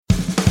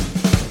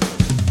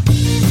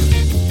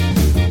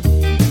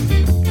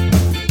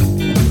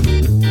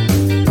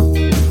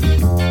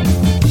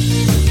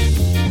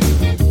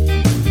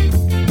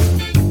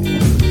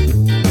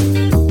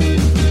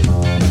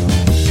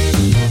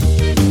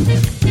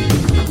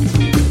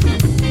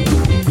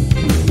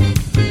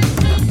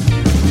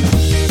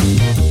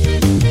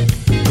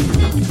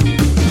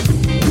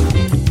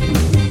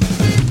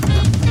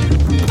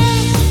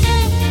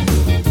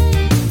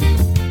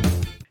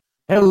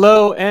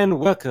Hello and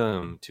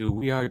welcome to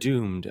We Are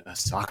Doomed, a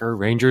Soccer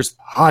Rangers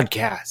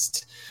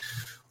podcast.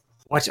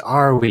 What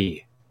are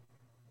we?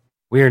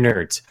 We're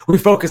nerds. We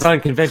focus on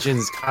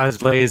conventions,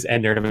 cosplays,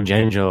 and nerd of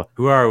general.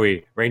 Who are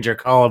we? Ranger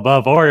call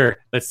above order.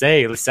 Let's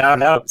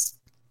sound out.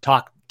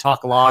 Talk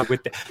along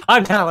with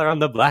I'm Tyler, I'm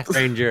the Black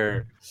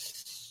Ranger.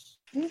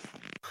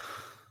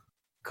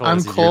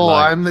 I'm Cole,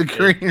 I'm the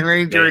Green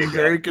Ranger and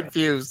very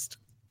confused.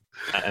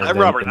 I'm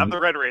Robert, I'm the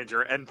Red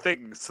Ranger and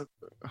things.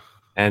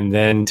 And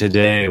then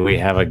today we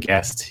have a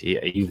guest.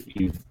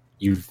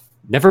 You've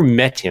never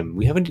met him.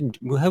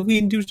 Have we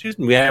introduced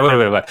him? Yeah,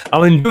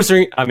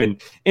 I'm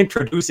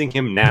introducing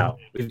him now.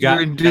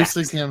 You're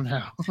introducing him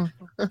now.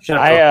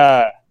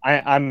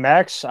 I'm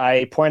Max.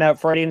 I point out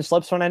Freudian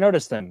slips when I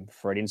notice them.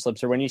 Freudian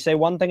slips are when you say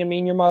one thing and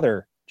mean your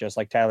mother, just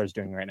like Tyler's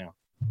doing right now.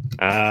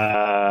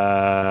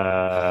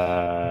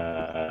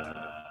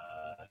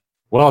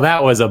 Well,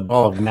 that was a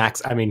ball of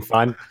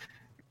fun.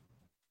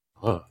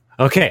 Oh,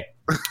 okay.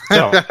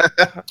 So,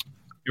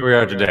 here we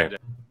are today.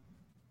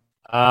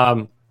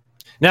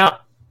 Now,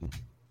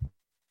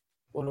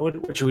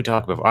 what should we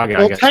talk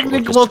about?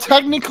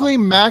 Technically,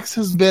 Max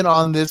has been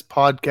on this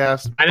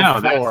podcast. I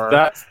know before.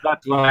 That's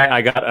why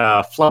I got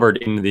flubbered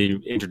in the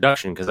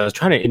introduction, because I was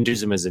trying to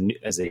introduce him as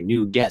a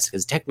new guest.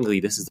 Because technically,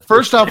 this is the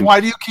first off. Why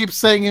do you keep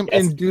saying him?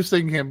 Yes.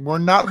 Inducing him? We're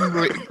not.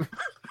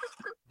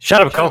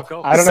 Shut up,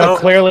 Cole. I don't know.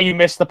 Clearly, you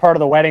missed the part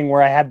of the wedding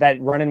where I had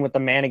that run-in with the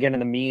mannequin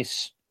and the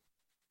Mies.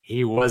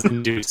 He was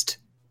induced.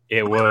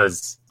 It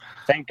was.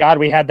 Thank God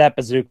we had that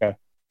bazooka.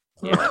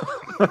 Yeah.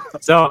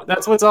 So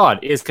that's what's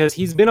odd, is because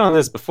he's been on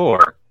this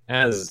before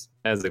as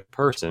a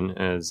person,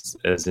 as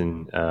a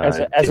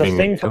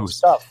thing from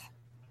stuff.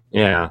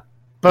 Yeah.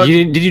 But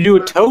did you do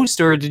a toast,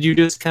 or did you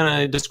just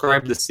kind of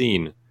describe the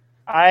scene?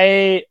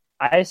 I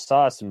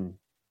saw some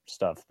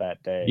stuff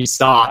that day. He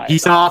saw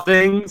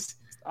things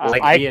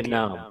like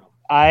Vietnam.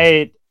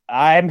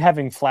 I'm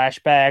having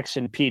flashbacks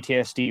and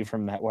PTSD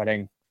from that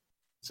wedding.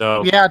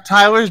 So yeah,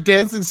 Tyler's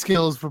dancing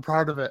skills were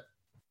part of it.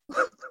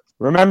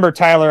 Remember,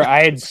 Tyler,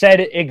 I had said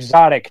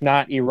exotic,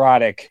 not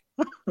erotic.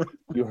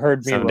 You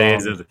heard me wrong.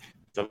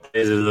 Some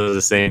days are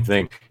the same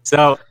thing.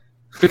 So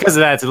because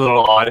of that, it's a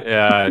little odd.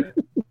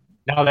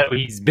 Now that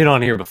he's been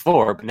on here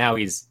before, but now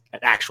he's an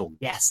actual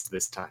guest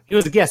this time. He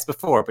was a guest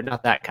before, but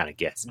not that kind of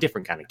guest.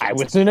 Different kind of guest. I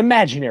was an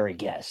imaginary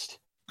guest.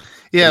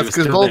 Yes,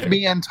 because both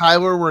me and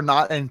Tyler were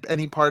not in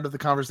any part of the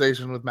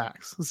conversation with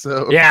Max.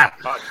 So yeah.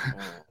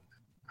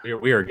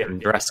 We were getting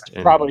dressed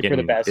and probably getting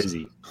for the best.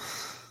 Busy.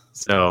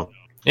 So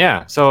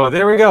yeah, so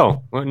there we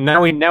go. Well,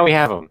 now we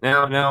have them.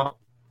 Now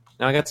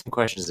I got some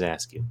questions to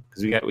ask you,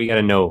 because we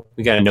gotta know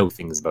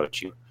things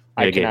about you.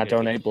 I cannot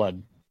donate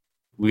blood.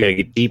 We gotta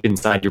get deep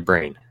inside your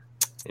brain.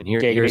 And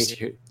here's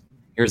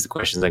the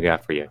questions I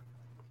got for you.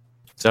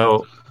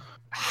 So,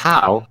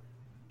 how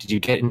did you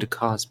get into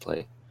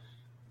cosplay?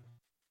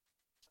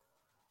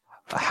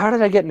 How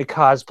did I get into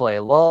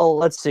cosplay? Well,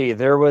 let's see.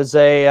 There was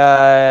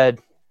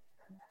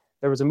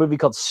a movie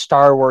called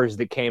Star Wars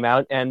that came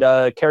out, and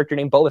a character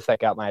named Boba Fett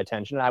got my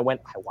attention, and I went,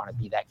 I want to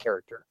be that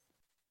character.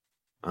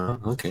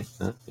 Okay.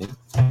 Yeah.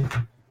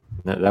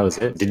 That was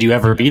it. Did you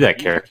ever be that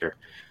character?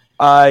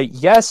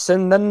 Yes,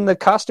 and then the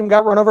costume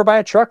got run over by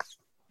a truck.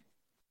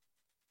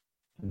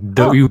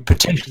 Though you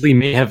potentially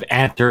may have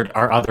answered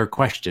our other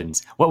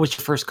questions. What was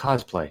your first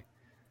cosplay?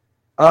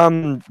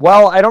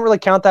 Well, I don't really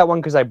count that one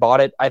because I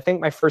bought it. I think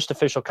my first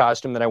official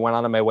costume that I went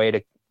on my way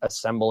to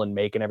assemble and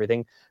make and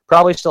everything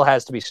probably still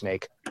has to be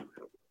Snake.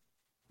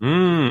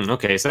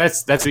 Okay, so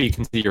that's what you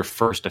consider your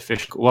first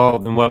official. Well,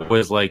 then what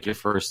was like your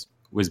first?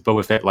 Was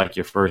Boba Fett like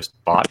your first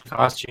bought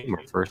costume,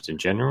 or first in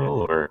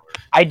general, or?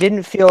 I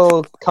didn't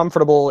feel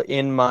comfortable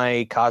in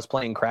my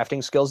cosplay and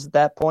crafting skills at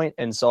that point,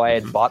 and so I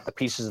had bought the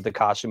pieces of the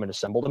costume and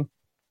assembled them.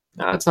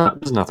 No,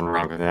 there's nothing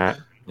wrong with that.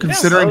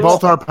 Considering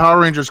both our Power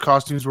Rangers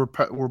costumes were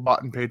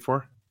bought and paid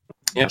for.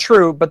 Yeah.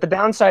 True, but the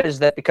downside is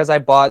that because I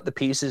bought the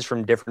pieces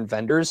from different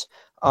vendors,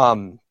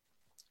 the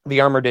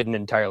armor didn't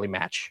entirely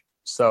match.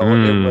 So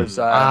it was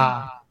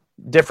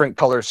different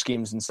color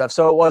schemes and stuff.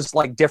 So it was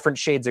like different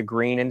shades of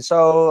green. And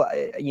so,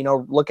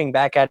 looking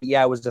back at it,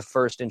 yeah, it was the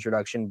first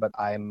introduction, but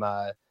I'm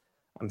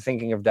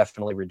thinking of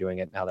definitely redoing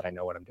it now that I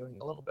know what I'm doing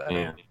a little bit.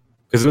 Yeah.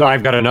 Because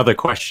I've got another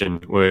question.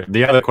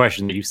 The other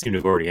question that you seem to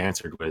have already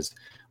answered was,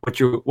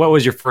 what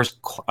was your first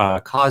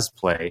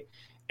cosplay,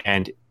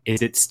 and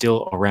is it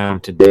still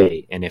around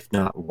today? And if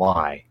not,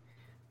 why?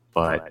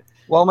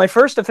 Well, my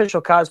first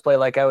official cosplay,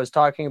 like I was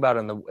talking about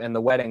in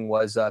the wedding,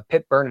 was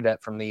Pip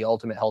Bernadette from the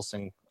Ultimate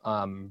Hellsing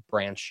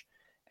branch,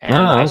 and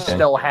I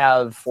still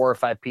have 4 or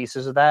 5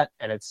 pieces of that,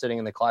 and it's sitting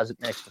in the closet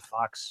next to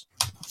Fox,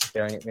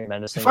 staring at me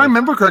menacingly. If I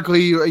remember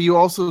correctly, you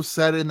also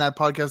said in that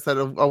podcast that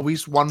at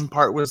least one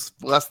part was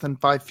less than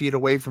 5 feet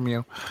away from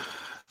you.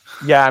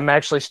 Yeah, I'm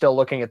actually still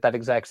looking at that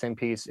exact same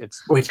piece.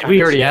 Wait, did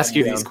we already ask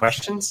you these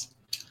questions?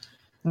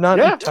 Not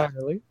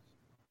entirely.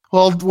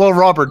 Well,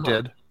 Robert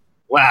did.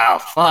 Wow,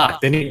 fuck.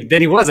 Then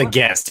he was a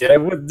guest.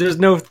 There's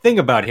no thing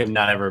about him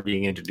not ever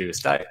being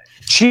introduced.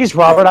 Jeez,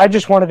 Robert, I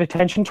just wanted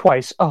attention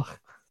twice. Ugh.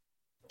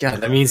 God,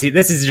 that means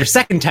this is your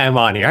second time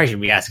on here. I should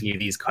be asking you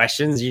these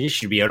questions. You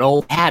should be an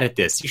old hat at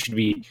this. We should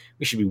be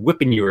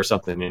whipping you or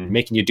something and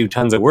making you do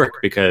tons of work,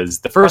 because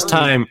the first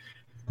time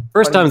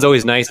is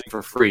always nice and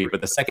for free, but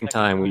the second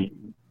time we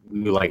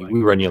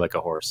run you like a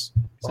horse.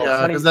 Well,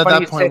 Yeah, funny, 'cause at funny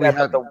that you point say we that,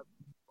 had- but the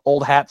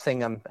old hat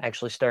thing I'm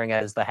actually staring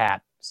at is the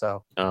hat.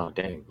 So Oh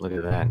dang! Look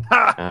at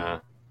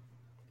that.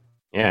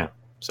 Yeah.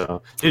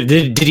 So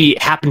did he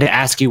happen to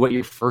ask you what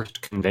your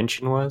first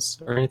convention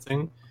was or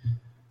anything?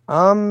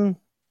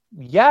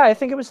 yeah, I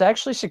think it was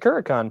actually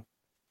SakuraCon,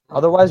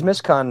 otherwise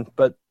MissCon,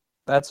 but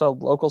that's a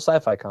local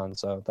sci-fi con,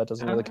 so that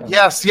doesn't really count.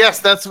 Yes,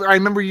 that's. I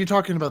remember you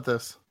talking about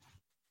this.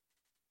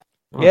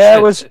 Oh, Yeah,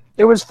 shit.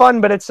 it was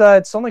fun, but it's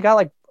only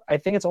got I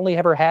think it's only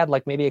ever had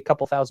maybe a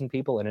couple thousand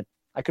people in it.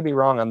 I could be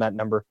wrong on that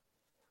number,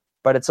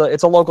 but it's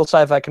a local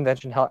sci-fi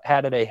convention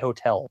had at a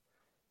hotel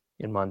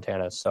in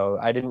Montana, so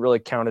I didn't really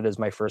count it as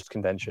my first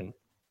convention.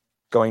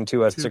 Going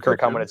to a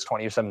SakuraCon when it's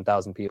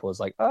 27,000 people is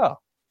like, oh,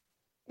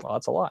 well,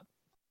 that's a lot.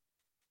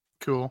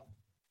 Cool.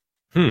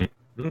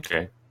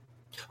 Okay.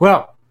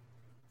 Well,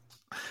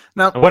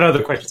 Now, what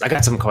other questions? I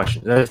got some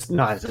questions.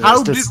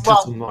 How did-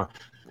 well- some more.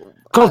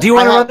 Cole, do you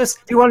want to I run have- this?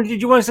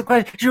 Did you want some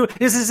questions?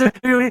 This is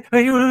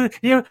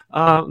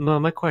no.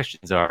 My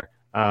questions are.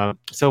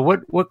 So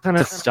what kind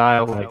of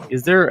style?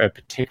 Is there a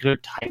particular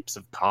types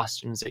of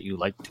costumes that you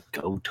like to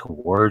go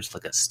towards,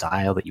 like a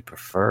style that you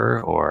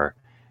prefer, or?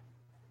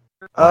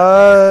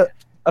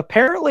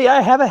 Apparently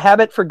I have a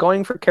habit for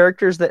going for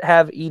characters that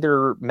have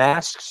either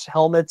masks,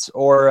 helmets,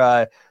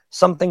 or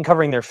something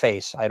covering their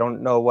face. I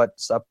don't know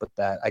what's up with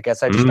that. I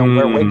guess I just don't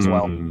wear wigs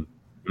well.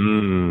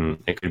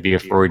 It could be a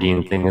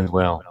Freudian thing as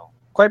well.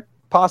 Quite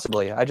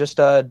possibly. I just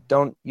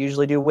don't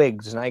usually do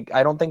wigs, and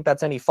I don't think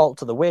that's any fault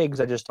to the wigs.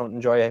 I just don't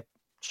enjoy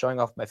showing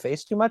off my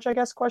face too much, I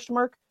guess, question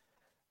mark.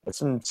 It's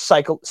some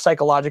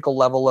psychological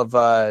level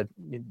of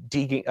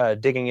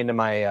digging into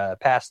my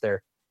past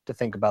there to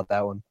think about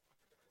that one.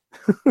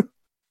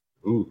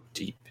 Ooh,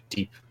 deep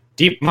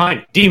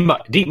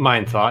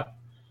mind thought.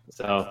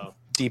 So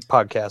Deep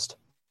podcast.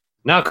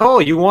 Now,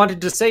 Cole, you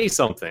wanted to say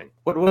something.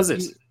 What was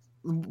it?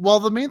 Well,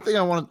 the main thing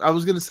I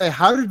was going to say,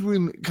 how did we?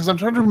 Because I'm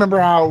trying to remember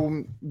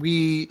how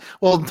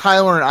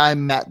Tyler and I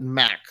met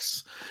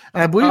Max,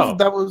 and I believe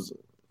that was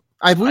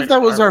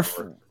our.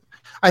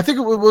 I think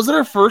was it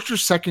our first or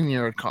second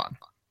year at con?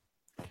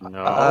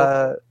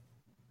 No,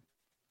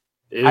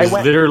 it was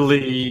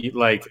literally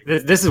like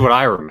this is what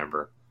I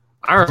remember.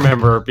 I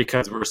remember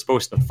because we were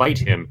supposed to fight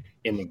him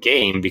in the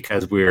game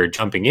because we were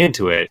jumping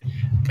into it,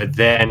 but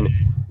then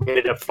we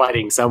ended up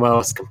fighting someone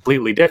else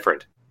completely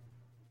different.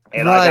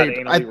 And I got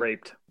anally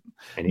raped.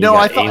 And he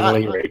got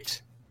anally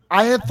raped.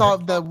 I had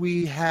thought that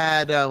we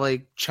had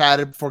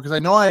chatted before, because I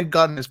know I had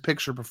gotten his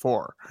picture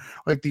before,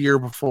 like the year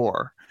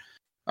before,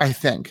 I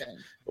think.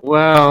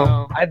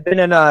 Well, I've been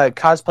in a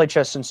cosplay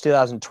chess since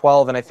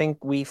 2012, and I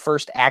think we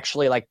first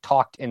actually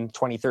talked in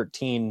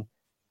 2013.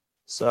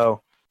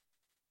 So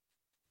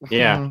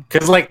yeah,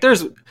 because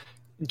there's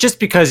just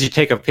because you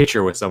take a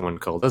picture with someone,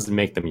 Cole, doesn't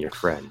make them your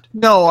friend.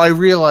 No, I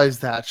realize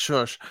that.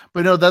 Shush.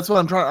 But no, that's what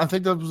I'm trying. I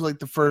think that was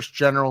the first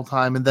general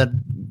time, and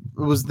then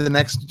it was the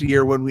next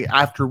year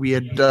after we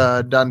had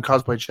done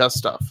cosplay chess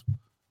stuff.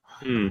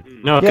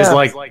 No,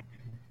 because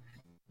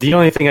the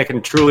only thing I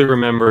can truly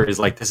remember is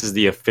this is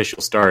the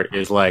official start.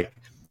 Is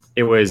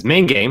it was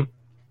main game.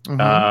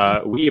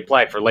 Mm-hmm. We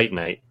applied for late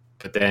night,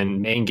 but then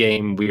main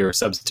game we were a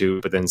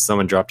substitute. But then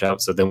someone dropped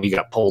out, so then we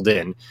got pulled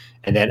in.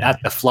 And then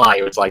at the fly,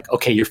 it was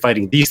okay, you're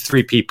fighting these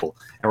three people,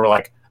 and we're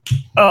like,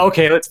 oh,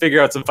 okay, let's figure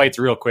out some fights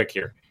real quick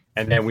here.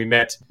 And then we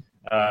met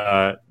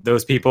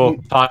those people,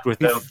 talked with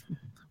them.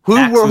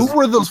 Who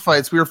were those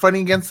fights? We were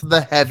fighting against the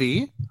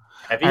Heavy.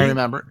 Heavy? I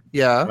remember.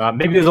 Yeah.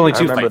 Maybe there's only I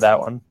two remember fights. that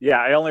one. Yeah,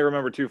 I only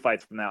remember 2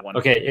 fights from that one.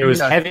 Okay, it was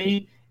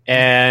Heavy,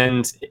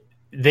 and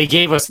they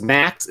gave us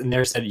Max, and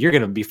they said, you're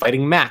going to be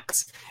fighting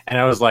Max. And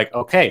I was like,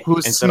 okay. Who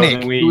was and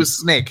Snake? So Who was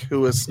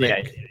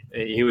Snake?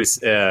 Yeah, he was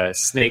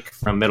Snake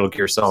from Metal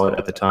Gear Solid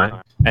at the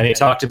time. And they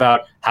talked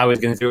about how he was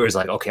going to do it. He was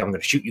like, okay, I'm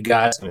going to shoot you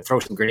guys. I'm going to throw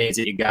some grenades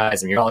at you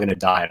guys, and you're all going to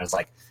die. And I was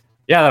like,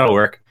 yeah, that'll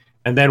work.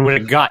 And then when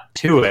it got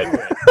to it...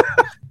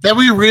 Then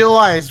we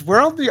realized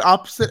we're on the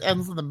opposite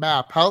ends of the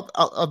map. How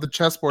of the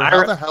chessboard?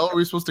 How the hell are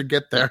we supposed to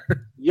get there?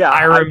 Yeah,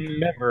 I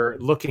remember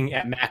looking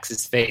at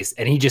Max's face,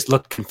 and he just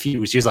looked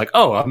confused. He was like,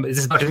 "Oh, is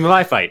this about to be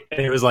my fight?" And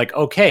it was like,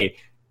 "Okay,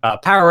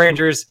 Power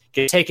Rangers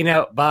get taken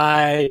out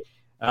by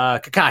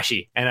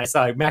Kakashi." And I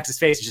saw Max's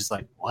face, was just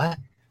like, "What?"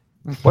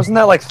 Wasn't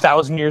that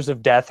 1,000 Years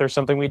of Death or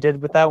something we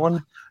did with that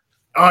one?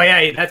 Oh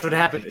yeah, that's what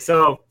happened.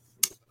 So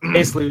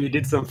basically, we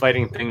did some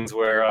fighting things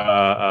where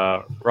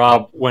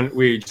Rob, when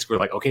we just were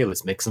like, "Okay,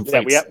 let's make some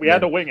fights." Yeah, we had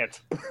to wing it.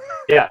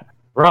 Yeah.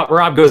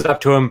 Rob goes up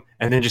to him,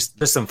 and then just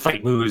does some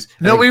fight moves.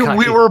 No, we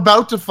were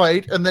about to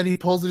fight, and then he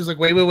pulls it. He's like,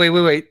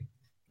 wait.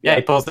 Yeah,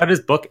 he pulls out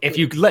his book. If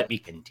you let me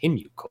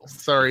continue, Cole.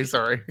 Sorry.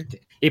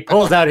 He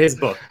pulls out his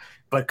book,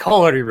 but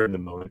Cole already ruined the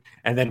moment.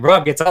 And then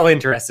Rob gets all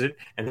interested,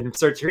 and then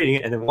starts reading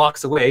it, and then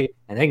walks away,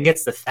 and then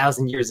gets the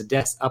 1,000 Years of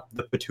Death up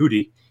the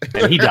patootie,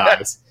 and he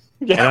dies.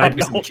 Yeah, and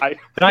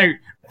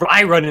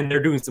I run in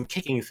there doing some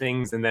kicking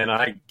things, and then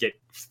I get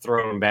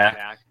thrown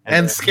back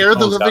and scare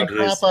the living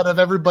crap out of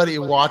everybody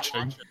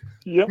watching.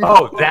 Yep.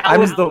 Oh, that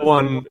was the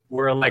one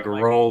where I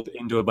rolled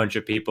into a bunch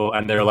of people,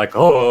 and they're like,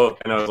 "Oh,"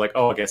 and I was like,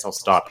 "Oh, I guess I'll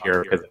stop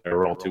here because I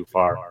rolled too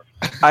far."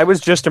 I was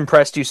just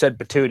impressed you said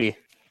patootie.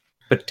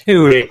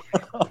 Patootie.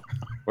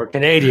 We're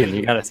Canadian.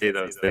 You gotta say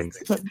those things.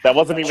 That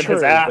wasn't even Sure,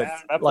 his ass. but,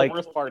 That's like- the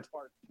worst part.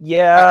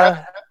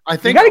 Yeah. I You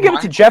think got to give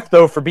it to Jeff,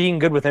 though, for being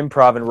good with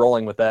improv and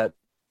rolling with that.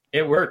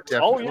 It worked.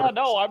 Oh yeah,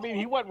 no, I mean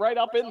he went right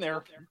up in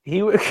there.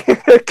 He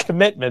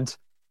commitment.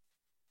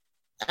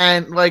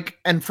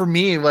 and for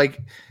me,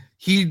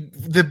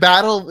 the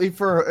battle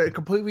for a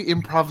completely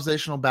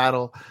improvisational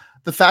battle,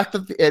 the fact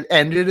that it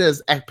ended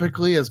as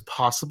epically as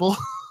possible.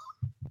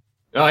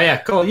 Oh yeah,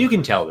 Cole, you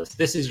can tell this.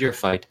 This is your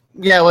fight.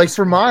 Yeah,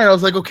 for mine, I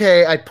was like,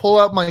 okay, I pull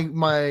out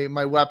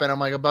my weapon,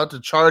 I'm about to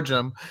charge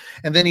him,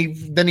 and then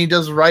he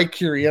does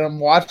Raikiri, and I'm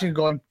watching,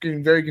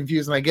 getting very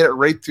confused, and I get it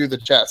right through the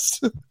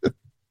chest.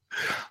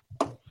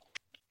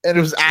 And it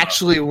was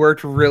actually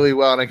worked really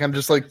well, and I kind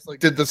of just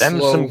did the Them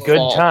slow some good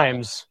fall.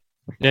 times.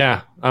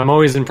 Yeah, I'm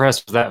always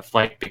impressed with that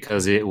fight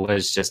because it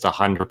was just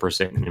 100%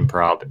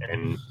 improv,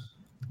 and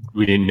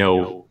we didn't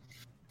know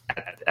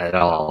at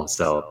all.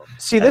 So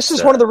See, this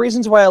is one of the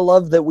reasons why I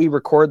love that we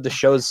record the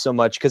shows so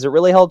much, because it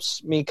really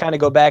helps me kind of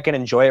go back and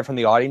enjoy it from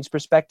the audience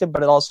perspective,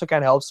 but it also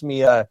kind of helps me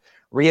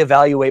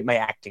reevaluate my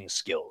acting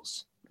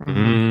skills.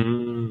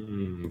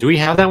 do we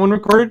have that one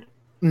recorded?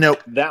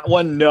 Nope. That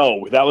one,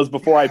 no. That was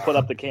before I put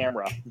up the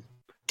camera.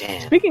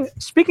 Damn.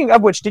 Speaking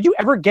of which, did you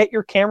ever get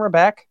your camera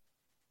back?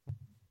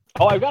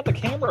 Oh, I got the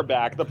camera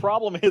back. The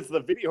problem is the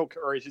video,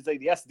 or I should say,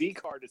 the SD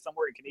card is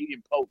somewhere in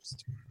Canadian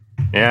Post.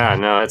 Yeah,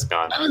 no, it's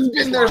gone. It's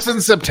been there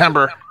since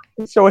September.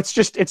 So it's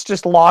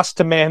just lost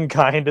to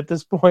mankind at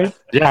this point.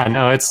 Yeah,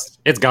 no, it's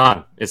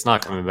gone. It's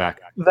not coming back.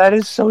 That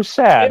is so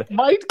sad. It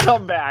might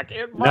come back.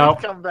 It might No.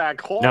 come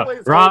back. No.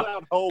 Always Rob- hold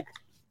out hope.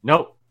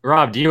 Nope.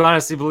 Rob, do you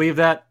honestly believe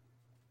that?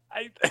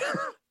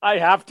 I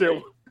have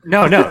to.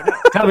 No.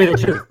 Tell me the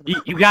truth.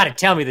 You got to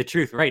tell me the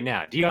truth right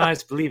now. Do you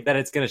honestly believe that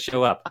it's going to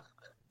show up?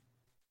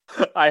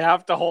 I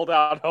have to hold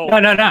out hope.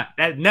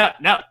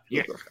 No.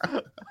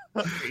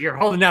 You're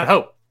holding out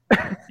hope.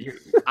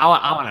 I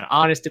want an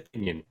honest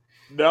opinion.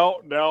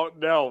 No.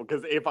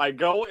 Because if I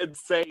go and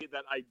say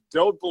that I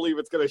don't believe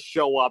it's going to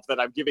show up,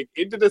 then I'm giving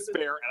into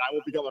despair, and I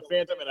will become a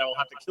phantom, and I will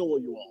have to kill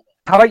you all.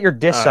 How about your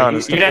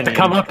dishonest? You'd have to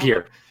come up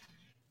here.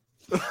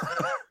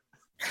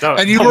 So,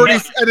 And you've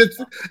already and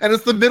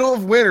it's the middle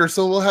of winter,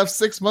 so we'll have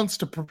 6 months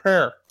to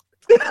prepare.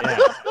 Yeah,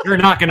 you're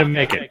not going to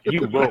make it.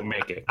 You won't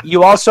make it.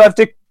 You also have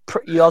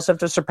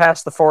to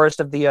surpass the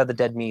forest of the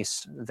dead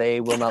meese.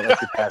 They will not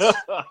let you pass.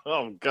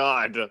 Oh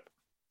God!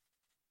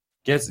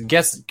 Guess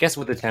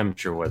what the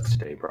temperature was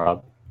today,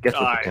 Rob. Guess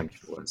what the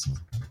temperature was.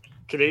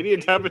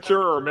 Canadian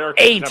temperature or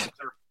American 8.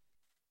 temperature?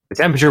 The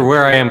temperature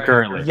where I am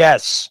currently.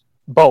 Yes,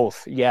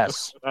 both.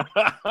 Yes.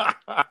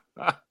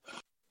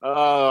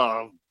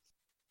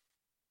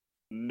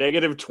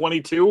 Negative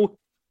 22.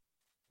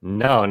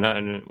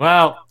 No.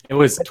 Well, it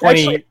was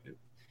 20.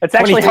 That's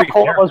actually how 23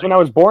 cold it was when I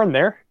was born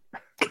there.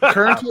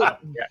 Currently,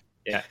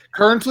 Yeah.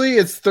 Currently,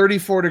 it's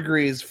 34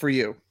 degrees for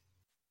you,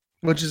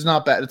 which is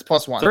not bad. It's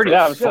 +1. 30.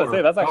 Yeah, I was going to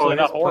say, that's actually it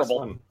not is horrible.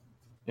 +1.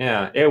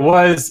 Yeah, it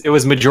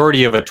was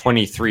majority of a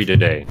 23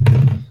 today.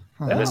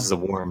 Yeah. This is a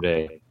warm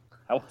day.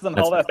 I wasn't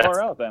all that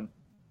far out then.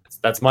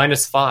 That's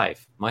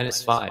 -5.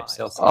 -5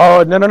 Celsius.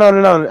 Oh, no.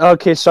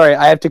 Okay, sorry.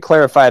 I have to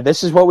clarify.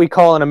 This is what we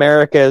call in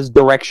America as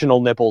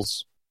directional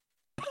nipples.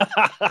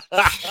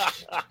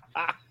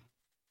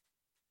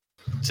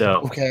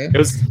 So Okay. it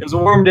was a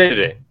warm day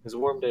today.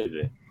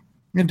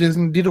 It is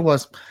indeed, it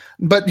was.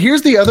 But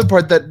here's the other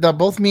part that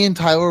both me and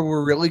Tyler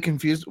were really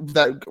confused,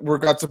 that we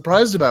got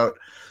surprised about.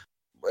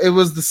 It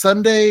was the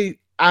Sunday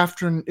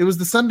afternoon. It was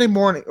the Sunday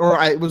morning,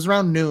 it was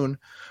around noon,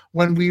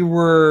 when we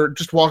were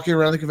just walking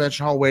around the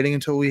convention hall waiting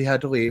until we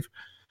had to leave.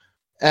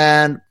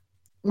 And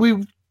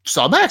we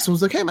saw Max and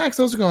was like, "Hey, Max,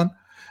 how's it going?"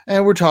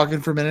 And we're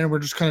talking for a minute, and we're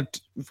just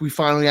we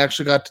finally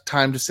actually got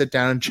time to sit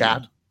down and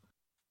chat.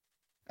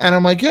 And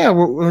I'm like, "Yeah,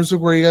 where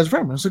are you guys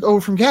from?" I was like, "Oh,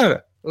 we're from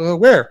Canada."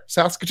 Where?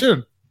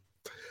 Saskatoon.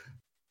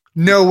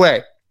 No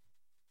way.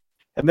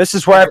 And this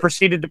is where I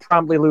proceeded to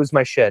promptly lose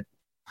my shit.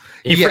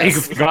 He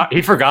Yes.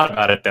 forgot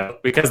about it though,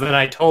 because then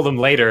I told him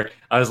later.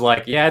 I was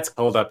like, "Yeah, it's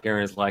cold up here."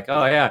 And he's like,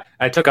 "Oh yeah."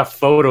 I took a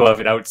photo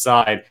of it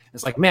outside.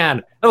 It's like,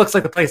 "Man, that looks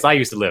like the place I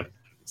used to live."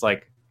 It's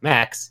like,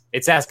 "Max,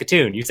 it's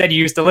Saskatoon. You said you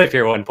used to live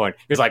here at one point."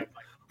 He was like,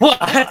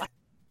 "What?"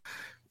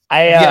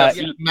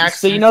 Max.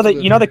 So you know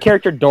the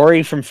character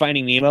Dory from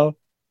Finding Nemo?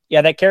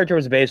 Yeah, that character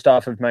was based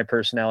off of my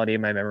personality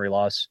and my memory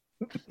loss.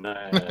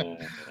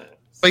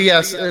 But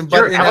yes,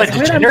 but in Alex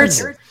essence-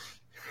 DeGeneres.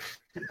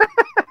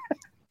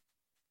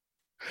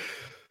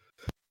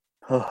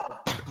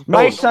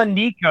 My son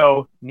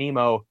Nemo.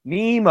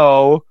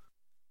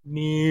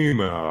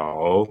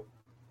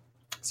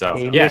 So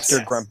Hey, yes,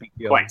 Mr. Grumpy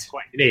Gil. quite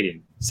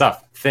Canadian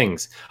stuff,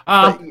 things.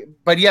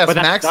 but yes, but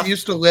that- Max that's-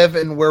 used to live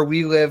in where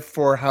we live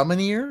for how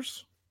many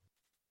years?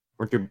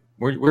 Where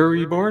were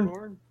you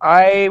born?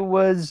 I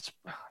was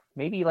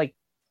maybe like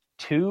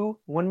 2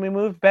 when we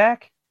moved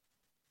back.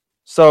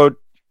 So,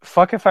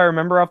 fuck if I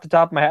remember off the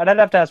top of my head. I'd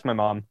have to ask my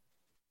mom.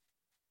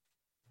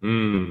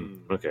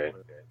 Okay.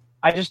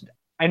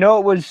 I know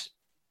it was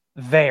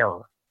there.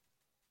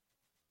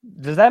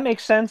 Does that make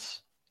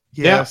sense?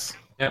 Yes.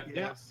 Yep.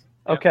 Yes.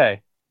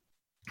 Okay.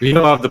 You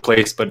know of the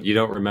place, but you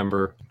don't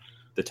remember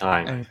the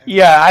time.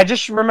 Yeah, I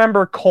just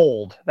remember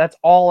cold. That's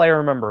all I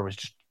remember was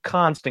just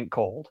constant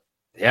cold.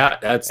 Yeah,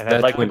 that's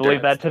I'd like to winter.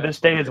 believe that to this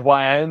day is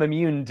why I am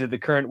immune to the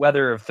current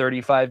weather of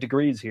 35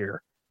 degrees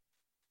here.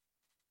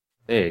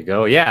 There you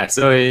go. Yeah,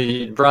 so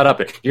you brought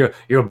up it.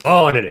 You're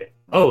born in it,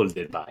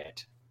 molded by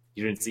it.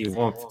 You didn't see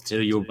warmth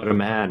until you were but a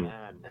man.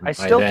 I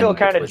still feel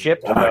kind of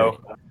gypped,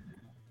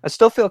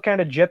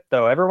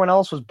 though. Everyone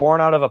else was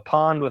born out of a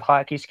pond with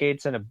hockey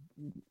skates and a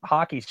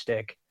hockey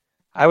stick.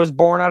 I was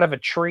born out of a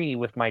tree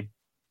with my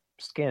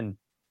skin.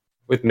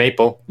 With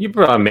maple. You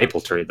brought a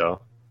maple tree,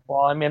 though.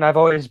 Well, I mean, I've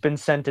always been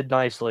scented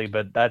nicely,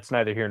 but that's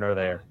neither here nor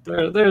there.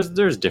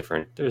 There's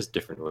different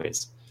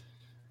ways.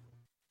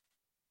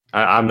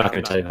 I'm not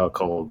going to tell you how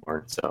cold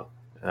born, so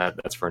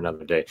that's for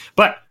another day.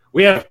 But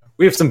we have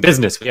some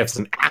business. We have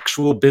some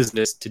actual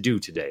business to do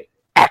today.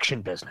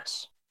 Action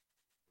business.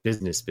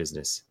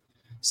 Business.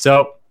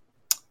 So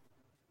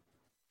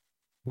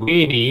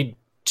we need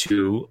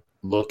to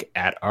look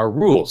at our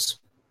rules.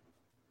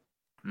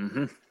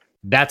 Mm-hmm.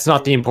 That's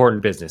not the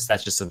important business.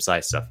 That's just some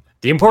side stuff.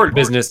 The important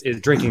business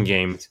is drinking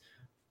games,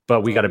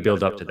 but we got to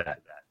build up to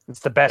that. It's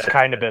the best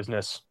kind of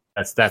business.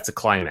 That's a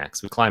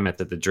climax. We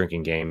climax at the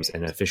drinking games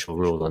and official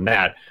rules on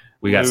that.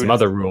 We got some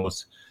other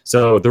rules.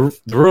 So the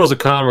rules of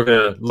con, we're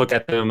going to look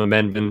at them,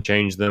 amend them,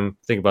 change them,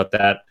 think about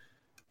that.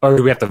 Or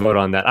do we have to vote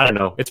on that? I don't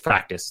know. It's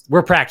practice.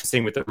 We're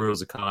practicing with the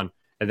rules of con,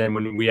 and then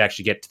when we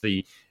actually get to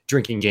the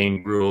drinking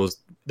game rules,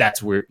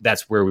 that's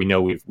where we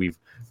know we've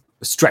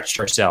stretched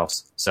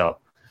ourselves. So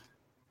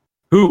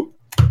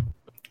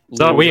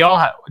we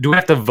all do we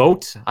have to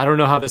vote? I don't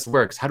know how this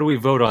works. How do we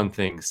vote on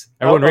things?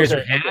 Everyone raise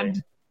their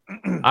hand.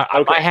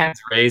 My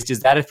hand's raised. Is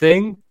that a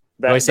thing?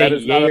 Do I say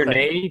yay or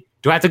nay?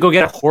 Do I have to go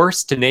get a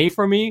horse to neigh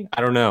for me?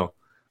 I don't know.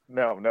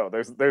 No.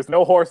 There's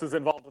no horses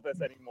involved with this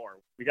anymore.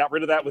 We got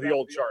rid of that with the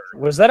old charter.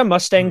 Was that a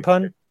Mustang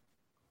pun?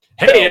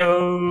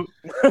 Hey-o!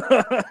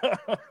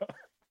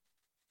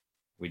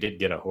 We did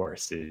get a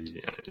horse.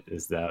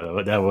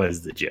 That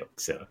was the joke.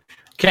 So,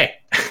 okay.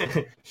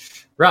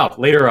 Ralph,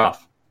 later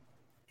off.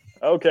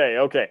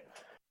 Okay.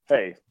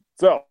 Hey,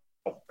 so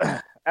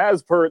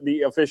as per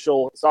the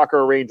official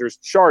Soccer Rangers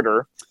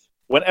charter,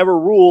 whenever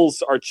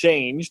rules are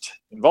changed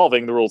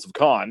involving the rules of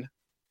con,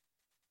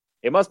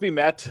 it must be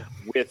met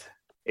with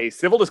a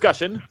civil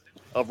discussion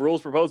of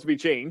rules proposed to be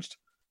changed,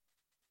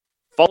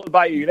 followed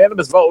by a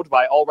unanimous vote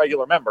by all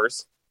regular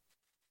members,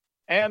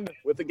 and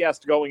with the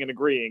guest going and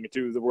agreeing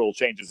to the rule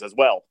changes as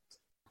well.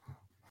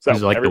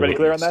 So, everybody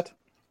clear on that?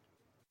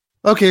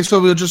 Okay, so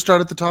we'll just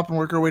start at the top and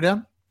work our way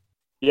down?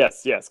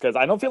 Yes, because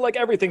I don't feel like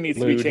everything needs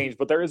to be changed,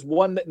 but there is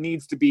one that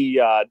needs to be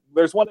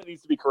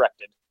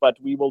corrected. But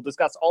we will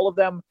discuss all of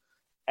them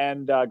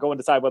and go and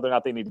decide whether or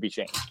not they need to be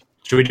changed.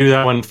 Should we do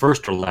that one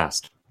first or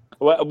last?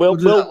 We'll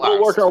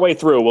work our way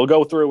through. We'll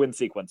go through in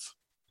sequence.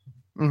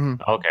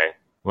 Mm-hmm. Okay.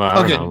 Well,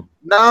 I don't know.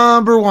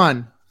 Number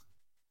 1.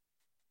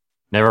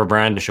 Never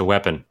brandish a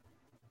weapon.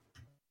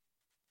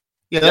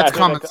 Yeah, that's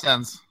common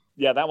sense.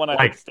 Yeah, that one I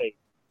like to state.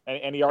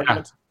 Any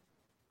arguments?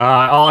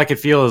 All I could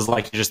feel is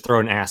like you just throw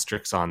an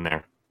asterisk on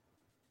there.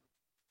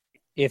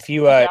 If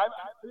you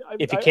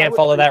can't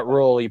follow that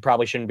rule, you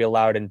probably shouldn't be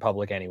allowed in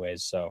public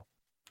anyways. So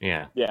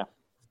yeah. So.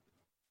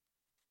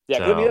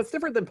 I mean, that's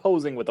different than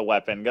posing with a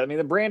weapon. I mean,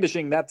 the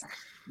brandishing that's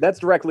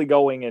directly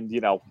going and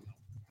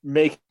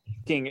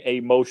making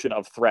a motion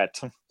of threat.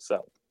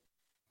 So.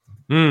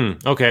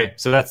 Okay,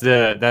 so that's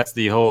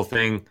the whole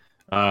thing.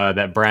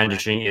 That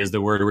brandishing is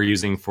the word we're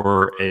using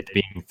for it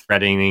being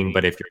threatening.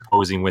 But if you're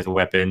posing with a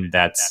weapon,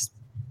 that's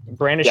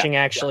brandishing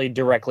actually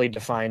directly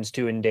defines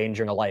to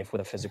endangering a life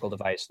with a physical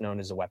device known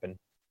as a weapon.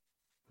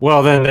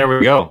 Well, then there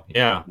we go.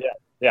 Yeah.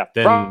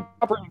 Then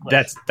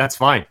that's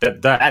fine.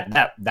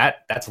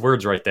 That's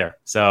words right there.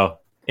 So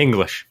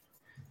English.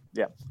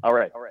 Yeah. All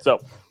right. So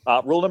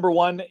rule number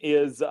 1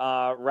 is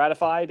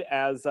ratified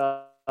as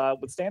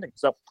withstanding.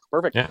 So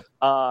perfect. Yeah.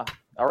 All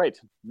right.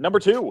 Number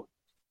 2.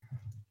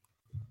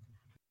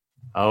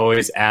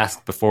 Always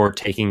ask before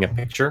taking a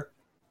picture.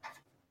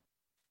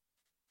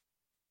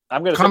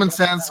 I'm gonna common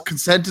sense.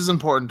 Consent is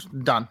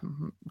important.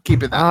 Done.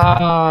 Keep it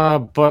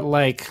that. But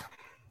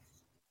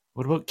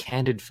what about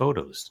candid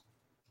photos?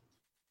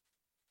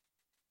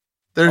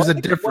 There's a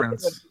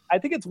difference. I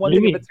think it's one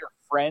thing if it's your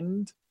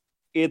friend.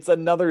 It's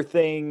another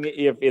thing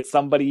if it's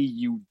somebody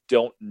you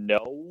don't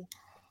know.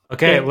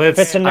 Okay, if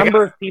it's a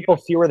number of people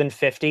fewer than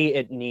 50,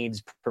 it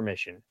needs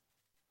permission.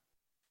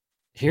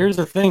 Here's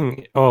the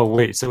thing. Oh,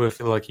 wait. So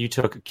if you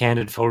took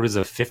candid photos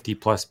of 50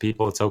 plus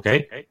people, it's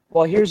okay?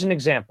 Well, here's an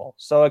example.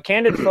 So a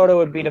candid photo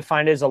would be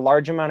defined as a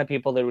large amount of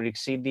people that would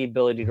exceed the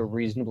ability to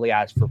reasonably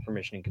ask for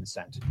permission and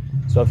consent.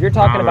 So if you're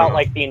talking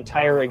about the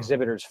entire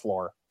exhibitor's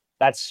floor,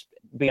 that's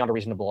beyond a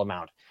reasonable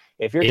amount.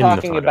 If you're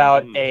talking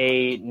about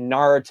a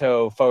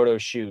Naruto photo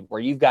shoot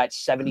where you've got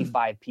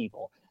 75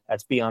 people,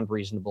 that's beyond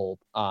reasonable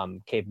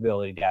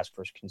capability to ask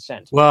for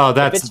consent. Well,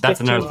 that's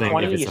another thing.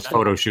 If it's a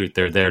photo shoot,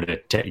 they're there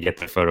to get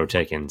the photo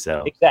taken.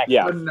 So exactly.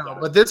 Yeah.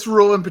 But this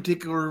rule in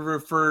particular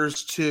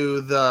refers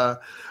to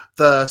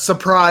the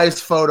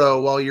surprise photo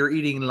while you're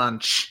eating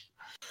lunch.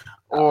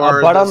 Or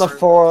a butt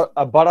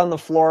on the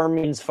floor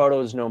means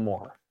photos no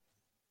more.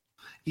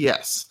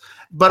 Yes.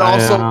 But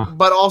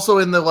also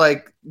in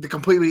the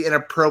completely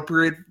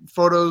inappropriate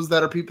photos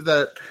that are people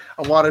that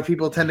a lot of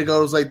people tend to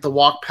go is like the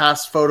walk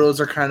past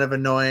photos are kind of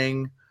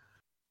annoying.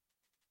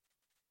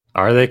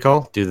 Are they,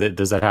 Cole?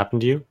 Does that happen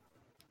to you?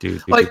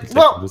 People,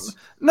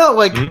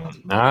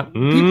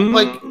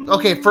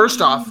 okay,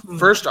 first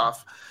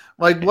off,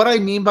 like what I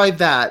mean by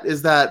that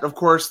is that of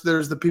course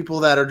there's the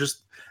people that are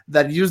just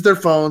that use their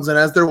phones and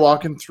as they're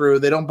walking through,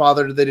 they don't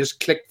bother, they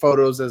just click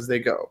photos as they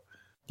go.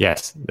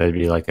 Yes, that'd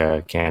be like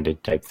a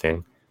candid type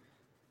thing.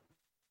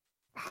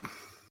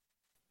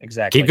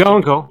 Exactly. Keep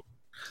going, Cole.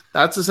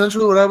 That's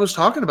essentially what I was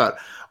talking about.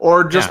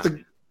 Or just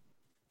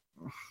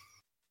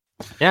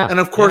Yeah. And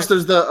of course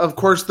there's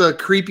this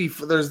creepy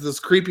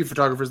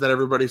photographers that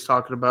everybody's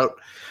talking about,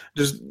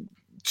 just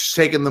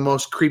taking the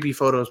most creepy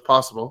photos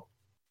possible.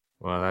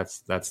 Well,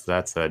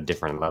 that's a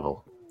different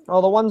level.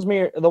 Well, the ones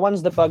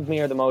that bug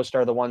me the most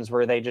are the ones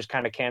where they just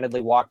kind of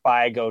candidly walk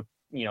by, go,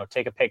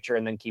 take a picture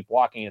and then keep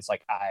walking. It's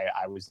like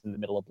I was in the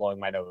middle of blowing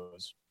my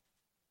nose.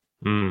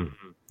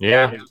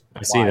 Yeah,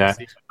 I see that.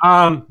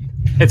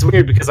 It's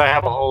weird because I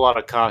have a whole lot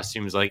of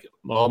costumes. Like,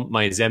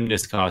 my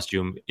Xemnas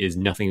costume is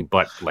nothing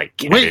but like.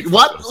 Wait,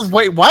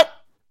 what?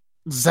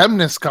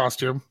 Xemnas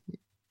costume?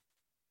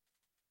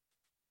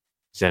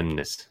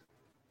 Xemnas.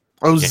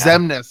 Oh, yeah.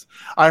 Xemnas.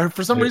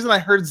 For some reason, I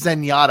heard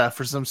Zenyatta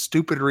for some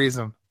stupid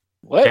reason.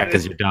 What? Yeah,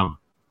 because you're dumb.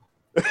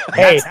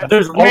 Hey,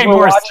 there's way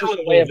more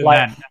syllables than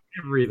that.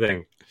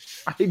 Everything.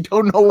 I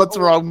don't know what's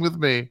wrong with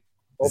me.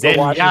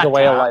 Overwatch is a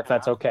way of life.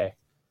 That's okay.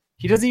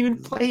 He doesn't even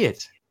play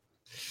it.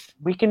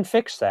 We can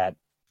fix that.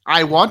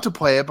 I want to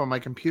play it, but my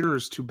computer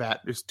is too bad.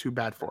 Is too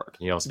bad for it.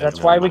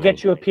 That's why we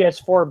get you a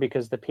PS4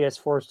 because the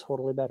PS4 is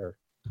totally better.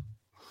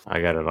 I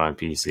got it on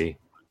PC.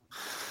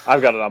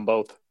 I've got it on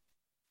both.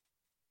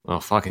 Oh,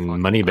 fucking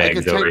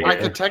moneybags over here. I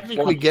could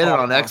technically get it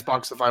on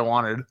Xbox if I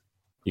wanted.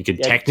 You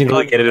could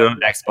technically get it on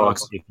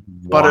Xbox,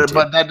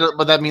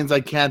 but that means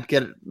I can't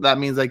get it. That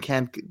means I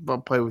can't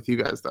play with you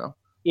guys though.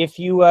 If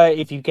you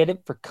get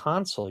it for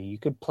console, you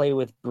could play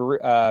with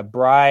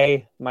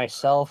Bry,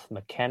 myself,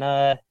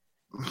 McKenna.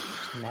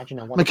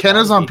 Imagine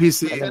McKenna's on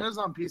PC.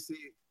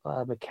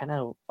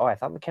 McKenna. Oh, I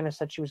thought McKenna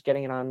said she was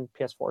getting it on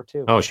PS4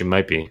 too. Oh, she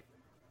might be.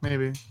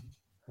 Maybe.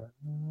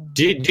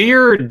 Do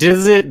your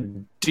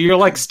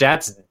like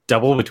stats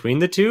double between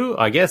the two?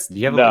 I guess. Do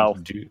you have no.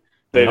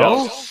 They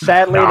don't.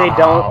 Sadly, they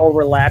don't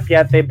overlap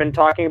yet. They've been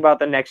talking about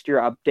the next year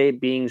update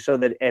being so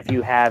that if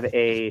you have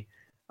a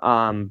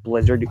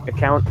Blizzard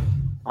account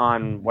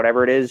on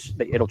whatever it is,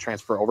 it'll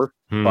transfer over.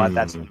 But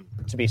that's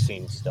to be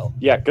seen still.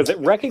 Yeah, because it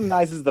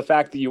recognizes the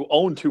fact that you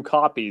own 2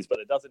 copies, but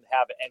it doesn't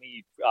have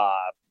any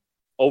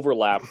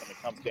overlap when it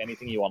comes to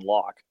anything you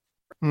unlock.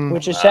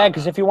 Which is sad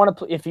because if you want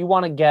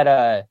to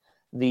get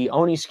the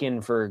Oni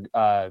skin for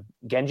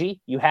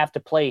Genji, you have to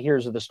play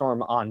Heroes of the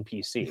Storm on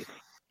PC.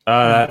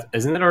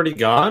 Isn't it already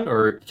gone,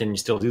 or can you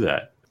still do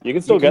that? You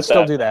can still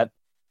do that.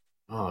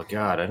 Oh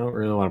God, I don't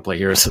really want to play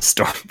Heroes of the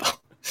Storm.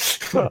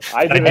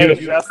 I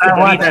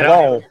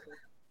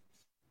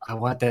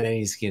want that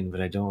Any skin, but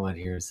I don't want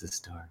Heroes of the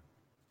Storm.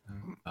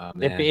 Oh,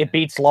 it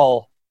beats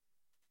LOL.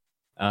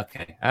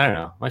 Okay, I don't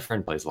know. My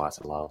friend plays lots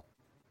of LOL,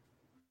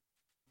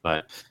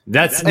 but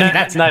that's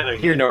neither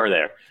here nor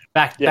there.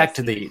 Back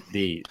to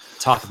the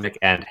topic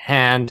at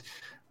hand.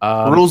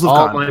 Rules of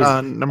all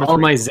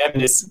my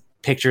Xemnas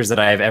pictures that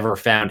I have ever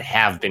found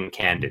have been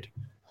candid.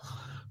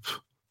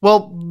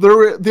 Well,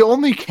 the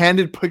only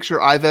candid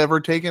picture I've ever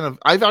taken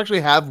I've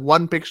actually have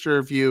one picture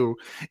of you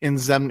in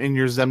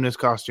your Xemnas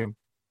costume.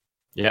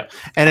 Yeah,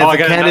 and it's a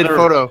candid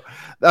photo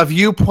of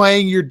you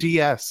playing your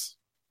DS.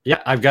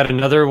 Yeah, I've got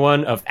another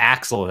one of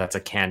Axel. That's a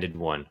candid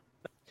one.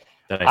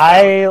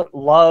 I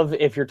love,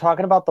 if you're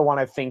talking about the one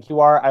I think you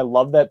are, I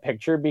love that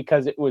picture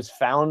because it was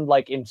found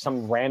like in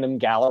some random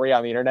gallery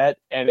on the internet,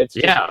 and it's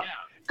just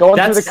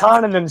going through the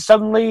con, and then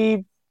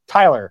suddenly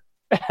Tyler.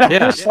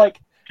 Just like,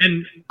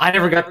 and I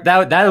never got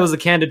that. That was a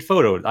candid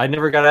photo. I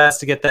never got asked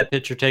to get that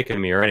picture taken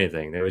of me or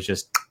anything. It was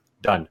just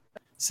done.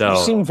 So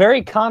you seem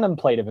very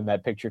contemplative in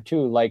that picture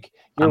too. Like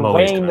you're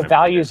weighing the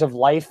values of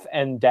life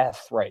and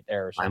death right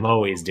there. I'm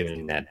always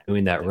doing that.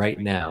 Doing that right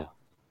now.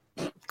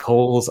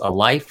 Cole's a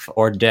life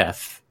or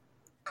death.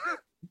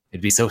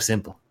 It'd be so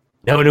simple.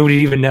 No one would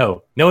even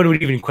know. No one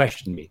would even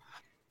question me.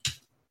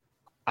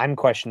 I'm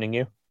questioning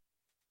you.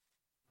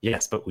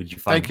 Yes, but would you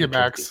find Thank you,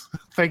 Max.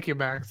 Thank you,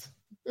 Max.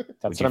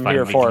 That's what I'm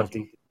here for.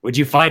 Guilty? Would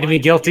you find me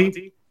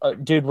guilty?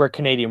 Dude, we're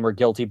Canadian. We're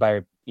guilty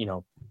by,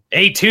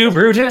 A2,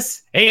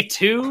 Brutus?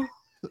 A2?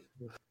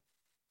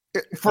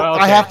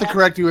 I have to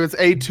correct you. It's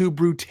A2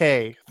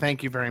 Brute.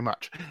 Thank you very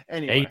much.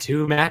 Anyway.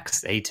 A2,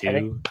 Max?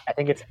 A2? I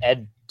think it's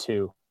Ed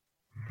 2.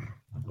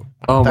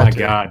 Oh That my too.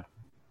 god.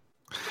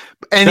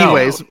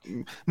 Anyways,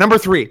 number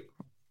 3.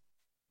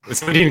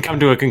 So we didn't come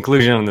to a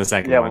conclusion on the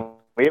second one.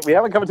 we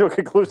haven't come to a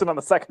conclusion on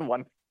the second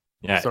one.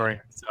 Yeah. Sorry.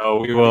 So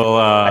we will.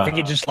 I think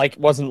he just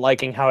wasn't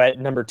liking how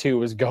number 2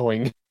 was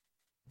going.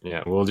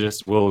 Yeah,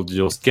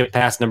 you'll skip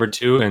past number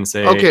 2 and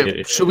say.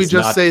 Okay, should we it's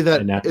just not say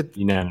that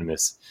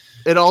unanimous?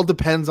 It all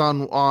depends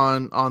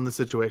on the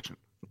situation.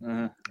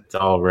 Mm-hmm. It's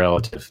all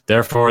relative.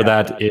 Therefore,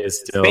 that is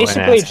still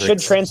Basically, an it should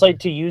translate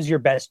to use your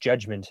best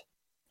judgment.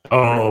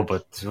 Oh,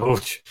 but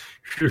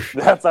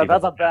That's a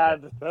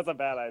bad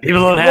idea.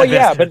 people don't have. Well,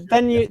 yeah, best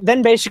but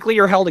then basically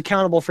you're held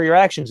accountable for your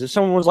actions. If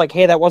someone was like,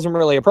 "Hey, that wasn't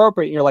really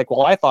appropriate," and you're like,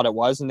 "Well, I thought it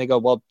was," and they go,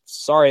 "Well,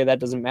 sorry, that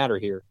doesn't matter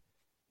here,"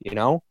 you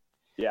know.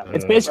 Yeah,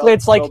 It's basically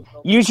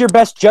use your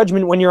best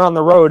judgment when you're on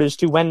the road as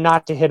to when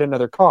not to hit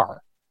another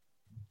car.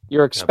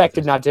 You're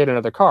expected not to hit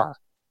another car.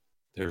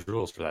 There's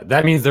rules for that.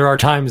 That means there are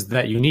times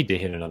that you need to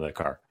hit another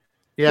car.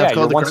 Yeah, it's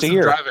called once a aggressive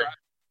year. driving.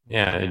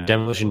 Yeah, and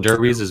demolition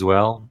derbies as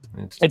well.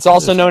 It's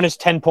also known as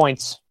 10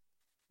 points.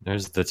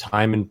 There's the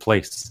time and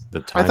place.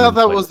 I thought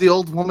that was the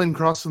old woman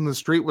crossing the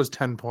street was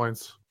 10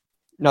 points.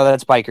 No,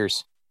 that's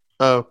bikers.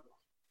 Oh,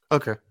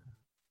 okay.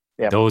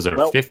 Yeah, Those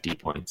are 50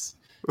 points.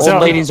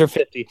 Old ladies are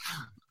 50.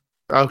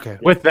 Okay.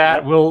 With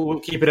that, we'll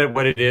keep it at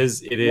what it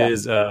is. It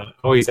is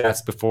always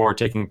asked before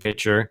taking a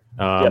picture.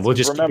 We'll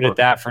just keep it at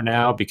that for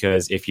now,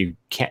 because if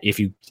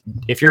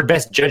your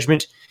best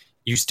judgment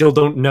you still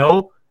don't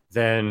know,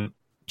 then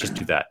just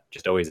do that.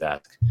 Just always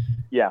ask.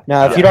 Yeah.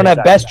 Now, if you don't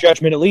have best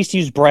judgment, at least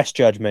use breast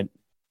judgment.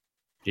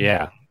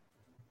 Yeah.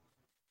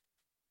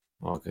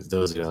 Well, because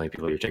those are the only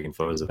people you're taking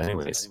photos of,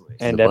 anyways.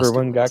 And The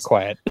everyone busted got ones.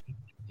 quiet.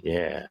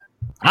 Yeah.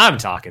 I'm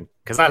talking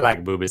because I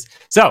like boobies.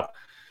 So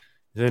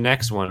the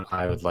next one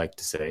I would like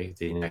to say,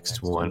 the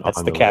next one That's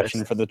on the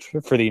caption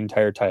list, for the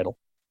entire title.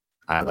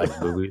 I like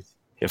boobies.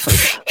 It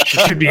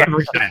should be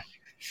every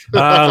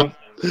time.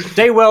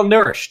 Stay well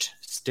nourished.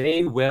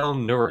 Stay well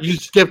nourished. You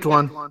skipped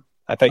one.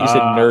 I thought you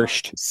said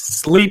nourished.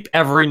 Sleep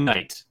every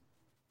night.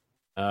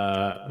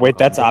 Wait,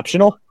 that's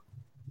optional?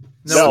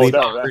 Sleep,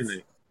 that's-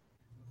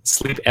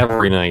 sleep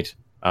every night.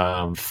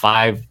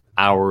 5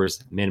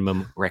 hours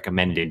minimum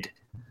recommended.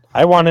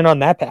 I want in on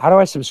that. How do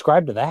I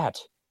subscribe to that?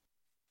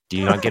 Do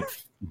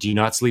you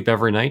not sleep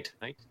every night?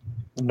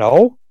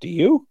 No? Do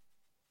you?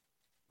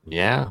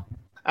 Yeah.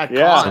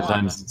 Yeah.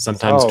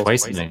 Sometimes Oh.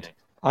 twice a night.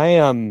 I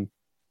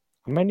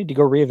might need to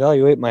go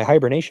reevaluate my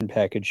hibernation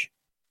package.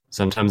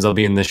 Sometimes I'll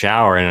be in the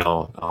shower and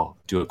I'll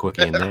do a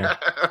quickie in there.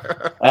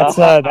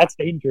 That's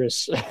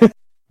dangerous.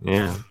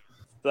 Yeah.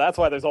 So that's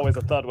why there's always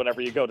a thud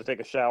whenever you go to take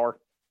a shower.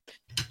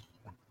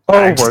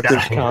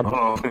 Workers' comp.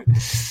 Oh.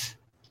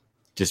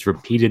 Just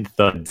repeated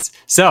thuds.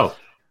 So,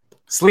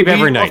 sleep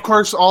every night. Of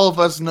course, all of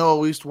us know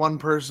at least one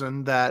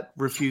person that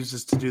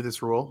refuses to do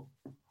this rule.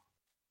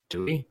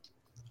 Do we?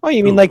 Oh,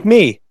 you mean like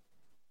me?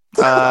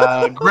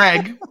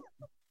 Greg.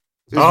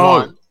 is Oh.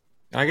 one.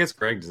 I guess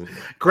Greg doesn't.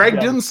 Greg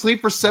didn't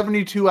sleep for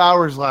 72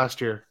 hours last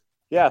year.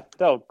 Yeah,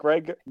 no,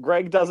 Greg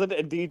doesn't,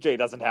 and DJ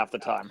doesn't half the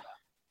time.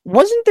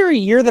 Wasn't there a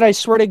year that I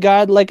swear to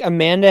God, like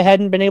Amanda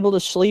hadn't been able to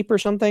sleep or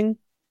something?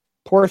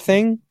 Poor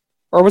thing.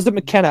 Or was it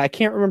McKenna? I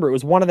can't remember. It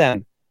was one of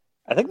them.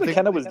 I think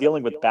McKenna was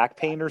dealing with back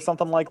pain or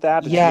something like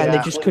that. Yeah, and Yeah.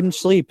 they just couldn't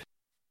sleep.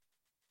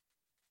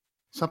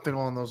 Something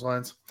along those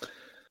lines.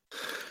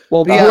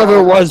 Well, Yeah. whoever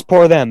it was,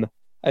 poor them.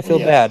 I feel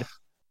Yeah. bad.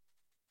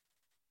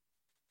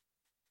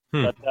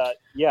 But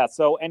yeah,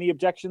 so any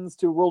objections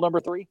to rule number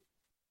 3?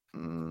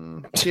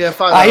 Yeah,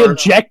 5 I hours.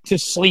 object to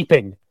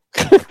sleeping.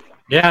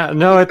 Yeah,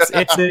 no, it's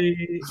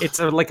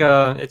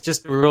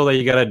just a rule that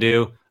you gotta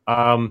do.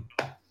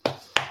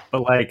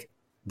 But like,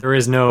 there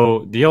is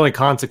the only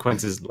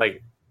consequences,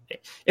 like,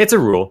 it's a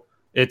rule.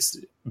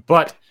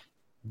 But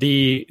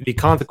the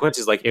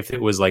consequences, like, if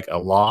it was like a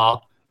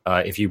law,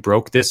 if you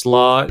broke this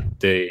law,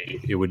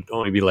 it would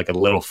only be like a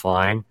little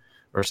fine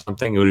or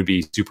something. It would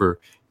be super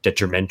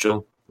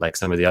detrimental, like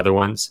some of the other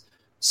ones.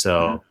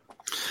 So,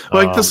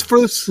 Like this for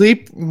the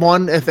sleep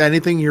one, if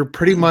anything, you're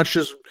pretty much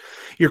just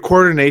your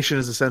coordination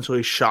is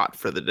essentially shot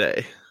for the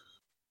day.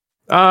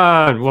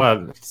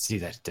 well, see,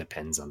 that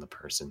depends on the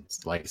person.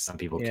 Like, some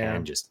people Yeah.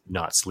 can just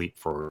not sleep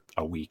for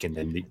a week, and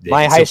then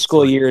My high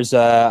school years,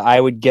 I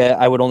would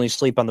only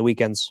sleep on the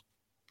weekends.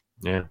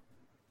 Yeah.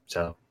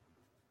 So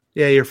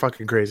Yeah, you're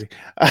fucking crazy.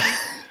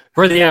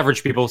 for the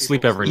average people,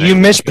 sleep every night.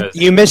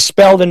 You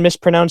misspelled and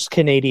mispronounced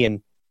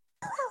Canadian.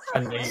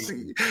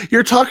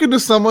 You're talking to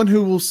someone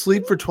who will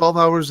sleep for 12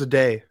 hours a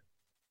day.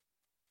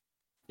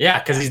 Yeah,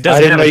 because he doesn't.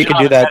 I didn't have know a you could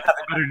job. do that. He has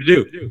nothing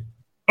better to do.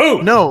 Oh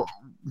No,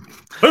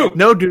 Boom.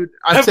 no, dude.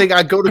 I'm saying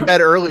I go to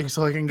bed early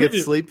so I can get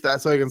sleep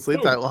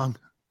that long.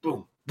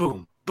 Boom!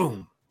 Boom!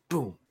 Boom!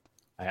 Boom!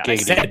 I Giggity.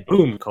 said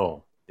boom,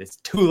 Cole. It's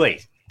too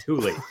late. Too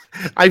late.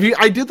 I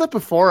did that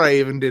before I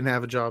even didn't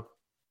have a job.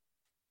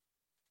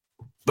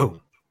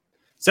 Boom.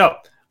 So,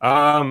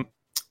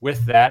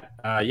 with that,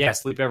 yeah,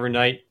 sleep every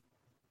night.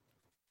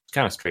 It's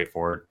kind of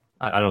straightforward.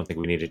 I don't think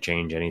we need to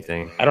change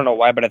anything. I don't know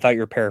why, but I thought you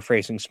were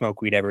paraphrasing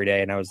smoke weed every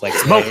day, and I was like,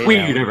 Smoke hey,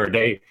 weed no. every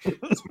day.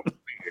 Smoke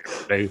weed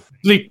every day.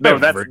 Sleep No,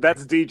 every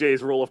that's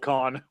DJ's rule of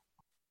con.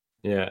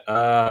 Yeah.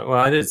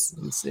 Well,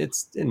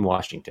 it's in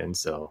Washington,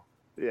 so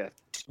Yeah.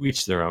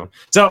 each their own.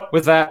 So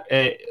with that,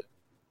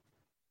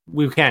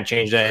 we can't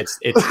change that. It's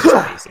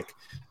just basic.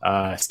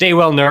 Stay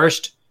well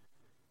nourished.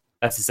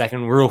 That's the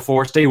second rule.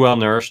 4. Stay well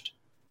nourished.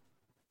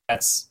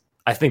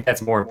 I think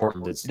that's more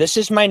important. This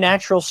is my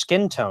natural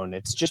skin tone.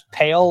 It's just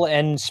pale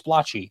and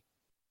splotchy.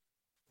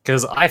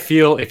 Because I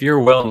feel if you're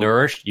well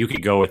nourished, you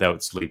could go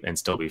without sleep and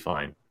still be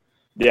fine.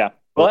 Yeah.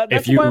 Well,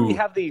 that's if why we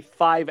have the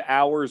 5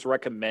 hours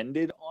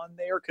recommended on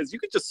there, because you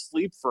could just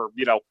sleep for,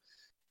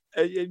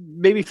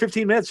 maybe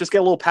 15 minutes, just get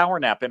a little power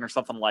nap in or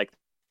something like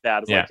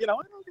that. It's yeah.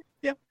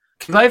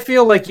 Because I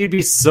feel like you'd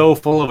be so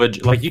full of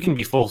you can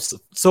be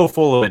so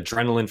full of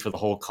adrenaline for the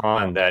whole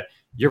con that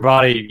your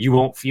body, you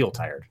won't feel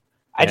tired.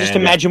 I just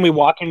imagine we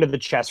walk into the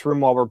chess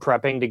room while we're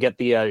prepping to get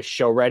the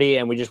show ready,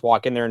 and we just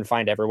walk in there and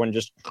find everyone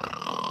just.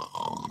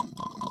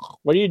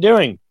 What are you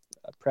doing?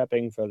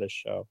 Prepping for the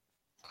show.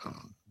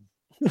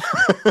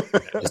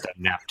 Just a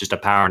nap, just a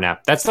power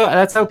nap. That's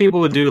how people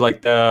would do,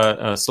 like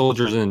the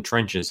soldiers in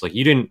trenches. Like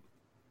you didn't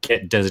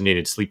get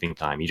designated sleeping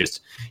time.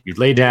 You'd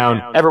lay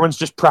down. Everyone's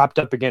just propped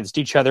up against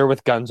each other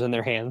with guns in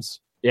their hands.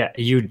 Yeah,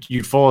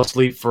 you'd fall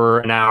asleep for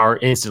an hour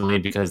instantly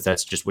because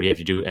that's just what you have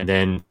to do, and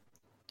then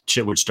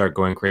shit would start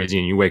going crazy,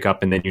 and you wake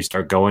up, and then you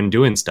start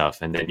doing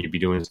stuff, and then you'd be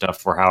doing stuff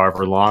for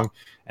however long,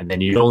 and then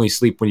you'd only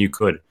sleep when you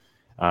could.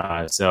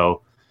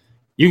 So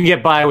you can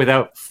get by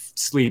without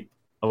sleep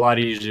a lot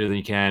easier than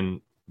you can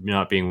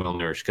not being well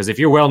nourished. Because if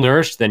you're well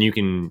nourished, then you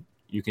can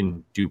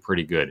do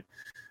pretty good.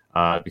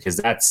 Because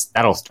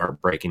that'll start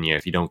breaking you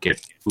if you don't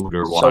get food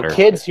or water. So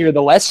kids, here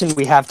the lesson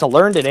we have to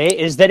learn today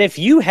is that if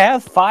you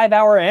have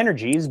 5-hour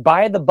energies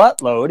by the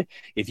buttload,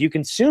 if you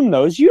consume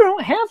those, you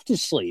don't have to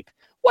sleep.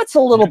 What's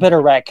a little bit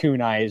of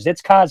raccoon eyes? It's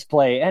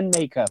cosplay and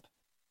makeup.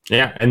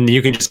 Yeah, and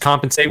you can just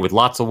compensate with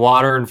lots of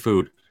water and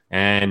food,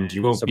 and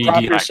you won't be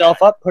prop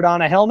yourself up, put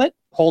on a helmet,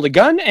 hold a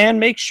gun, and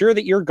make sure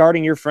that you're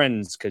guarding your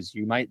friends, because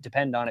you might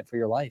depend on it for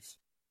your life.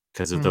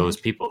 Because of those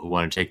people who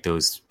want to take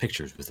those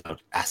pictures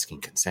without asking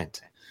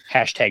consent.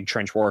 Hashtag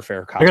trench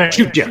warfare. They're going to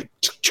shoot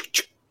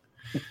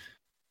you.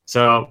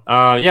 So,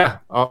 yeah.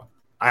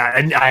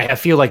 I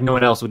feel like no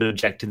one else would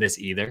object to this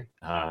either.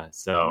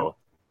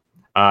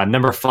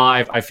 Number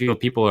 5, I feel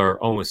people are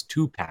almost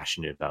too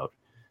passionate about.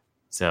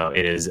 So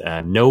it is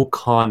no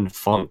con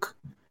funk.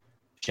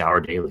 Shower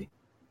daily.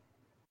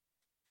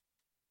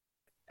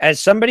 As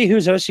somebody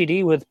who's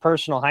OCD with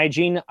personal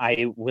hygiene,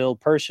 I will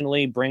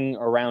personally bring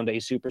around a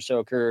super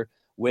soaker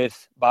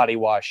with body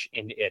wash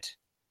in it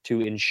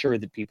to ensure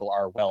that people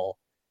are well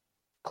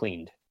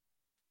cleaned.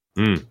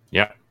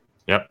 Yep.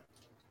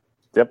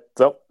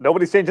 So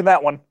nobody's changing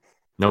that one.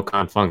 No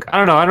con funk. I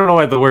don't know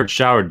why the word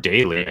shower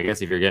daily. I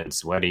guess if you're getting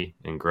sweaty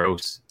and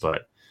gross,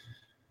 but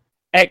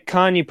at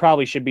con, you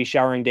probably should be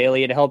showering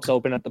daily. It helps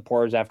open up the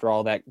pores after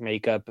all that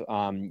makeup.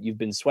 You've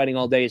been sweating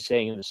all day,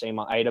 staying in the same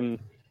item.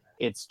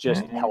 It's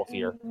just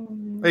healthier.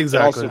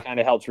 Exactly. It also kind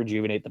of helps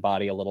rejuvenate the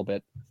body a little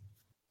bit.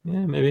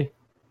 Yeah, maybe.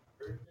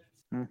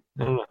 I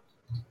don't know.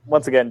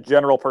 Once again,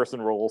 general person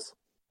rules.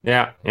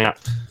 Yeah.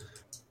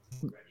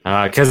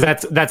 Because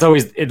that's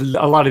always a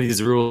lot of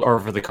these rules are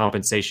for the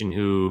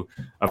compensation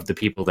of the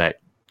people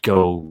that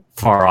go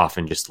far off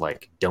and just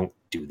like don't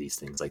do these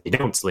things. Like they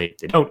don't sleep,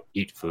 they don't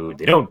eat food,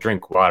 they don't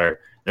drink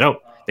water,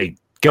 they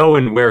go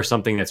and wear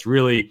something that's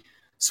really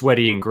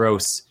sweaty and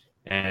gross,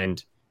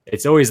 and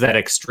it's always that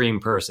extreme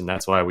person.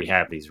 That's why we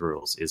have these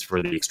rules, is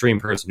for the extreme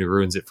person who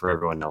ruins it for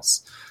everyone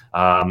else.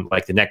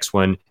 Like the next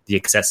one, the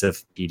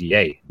excessive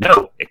PDA.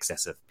 No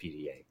excessive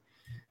PDA.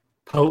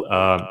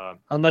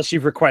 Unless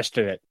you've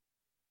requested it.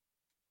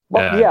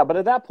 Well, yeah, but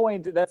at that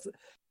point, that's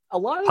a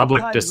lot of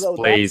public times,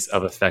 displays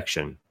of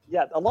affection.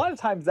 Yeah, a lot of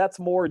times that's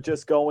more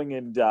just going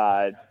and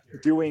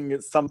doing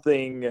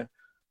something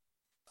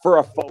for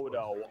a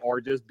photo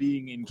or just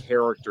being in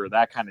character,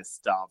 that kind of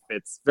stuff.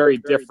 It's very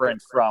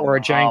different from... Or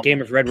a giant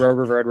game of Red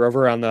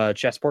Rover on the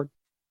chessboard.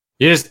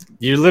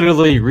 You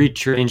literally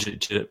rechange it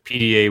to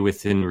PDA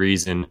within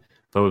reason,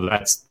 but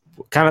that's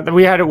kind of...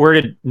 We had it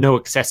worded no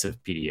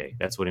excessive PDA.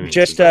 That's what it means.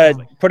 Just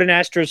put an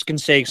asterisk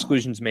and say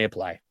exclusions may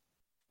apply.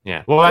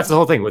 Yeah, well, that's the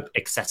whole thing with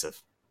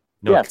excessive.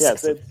 No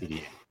excessive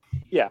PDA.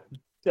 Yeah,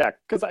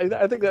 because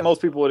I think that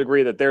most people would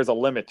agree that there's a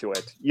limit to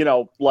it.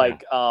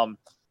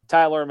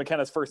 Tyler and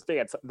McKenna's first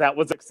dance, that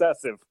was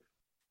excessive.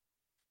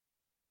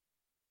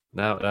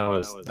 That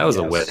was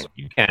a wedding.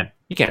 You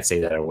can't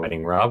say that at a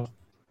wedding, Rob.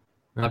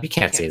 Rob, you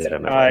can't say that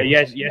at a wedding.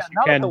 Yes, you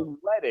not can. At the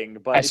wedding,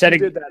 but I said you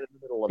did that in the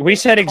middle of we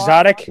said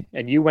exotic,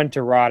 and you went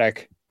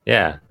erotic.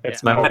 Yeah,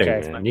 it's my wedding,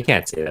 man. You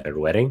can't say that at a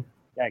wedding,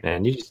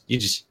 man.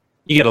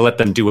 You got to let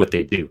them do what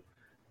they do.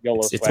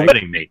 It's a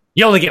wedding, mate.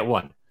 You only get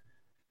one.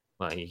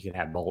 Well, you can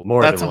have more than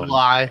one. That's a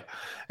lie.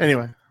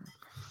 Anyway,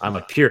 I'm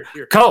a pure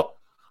cult.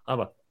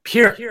 I'm a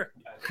pure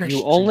Christian.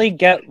 You only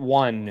get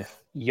one.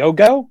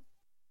 Yogo.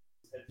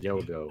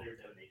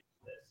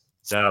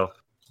 So,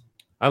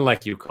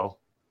 unlike you, Cole.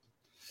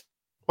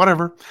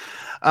 Whatever.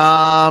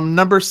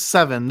 Number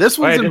 7. This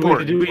one's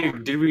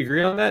important. Did we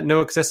agree on that?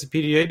 No excessive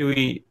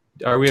PDA?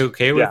 Are we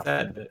okay with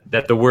that?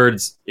 That the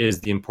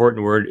the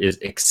important word is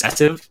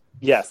excessive?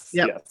 Yes.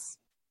 Yep. Yes.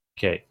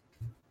 Okay.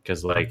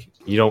 Because like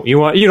you don't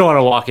want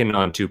to walk in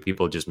on two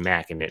people just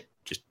macking it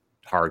just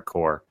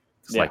hardcore.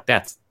 It's like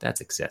that's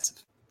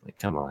excessive. Like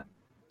come on.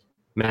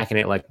 Macking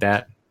it like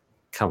that?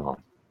 Come on.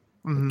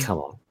 Mm-hmm. Come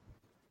on.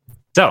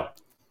 So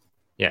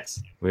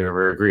yes,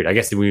 we're agreed. I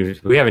guess we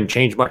haven't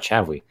changed much,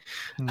 have we?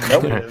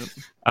 Nope.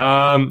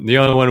 The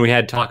only one we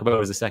had to talk about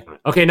was the second one.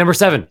 Okay, number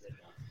 7.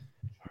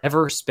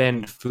 Ever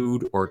spend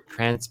food or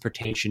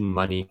transportation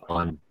money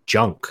on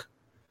junk?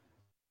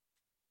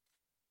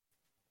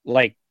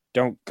 Like,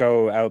 don't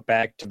go out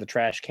back to the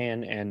trash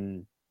can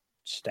and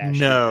stash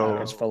your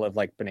pockets full of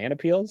like banana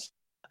peels.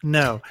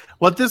 No.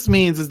 What this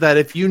means is that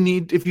if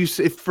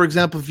for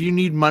example, if you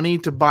need money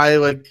to buy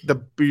like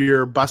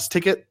your bus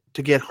ticket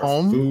to get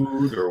home,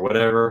 food or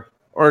whatever,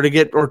 or to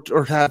get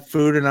or have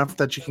food enough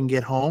that you can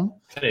get home,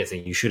 I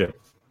think you should have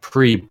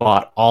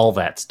pre-bought all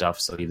that stuff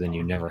so then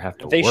you never have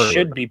to They worry.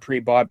 should be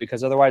pre-bought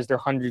because otherwise they're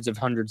hundreds of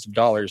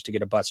dollars to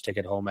get a bus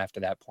ticket home after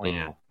that point.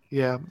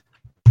 Yeah.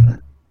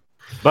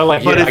 But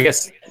I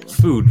guess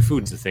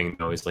food's the thing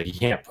though. Is like you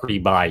can't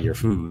pre-buy your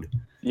food.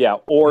 Yeah,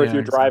 or if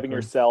you're driving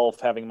yourself,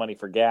 having money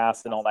for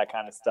gas and all that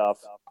kind of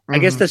stuff. I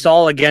guess this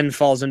all again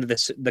falls into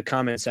the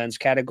common sense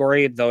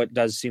category, though it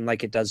does seem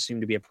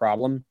to be a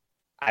problem.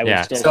 I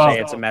would still say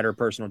it's a matter of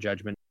personal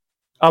judgment.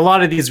 A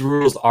lot of these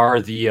rules are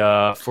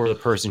the for the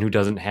person who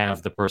doesn't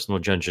have the personal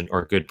judgment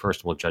or good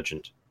personal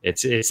judgment.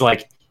 It's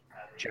like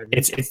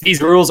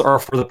these rules are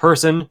for the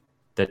person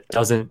that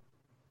doesn't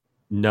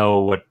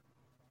know what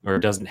or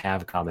doesn't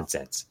have common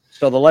sense.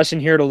 So the lesson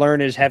here to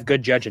learn is have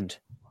good judgment.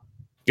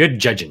 Good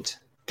judgment.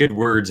 Good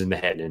words in the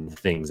head and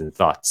things and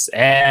thoughts.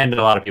 And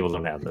a lot of people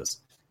don't have those.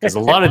 Because a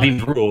lot of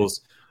these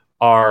rules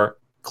are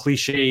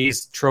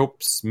cliches,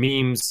 tropes,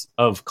 memes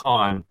of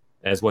con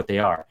as what they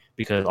are.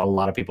 Because a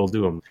lot of people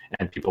do them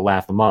and people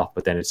laugh them off.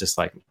 But then it's just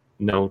like,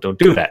 no, don't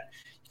do that.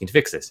 You can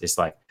fix this. It's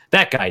like,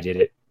 that guy did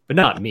it, but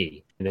not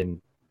me. And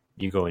then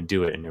you go and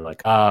do it and you're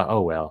like,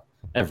 oh well,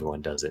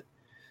 everyone does it.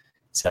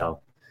 So,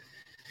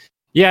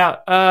 yeah,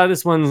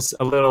 this one's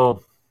a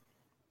little,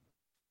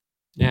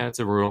 it's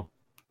a rule.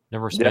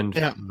 Never spend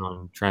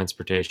on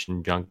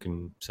transportation, junk,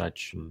 and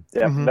such.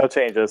 And, no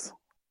changes.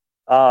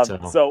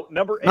 So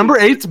number 8. Number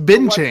 8's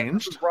been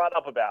changed. Brought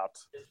up about.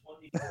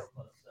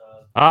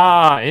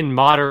 In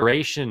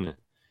moderation.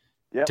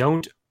 Yep.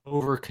 Don't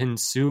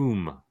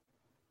overconsume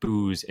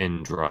booze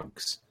and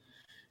drugs.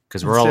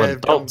 Because we're all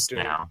adults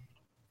now.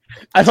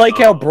 I like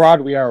how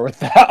broad we are with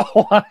that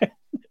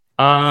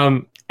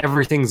one.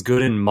 Everything's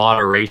good in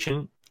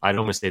moderation. I'd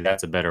almost say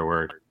that's a better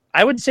word.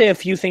 I would say a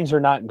few things are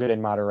not good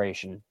in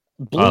moderation.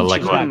 Bleach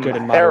like is what? not good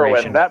in Heroin.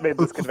 moderation. That made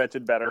this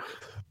convention better.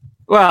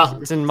 Well,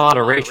 it's in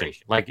moderation.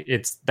 Like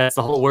that's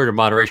the whole word of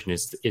moderation.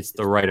 It's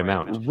the right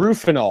amount.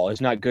 Rufinol is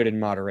not good in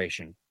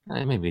moderation.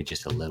 Maybe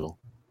just a little.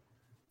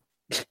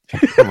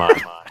 Come on,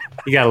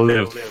 you gotta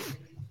live.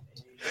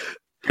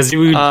 Because do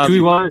we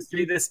want to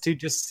say this to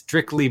just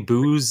strictly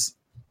booze?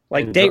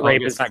 Like date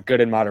rape is not good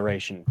in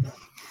moderation.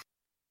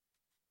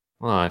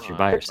 Well, if you're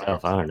by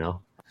yourself, I don't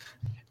know.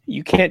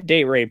 You can't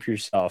date rape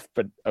yourself,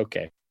 but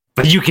okay.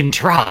 But you can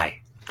try.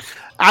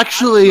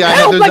 Actually,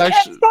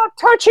 stop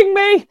touching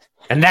me.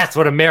 And that's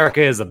what America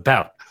is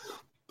about.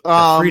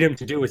 The freedom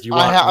to do what you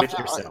want with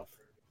yourself.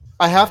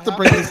 I have to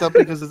bring this up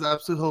because it's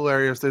absolutely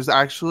hilarious.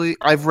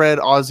 I've read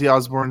Ozzy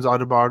Osbourne's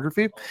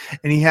autobiography,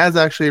 and he has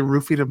actually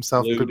roofied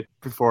himself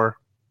before.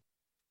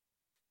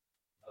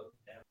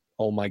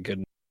 Oh my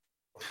goodness.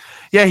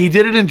 Yeah, he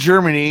did it in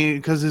Germany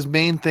because his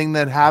main thing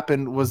that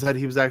happened was that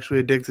he was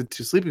actually addicted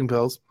to sleeping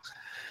pills.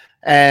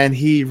 And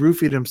he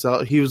roofied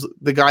himself.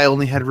 The guy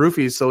only had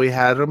roofies, so he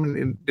had them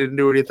and didn't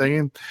do anything.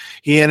 And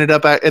he ended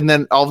up, and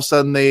then all of a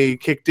sudden they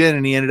kicked in,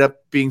 and he ended up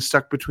being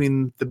stuck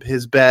between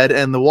his bed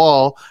and the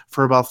wall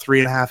for about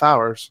 3.5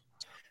 hours.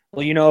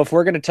 Well, if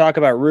we're going to talk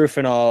about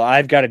Rufinol,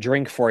 I've got a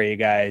drink for you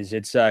guys.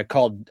 It's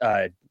called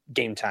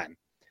Game Time.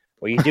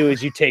 What you do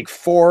is you take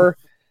 4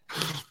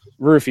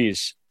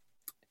 roofies.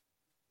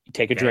 You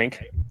take a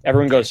drink.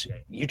 Everyone goes,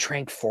 "You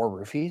drank 4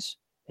 roofies?"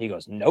 He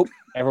goes, "Nope."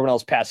 Everyone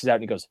else passes out,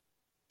 and he goes,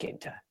 "Game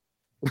time."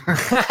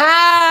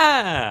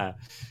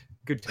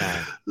 Good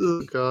time.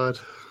 Oh, God.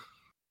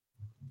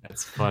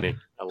 That's funny.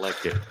 I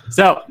liked it.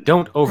 So,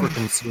 don't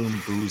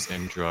overconsume booze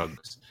and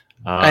drugs.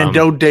 And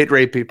don't date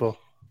rape people.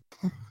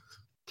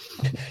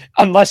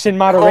 Unless in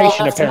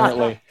moderation,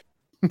 apparently.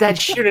 That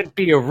shouldn't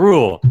be a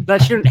rule.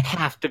 That shouldn't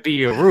have to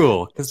be a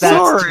rule. Because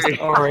that's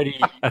just already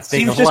a thing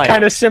Seems of just life.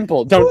 kind of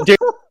simple. Don't do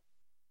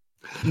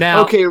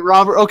Now, okay,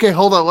 Robert. Okay,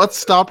 hold on. Let's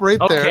stop right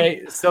there.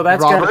 Okay, so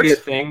that's going to be a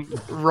thing.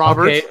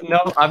 Robert. Okay, no,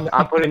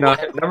 I'm putting on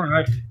it. Number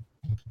 9.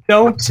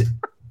 Don't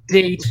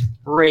date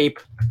rape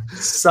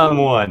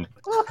someone.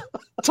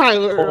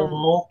 Tyler.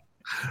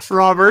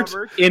 Robert.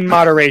 in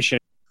moderation.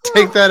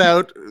 Take that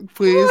out,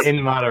 please.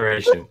 In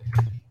moderation.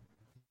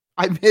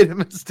 I made a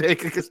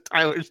mistake because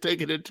Tyler's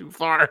taking it too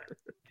far.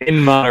 In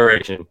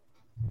moderation.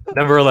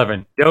 Number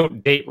 11.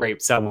 Don't date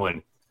rape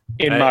someone.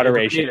 In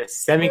moderation. A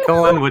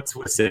semicolon.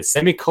 What's it?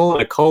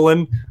 Semicolon, a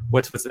colon.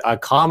 What's a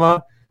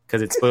comma?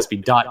 Because it's supposed to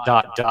be dot.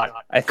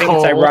 I think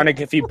it's ironic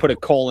if you put a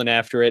colon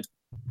after it.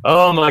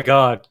 Oh my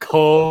God,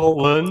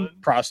 colon.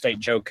 Prostate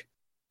joke.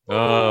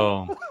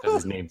 Oh,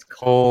 because his name's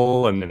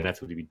Cole, and then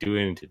that's what he'd be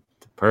doing to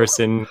the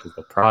person, to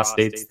the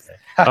prostates.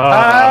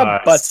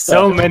 Butt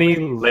so stuff. many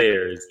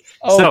layers.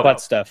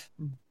 Butt stuff.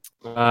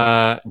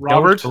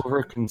 Robert? Don't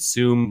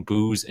overconsume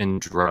booze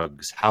and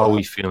drugs. How are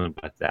we feeling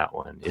about that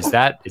one? Is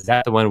that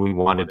the one we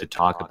wanted to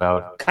talk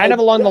about? Kind of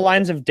along the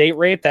lines of date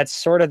rape. That's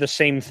sort of the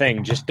same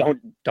thing. Just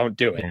don't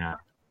do it.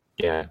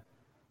 Yeah.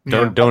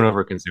 Don't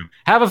overconsume.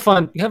 Have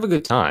a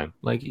good time.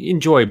 Like,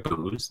 enjoy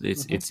booze.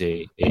 It's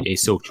a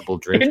sociable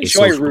drink.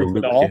 Enjoy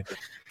Rufenol.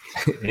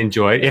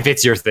 Enjoy it if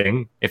it's your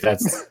thing.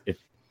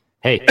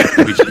 Hey,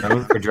 each their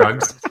own for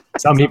drugs.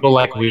 Some people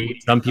like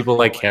weed. Some people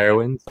like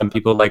heroin. Some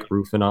people like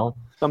Rufenol.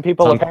 Some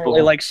people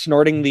apparently like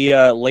snorting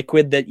the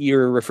liquid that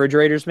your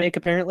refrigerators make.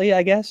 Apparently,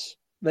 I guess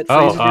that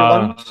freezes your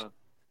lungs.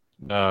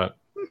 What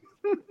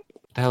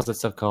the hell's that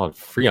stuff called?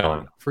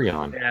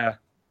 Freon. Yeah.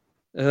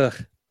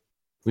 Ugh.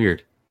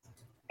 Weird.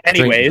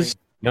 Anyways,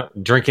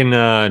 drinking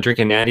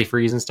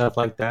antifreeze and stuff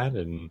like that,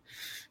 and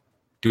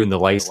doing the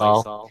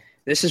Lysol.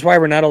 This is why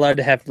we're not allowed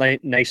to have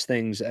nice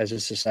things as a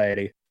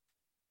society.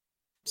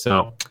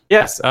 So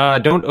yes,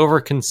 don't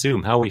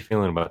overconsume. How are we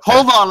feeling about that?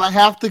 Hold on, I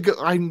have to go.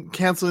 I'm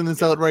canceling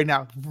this out right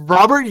now.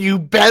 Robert, you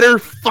better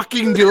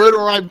fucking do it,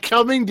 or I'm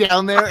coming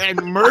down there and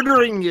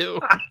murdering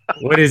you.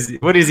 What is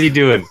he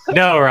doing?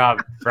 No,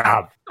 Rob.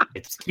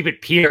 Keep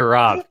it pure,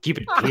 Rob.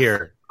 Keep it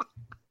pure.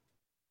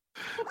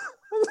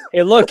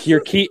 Hey, look, you're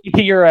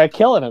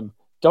killing him.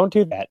 Don't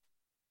do that.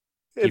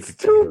 It's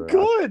too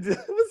good.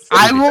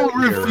 I will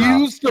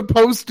refuse to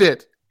post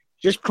it.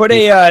 Just put an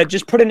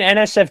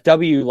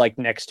NSFW like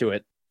next to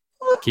it.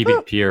 Keep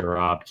it pure,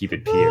 Rob. Keep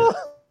it pure.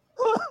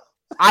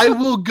 I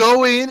will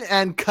go in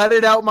and cut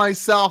it out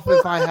myself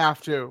if I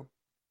have to.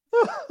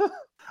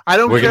 I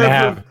don't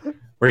care.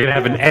 We're gonna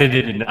have an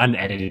edited and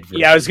unedited version.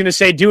 Yeah, I was gonna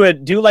say do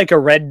like a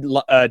red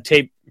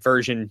tape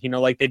version. You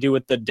know, like they do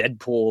with the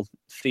Deadpool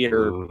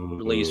theater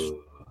release.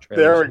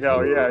 There we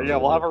go. Yeah.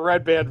 We'll have a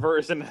red band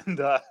version and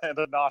a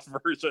not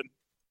version.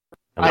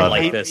 I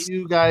like hate this.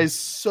 you guys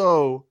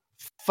so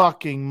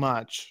fucking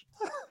much.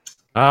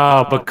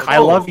 Oh, but I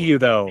love you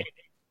though.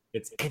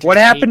 It's what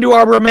happened to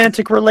our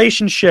romantic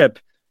relationship?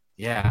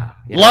 Yeah.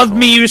 Love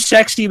me, you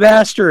sexy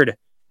bastard.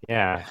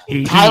 Yeah.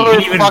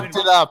 Tyler fucked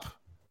it up.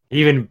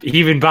 He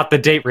even bought the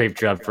date rape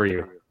job for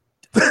you.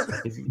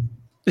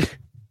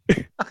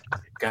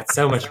 Got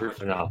so much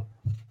Rufenol.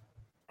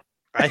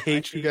 I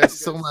hate you guys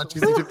so much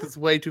because you took this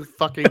way too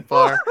fucking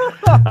far.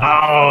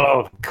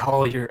 Oh,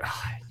 Cole, you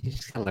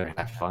just gotta learn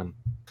to have fun.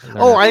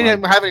 I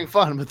am having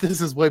fun, but this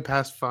is way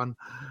past fun.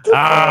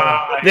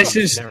 This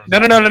is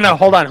no.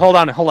 Hold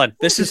on.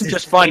 This isn't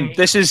just fun.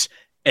 This is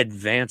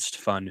advanced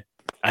fun.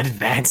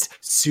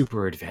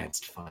 Super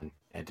advanced fun.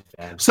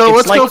 So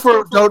let's go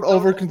for don't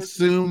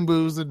overconsume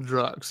booze and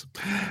drugs.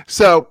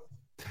 So,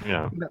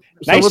 nice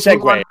let's segue.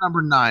 move on to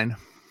number 9.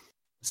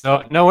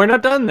 So no, we're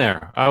not done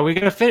there. We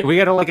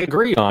gotta like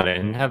agree on it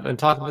and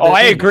talk about.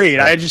 I agreed.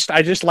 I just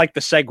like the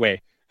segue.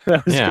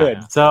 That was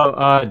good.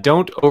 So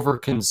don't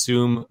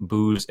overconsume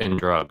booze and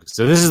drugs.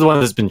 So this is the one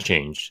that's been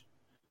changed.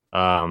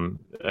 I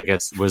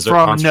guess was there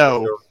from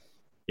no.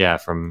 Yeah,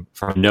 from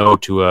no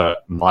to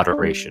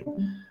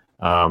moderation.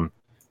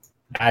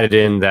 Added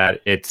in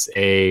that it's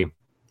a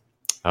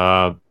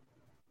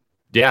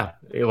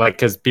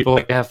because people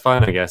like to have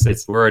fun. I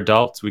guess we're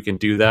adults. We can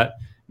do that.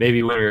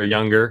 Maybe when we were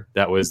younger,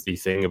 that was the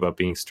thing about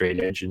being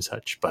straight edge and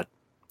such. But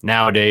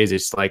nowadays,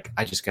 it's like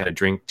I just got to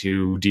drink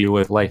to deal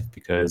with life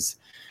because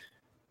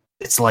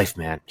it's life,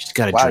 man. Just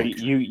got to drink.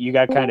 Wow, you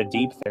got kind of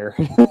deep there.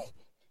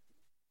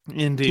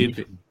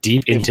 Indeed.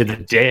 Deep into the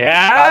day.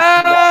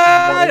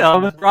 I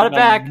almost brought it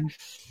back.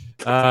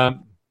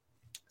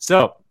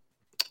 So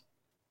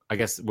I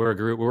guess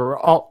we're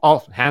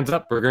all hands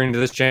up. We're agreeing to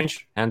this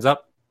change. Hands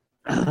up.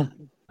 I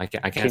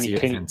can't see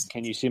your hands.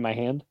 Can you see my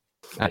hand?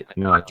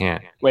 No, I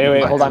can't.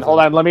 Wait, hold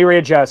on. Let me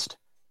readjust.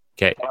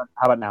 Okay. How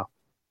about now?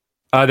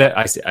 That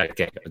I see.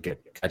 Okay.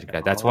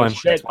 That's one.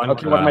 Shit. That's one.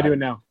 Okay, what am I doing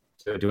now?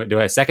 So do I have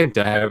a second?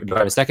 Do I have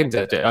a second?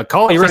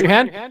 Cole, you raise your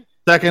hand?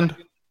 Second.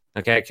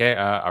 Okay.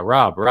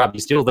 Rob, you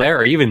still there?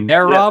 Are you even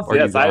there, Rob?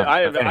 Yes,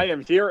 I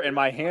am here, and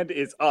my hand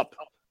is up.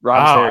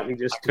 Rob's there. He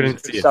just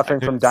couldn't see it. suffering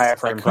from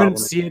diaphragm I couldn't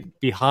problems. see it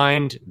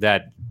behind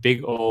that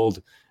big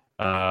old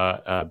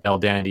Bell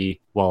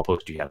Dandy wall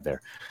post you have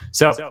there.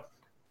 So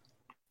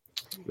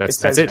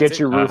that's it. Get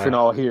your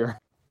Rufenol here.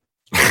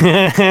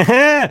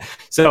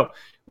 So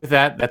with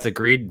that's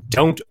agreed.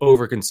 Don't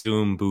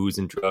overconsume booze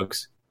and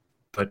drugs,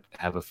 but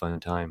have a fun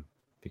time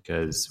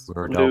because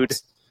we're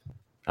adults.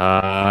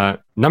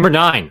 Number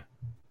 9.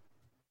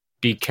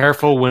 Be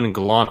careful when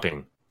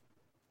glomping.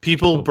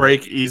 People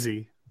break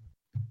easy.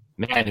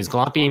 Man, is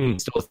glomping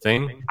still a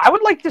thing? I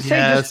would like to say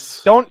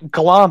just don't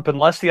glomp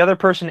unless the other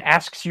person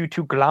asks you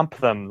to glomp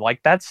them.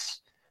 Like that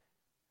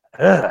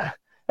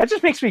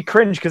just makes me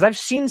cringe because I've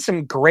seen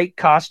some great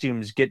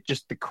costumes get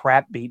just the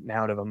crap beaten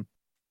out of them.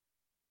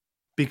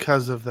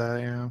 because of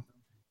that.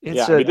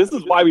 Yeah. This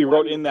is why we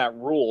wrote in that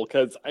rule,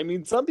 because I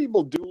mean, some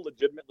people do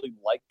legitimately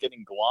like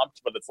getting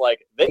glomped, but it's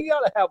like they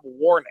gotta have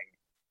warning.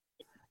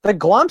 The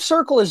glomp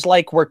circle is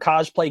like where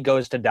cosplay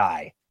goes to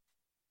die.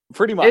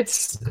 Pretty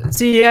much.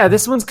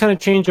 This one's kind of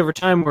changed over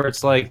time where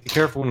it's like, be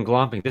careful when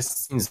glomping. This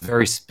seems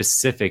very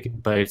specific,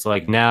 but it's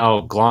like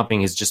now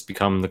glomping has just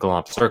become the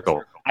glomp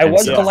circle. I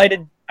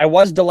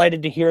was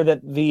delighted to hear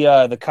that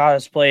the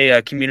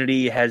cosplay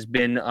community has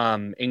been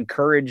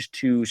encouraged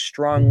to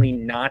strongly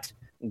not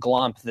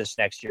glomp this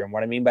next year. And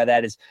what I mean by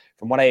that is,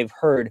 from what I've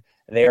heard,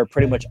 they are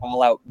pretty much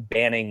all out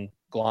banning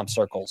glomp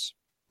circles.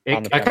 I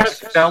kind of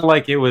felt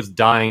like it was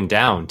dying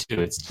down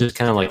too. It's just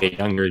kind of like a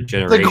younger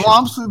generation.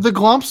 The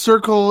glomp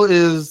circle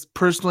is,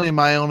 personally, in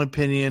my own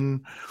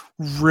opinion,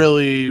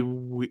 really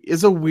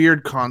is a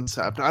weird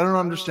concept. I don't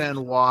understand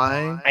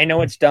why. I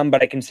know it's dumb,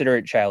 but I consider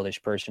it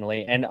childish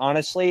personally. And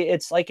honestly,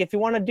 it's like, if you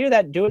want to do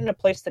that, do it in a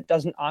place that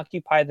doesn't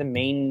occupy the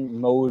main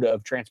mode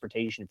of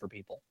transportation for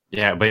people.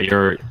 Yeah, but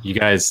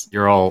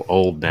you're all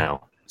old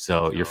now,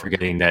 so you're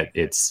forgetting that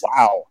it's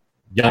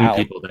young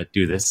people that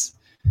do this.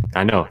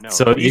 I know.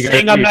 So you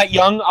think I'm not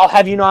young? I'll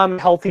have you know I'm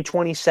healthy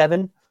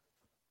 27.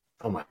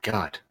 Oh my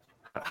god!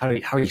 How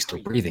are you still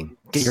breathing?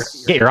 Get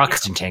your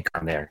oxygen tank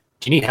on there.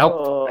 Do you need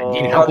help?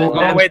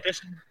 Wait,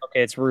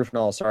 it's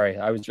Rufinol. Sorry,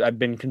 I've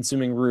been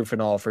consuming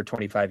Rufinol for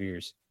 25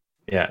 years.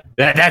 Yeah,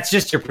 that's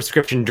just your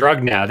prescription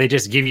drug now. They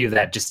just give you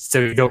that just so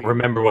you don't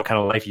remember what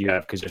kind of life you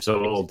have because you're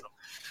so old.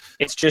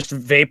 It's just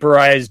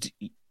vaporized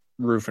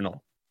Rufinol.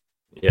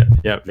 Yeah.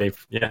 There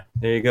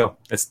you go.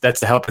 That's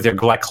to help with your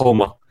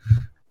glaucoma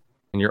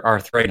and your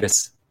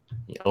arthritis,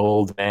 you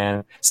old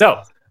man.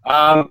 So,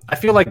 I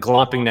feel like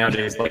glomping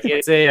nowadays, like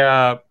it's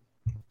a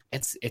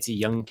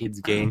young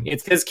kids game.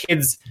 It's because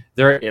kids,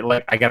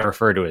 I gotta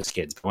refer to as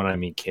kids, but when I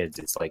mean kids,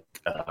 it's like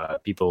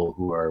people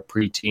who are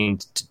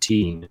preteen to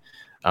teen,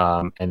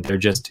 and they're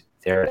just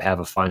there to have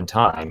a fun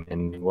time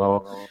and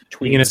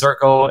tweeting in a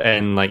circle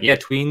and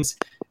tweens.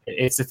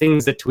 It's the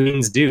things that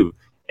tweens do,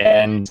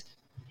 and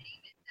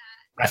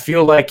I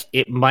feel like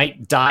it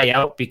might die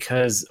out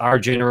because our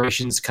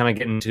generation's kind of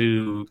getting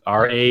to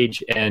our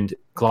age and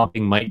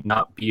glomping might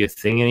not be a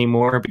thing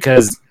anymore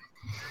because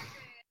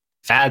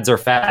fads are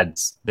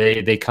fads.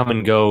 They come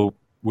and go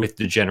with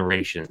the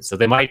generation. So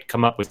they might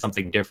come up with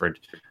something different.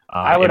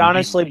 I would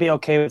honestly be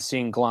okay with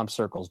seeing glomp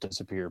circles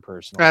disappear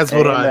personally. That's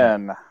what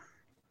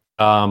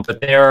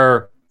but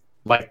they're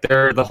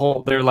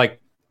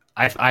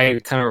I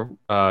kind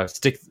of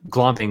stick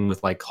glomping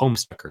with like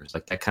homestuckers,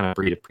 like that kind of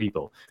breed of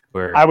people.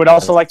 Where I would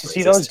also like to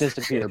see those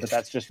disappear, but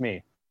that's just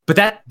me. But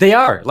that they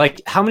are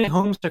like, how many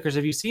homestuckers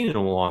have you seen in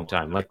a long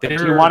time? Like, do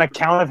you want a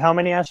count of how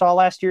many I saw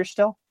last year?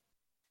 Still,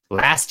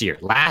 last year.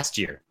 Well,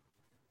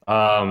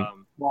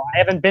 I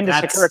haven't been to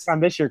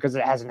Sakuracon this year because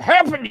it hasn't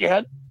happened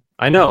yet.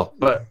 I know,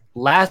 but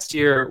last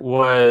year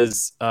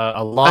was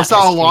a lot. I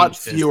saw a lot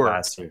fewer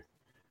last year.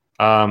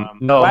 A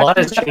lot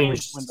has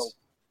changed.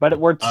 But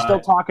we're still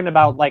talking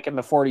about like in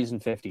the 40s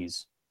and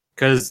 50s.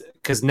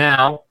 Because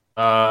now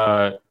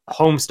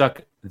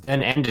Homestuck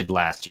then ended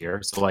last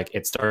year. So like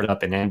it started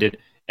up and ended.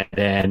 And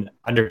then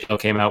Undertale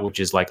came out, which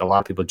is like a lot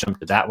of people jumped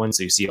to that one.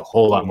 So you see a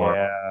whole lot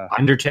more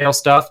Undertale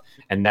stuff.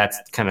 And that's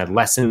kind of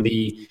lessened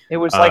the... It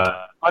was like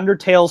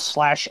Undertale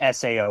 /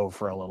 SAO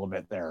for a little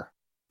bit there.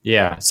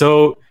 Yeah.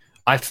 So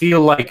I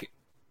feel like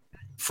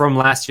from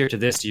last year to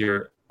this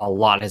year, a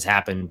lot has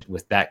happened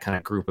with that kind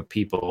of group of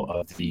people,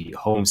 of the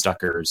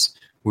Homestuckers.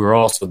 We were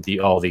also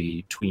all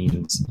the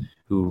tweens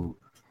who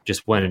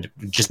just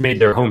made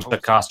their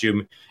Homestuck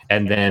costume,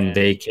 and then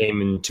they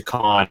came into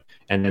con,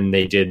 and then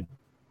they did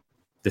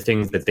the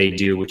things that they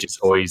do, which is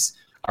always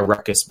a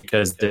ruckus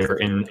because they're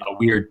in a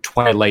weird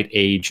twilight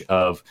age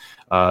of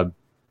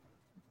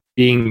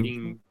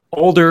being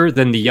older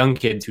than the young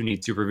kids who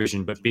need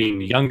supervision, but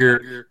being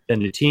younger than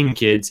the teen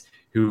kids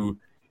who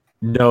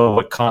know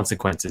what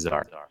consequences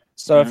are.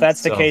 So if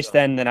that's the case,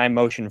 then I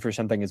motion for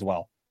something as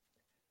well.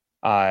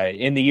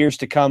 In the years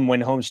to come,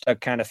 when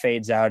Homestuck kind of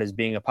fades out as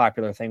being a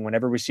popular thing,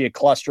 whenever we see a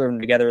cluster of them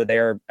together,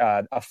 they're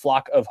a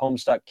flock of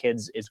Homestuck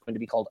kids is going to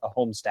be called a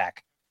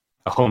Homestack.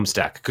 A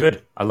Homestack.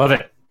 Good. I love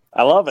it.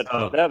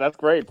 Yeah, that's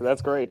great.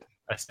 That's great.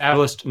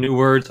 Established new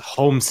words,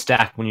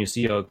 Homestack, when you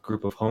see a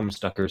group of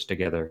Homestuckers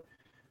together.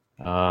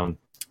 But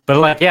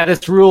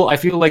this rule, I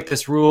feel like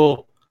this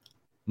rule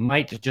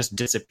might just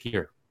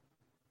disappear.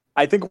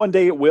 I think one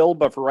day it will,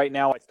 but for right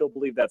now, I still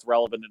believe that's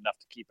relevant enough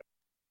to keep it.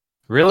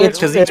 Really?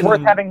 It's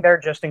worth having there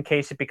just in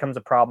case it becomes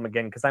a problem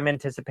again, because I'm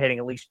anticipating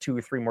at least 2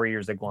 or 3 more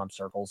years of glomp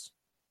circles.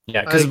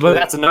 Yeah, but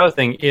that's another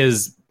thing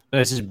is,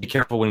 just be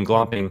careful when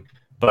glomping,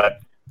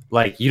 but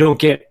like you don't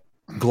get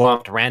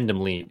glomped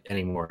randomly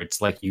anymore.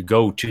 It's like you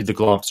go to the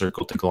glomp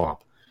circle to glomp.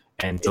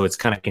 And so it's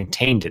kind of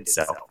contained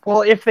itself.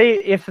 Well, if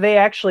they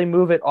actually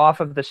move it off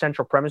of the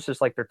central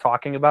premises like they're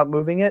talking about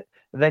moving it,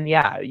 then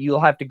yeah,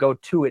 you'll have to go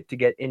to it to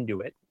get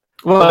into it.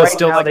 Well, right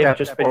now they've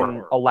just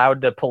been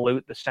allowed to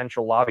pollute the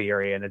central lobby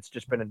area, and it's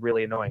just been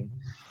really annoying.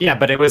 Yeah,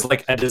 but it was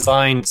like a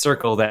designed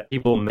circle that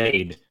people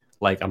made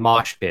like a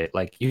mosh pit.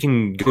 Like you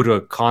can go to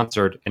a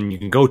concert and you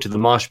can go to the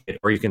mosh pit,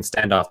 or you can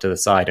stand off to the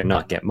side and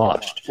not get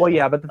moshed. Well,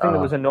 yeah, but the thing that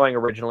was annoying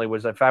originally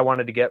was if I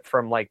wanted to get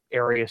from like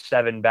Area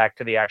 7 back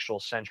to the actual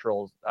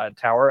central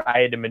tower, I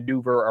had to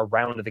maneuver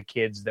around the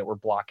kids that were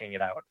blocking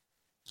it out.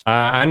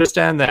 I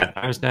understand that.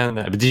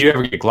 But did you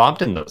ever get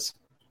glomped in those?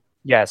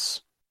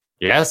 Yes.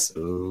 Yes.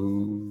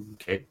 Ooh,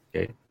 okay.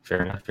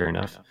 Fair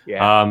enough.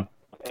 Yeah.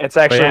 It's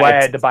actually why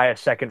I had to buy a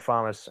second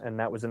FAMAS, and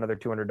that was another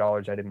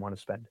 $200 I didn't want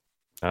to spend.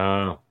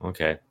 Oh,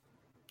 okay.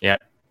 Yeah.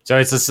 So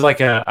it's just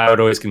like I would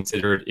always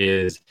consider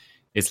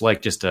it's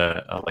like just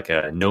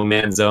a no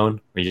man's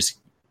zone where you just,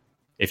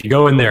 if you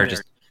go in there,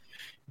 just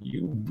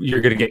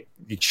you're gonna get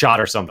shot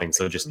or something.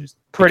 So just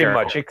pretty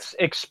much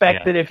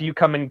expect that if you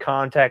come in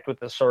contact with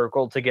the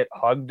circle to get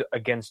hugged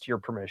against your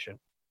permission.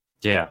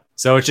 Yeah.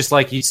 So it's just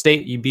like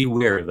you be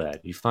aware of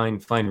that. You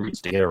find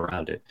routes to get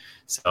around it.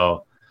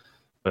 So,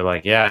 but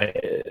like, yeah,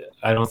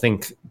 I don't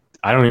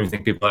even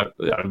think people are.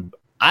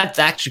 I'm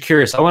actually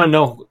curious. I want to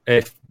know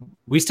if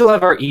we still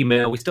have our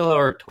email, we still have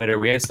our Twitter,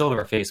 we still have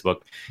our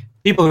Facebook.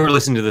 People who are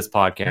listening to this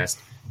podcast,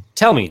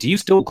 tell me, do you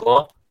still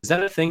glomp? Is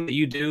that a thing that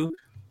you do?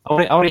 I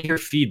want to hear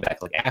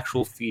feedback, like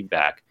actual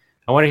feedback.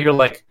 I want to hear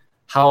like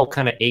how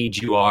kind of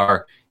age you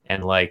are,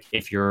 and like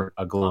if you're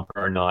a glomper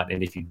or not,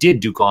 and if you did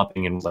do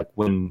glomping, and like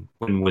when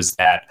was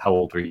that? How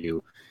old were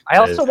you? I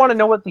also want to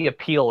know what the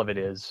appeal of it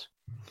is.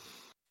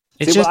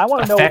 It's just I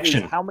want to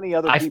affection. know how many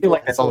other I people feel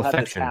like that's all have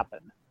this affection.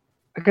 happen.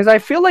 Because I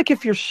feel like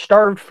if you're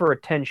starved for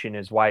attention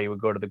is why you would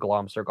go to the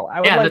glom circle.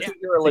 I would like to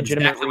hear a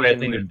legitimate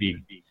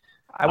reason.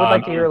 I would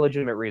like to hear a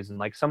legitimate reason.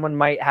 Like someone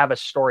might have a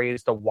story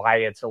as to why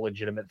it's a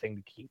legitimate thing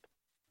to keep.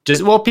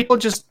 People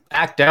just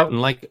act out and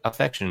like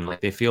affection.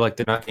 Like they feel like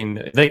they're not getting.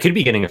 They could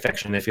be getting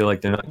affection. They feel like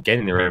they're not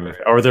getting their,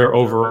 or they're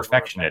over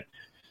affectionate.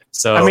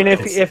 So I mean,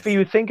 if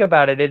you think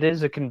about it, it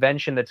is a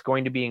convention that's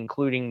going to be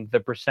including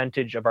the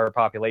percentage of our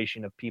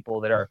population of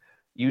people that are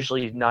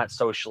usually not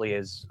socially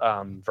as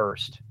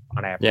versed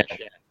on average.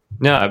 Yeah.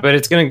 No, but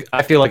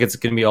I feel like it's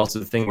gonna be also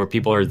the thing where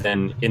people are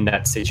then in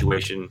that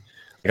situation.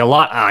 Like a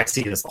lot, I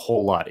see this a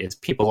whole lot, is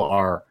people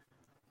are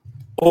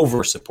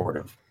over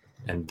supportive.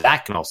 And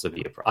that can also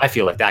be I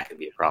feel like that can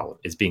be a problem,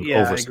 is being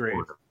over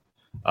supportive.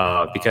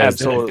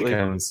 Because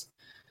absolutely.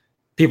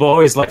 People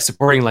always like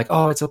supporting, like,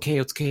 oh, it's okay,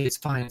 it's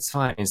fine.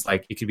 And it's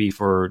like, it could be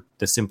for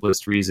the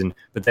simplest reason,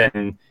 but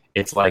then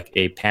it's like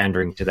a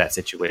pandering to that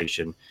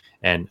situation.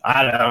 And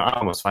I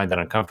almost find that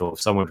uncomfortable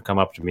if someone would come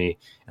up to me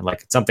and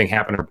like something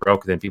happened or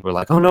broke, then people are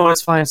like, oh no,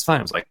 it's fine.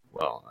 I was like,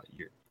 well,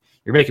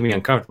 you're making me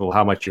uncomfortable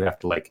how much you have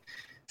to like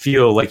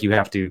feel like you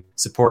have to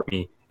support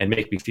me and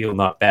make me feel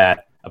not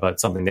bad about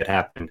something that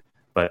happened.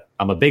 But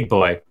I'm a big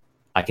boy.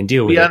 I can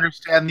deal with it. We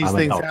understand these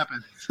things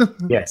happen.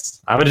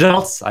 Yes, I'm an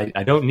adult.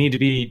 I don't need to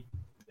be.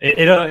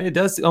 It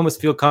does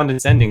almost feel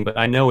condescending, but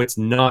I know it's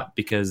not,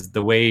 because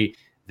the way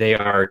they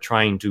are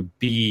trying to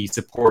be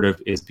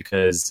supportive is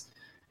because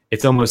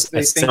it's almost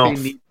they think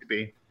they need to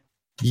be.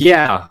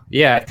 Yeah,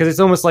 because it's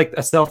almost like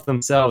a self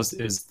themselves,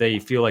 is they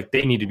feel like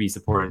they need to be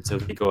supported, so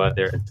they go out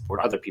there and support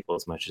other people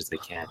as much as they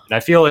can. And I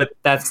feel that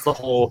that's the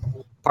whole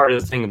part of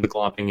the thing of the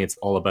glomping. It's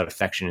all about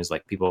affection. Is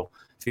like people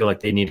feel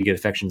like they need to get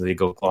affection, so they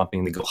go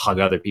glomping, they go hug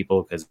other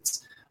people, because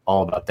it's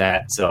all about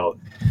that. So,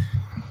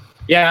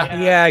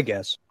 yeah, I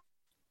guess.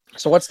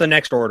 So what's the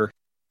next order?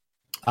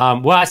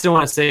 What I still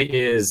want to say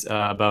is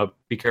about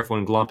be careful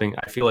when glomping.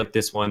 I feel like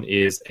this one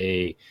is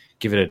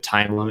give it a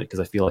time limit, because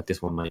I feel like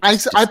this one might.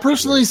 I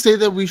personally say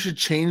that we should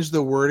change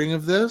the wording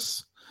of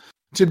this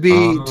to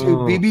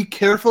be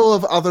careful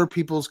of other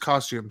people's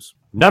costumes.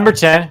 Number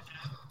 10,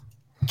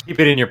 keep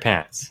it in your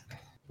pants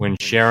when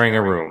sharing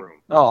a room.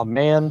 Oh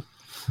man,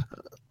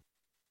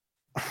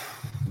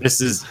 this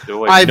is.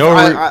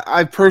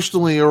 I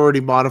personally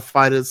already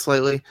modified it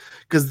slightly,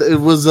 because it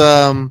was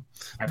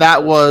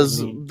that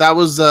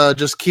was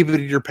just keep it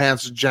in your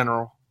pants in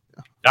general.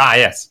 Ah,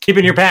 yes, keep it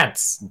in your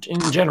pants in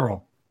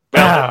general.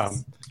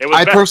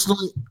 I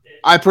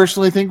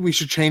personally think we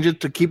should change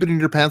it to keep it in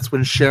your pants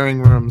when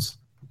sharing rooms.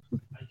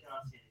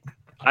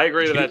 I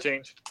agree with that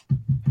change.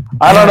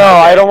 I don't know.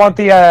 I don't want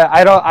the.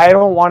 I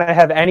don't want to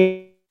have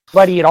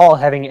anybody at all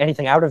having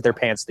anything out of their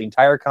pants the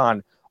entire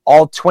con.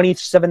 All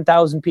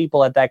 27,000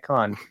 people at that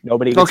con.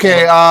 Nobody.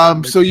 Okay.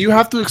 So you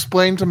have to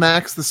explain to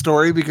Max the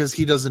story, because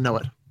he doesn't know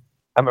it.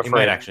 I'm afraid. He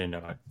might actually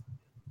know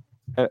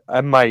it.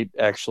 I might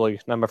actually.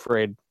 I'm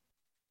afraid.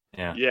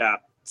 Yeah.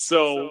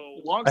 So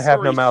long I have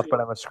no story mouth, short, but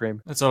I'm a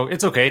scream. So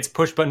it's okay. It's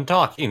push button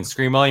talk. You can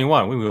scream all you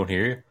want. We won't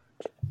hear you.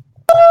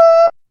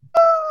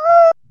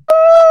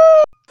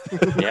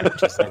 Yeah,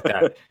 just like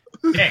that.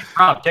 Okay,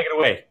 Rob, take it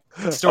away.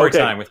 Story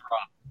time with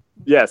Rob.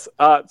 Yes.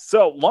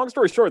 So, long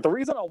story short, the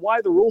reason on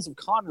why the rules of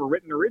con were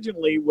written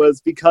originally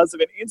was because of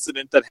an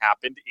incident that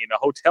happened in a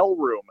hotel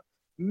room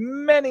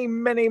many,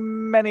 many,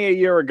 many a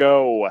year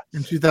ago.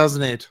 In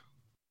 2008.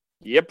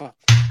 Yep.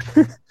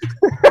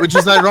 which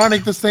is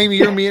ironic. The same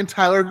year me and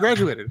Tyler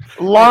graduated.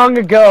 Long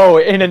ago,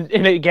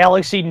 in a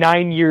galaxy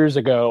 9 years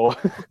ago.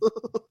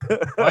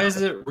 Why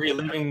is it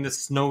reliving the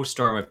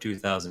snowstorm of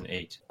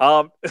 2008?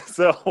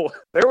 So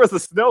there was a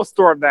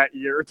snowstorm that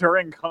year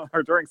during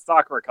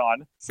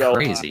SoccerCon. So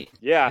crazy.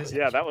 Yeah,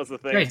 that was the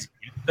thing. Crazy.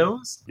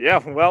 Those? Yeah,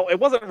 well, it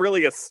wasn't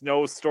really a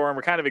snowstorm.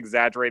 We're kind of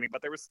exaggerating,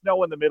 but there was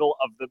snow in the middle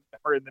of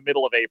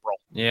April.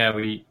 Yeah,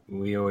 we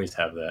always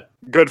have that.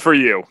 Good for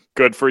you.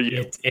 Good for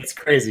you. It's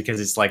crazy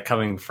because it's like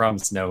coming from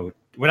snow.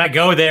 When I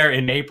go there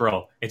in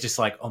April, it's just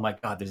like, oh my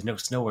god, there's no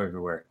snow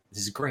everywhere.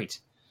 This is great.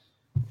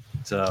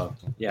 So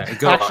yeah,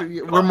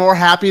 actually, we're more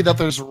happy that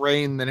there's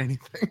rain than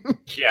anything.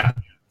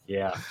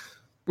 Yeah.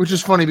 Which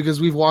is funny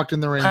because we've walked in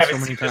the rain so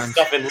many times.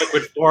 Stuff in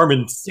liquid form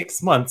in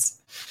 6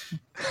 months.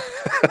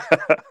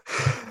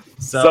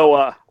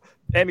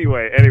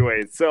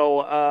 Anyway,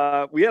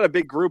 so we had a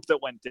big group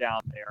that went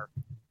down there,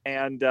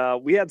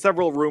 and we had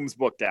several rooms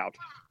booked out.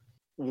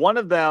 One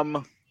of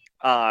them,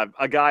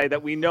 a guy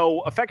that we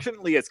know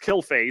affectionately as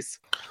Killface,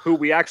 who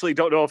we actually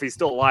don't know if he's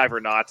still alive or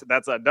not.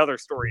 That's another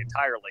story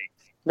entirely.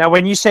 Now,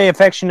 when you say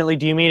affectionately,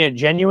 do you mean it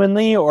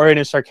genuinely or in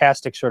a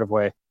sarcastic sort of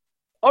way?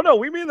 Oh no,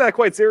 we mean that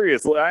quite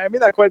seriously. I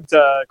mean that quite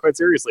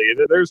seriously.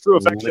 There's true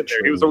affection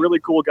there. He was a really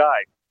cool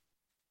guy.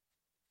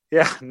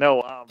 Yeah,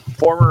 no.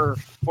 Former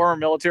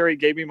military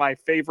gave me my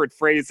favorite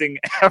phrasing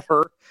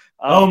ever.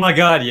 Oh my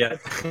god, yeah.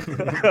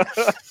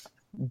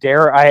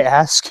 Dare I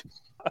ask?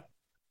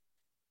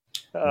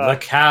 The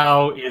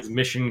cow is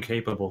mission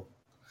capable.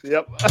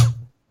 Yep.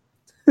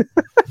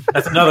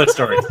 That's another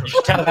story. You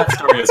should tell that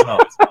story as well.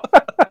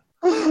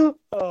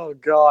 Oh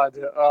god.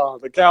 Oh,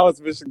 the cow is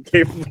mission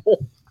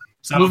capable.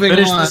 So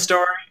finish the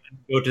story and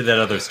go to that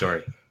other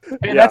story.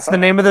 And that's the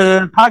name of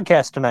the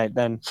podcast tonight,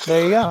 then.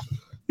 There you go.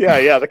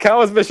 Yeah, the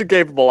cow is mission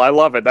capable. I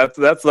love it. That's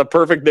the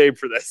perfect name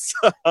for this.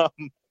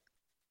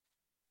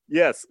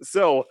 Yes,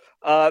 so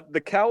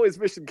the cow is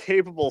mission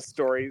capable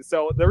story.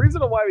 So the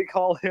reason why we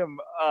call him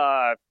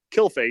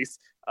Killface,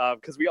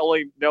 because we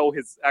only know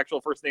his actual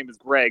first name is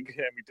Greg, and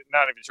we're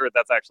not even sure if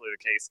that's actually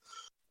the case.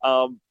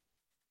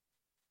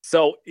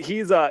 So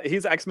he's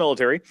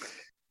ex-military,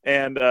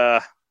 and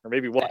or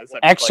maybe was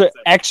ex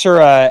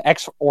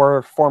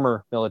or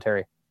former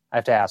military. I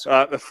have to ask.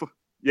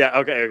 Yeah.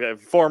 Okay.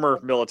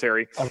 Former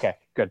military. Okay.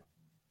 Good.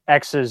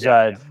 X is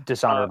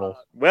dishonorable.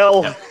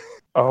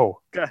 Oh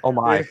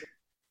my.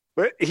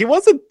 He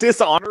wasn't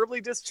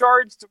dishonorably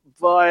discharged,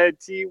 but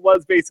he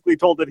was basically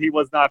told that he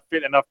was not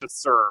fit enough to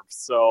serve.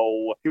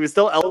 So he was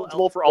still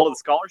eligible for all of the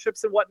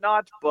scholarships and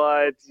whatnot.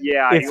 But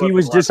yeah, if he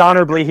was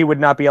dishonorably, he would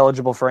not be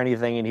eligible for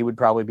anything, and he would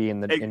probably be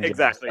in the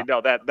exactly. No,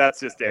 that's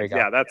just it.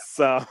 Yeah, that's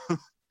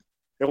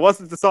it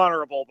wasn't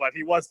dishonorable, but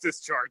he was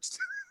discharged.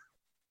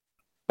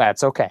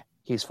 That's okay.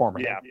 He's former.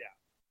 Yeah.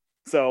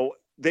 So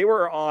they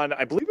were on,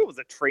 I believe it was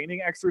a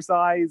training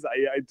exercise.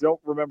 I don't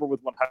remember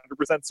with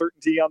 100%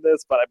 certainty on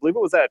this, but I believe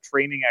it was at a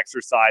training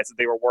exercise that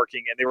they were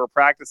working, and they were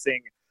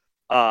practicing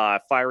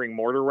firing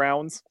mortar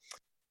rounds.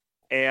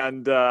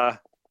 And they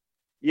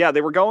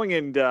were going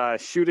and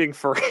shooting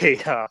for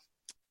a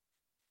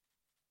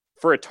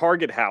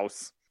target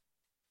house.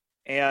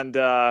 And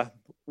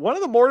one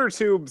of the mortar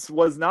tubes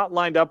was not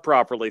lined up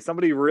properly.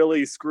 Somebody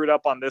really screwed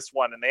up on this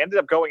one, and they ended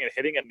up going and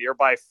hitting a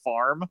nearby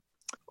farm.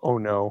 Oh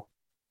no.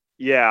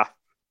 Yeah.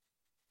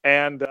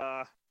 And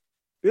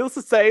needless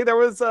to say, there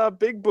was a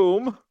big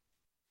boom.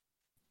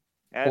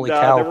 And holy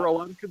cow. There were a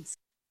lot of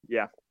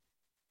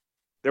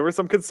there were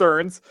some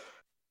concerns.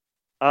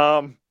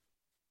 And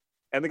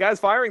the guys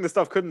firing this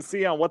stuff couldn't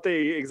see on what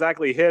they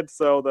exactly hit,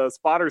 so the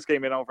spotters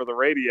came in over the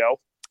radio.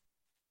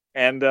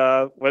 And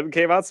when it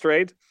came out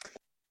straight,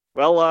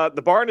 well,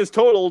 the barn is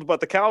totaled, but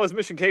the cow is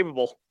mission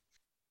capable.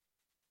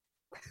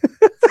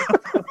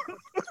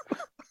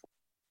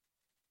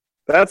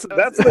 That's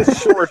the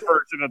short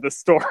version of the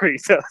story.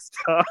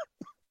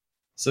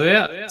 So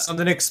yeah,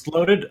 something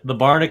exploded. The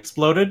barn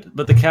exploded,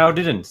 but the cow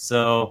didn't.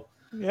 So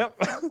yep.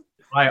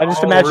 I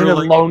just imagine a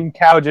lone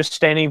cow just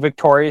standing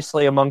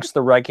victoriously amongst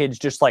the wreckage,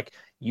 just like,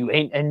 you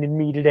ain't ending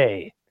me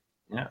today.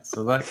 Yeah.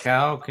 So that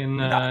cow can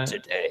not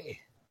today.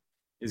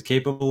 Is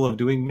capable of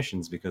doing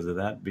missions because of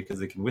that,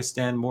 because it can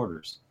withstand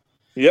mortars.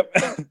 Yep.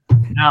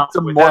 Now,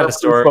 with that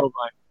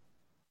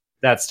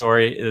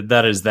story,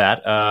 that is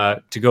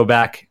that. To go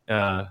back,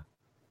 now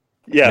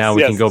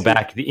we can go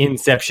back. The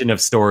inception of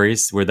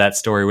stories, where that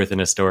story within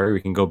a story, we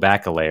can go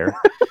back a layer.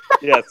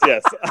 Yes.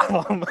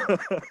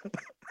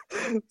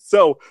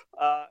 So,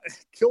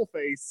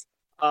 Killface,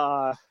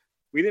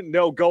 we didn't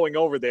know going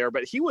over there,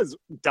 but he was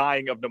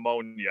dying of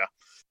pneumonia.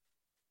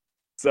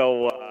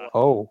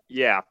 So,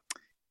 yeah.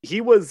 He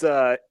was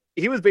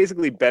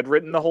basically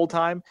bedridden the whole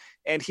time,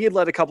 and he had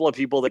let a couple of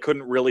people that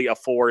couldn't really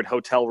afford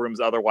hotel rooms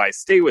otherwise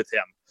stay with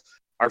him.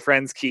 Our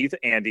friends Keith,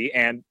 Andy,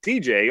 and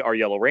DJ, our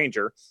Yellow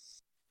Ranger.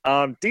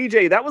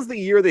 DJ, that was the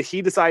year that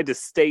he decided to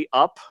stay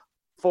up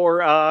for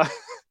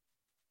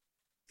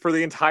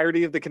the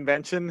entirety of the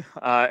convention.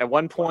 At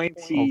one point,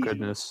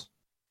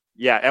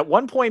 at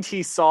one point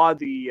he saw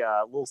the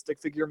little stick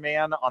figure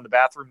man on the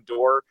bathroom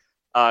door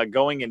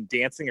going and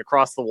dancing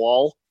across the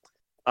wall.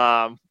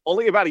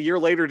 Only about a year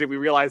later did we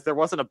realize there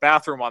wasn't a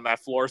bathroom on that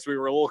floor, so we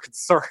were a little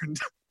concerned.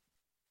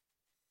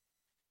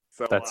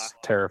 So that's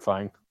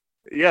terrifying.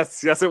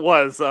 Yes, it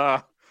was.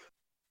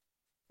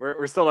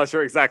 We're still not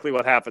sure exactly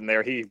what happened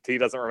there. He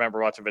doesn't remember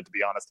much of it, to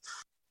be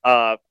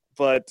honest.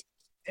 But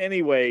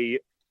anyway,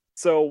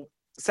 so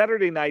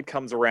Saturday night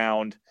comes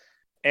around,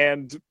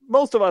 and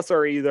most of us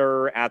are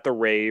either at the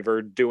rave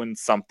or doing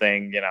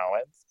something.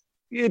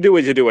 You do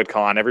what you do at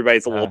con.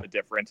 Everybody's a little bit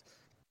different.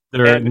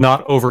 They're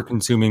not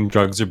over-consuming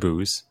drugs or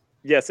booze.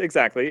 Yes,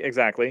 exactly.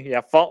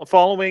 Yeah,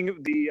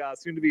 following the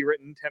soon-to-be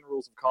written 10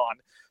 Rules of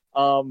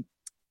Con.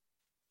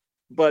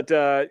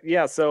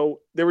 So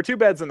there were 2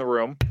 beds in the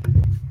room,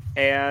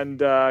 and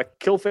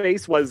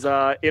Killface was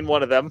in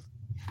one of them,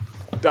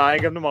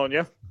 dying of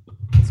pneumonia,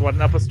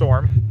 sweating up a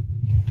storm.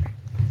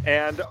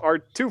 And our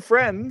 2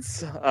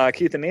 friends,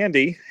 Keith and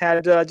Andy,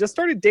 had just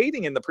started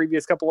dating in the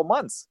previous couple of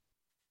months.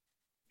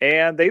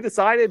 And they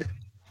decided,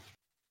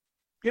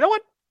 you know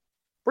what?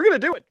 We're going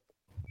to do it.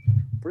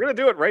 We're going to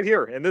do it right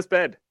here in this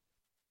bed.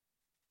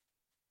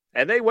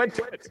 And they went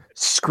to it.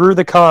 Screw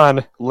the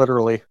con,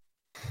 literally.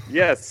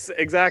 Yes,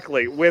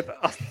 exactly. With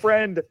a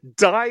friend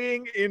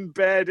dying in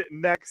bed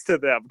next to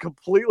them,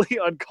 completely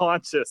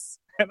unconscious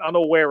and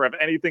unaware of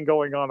anything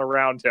going on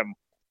around him.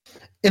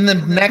 In the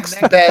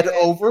next bed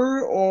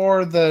over,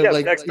 or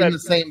next in bed, the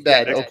same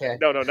bed? Okay.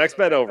 No, next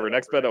bed over.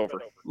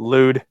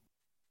 Lewd.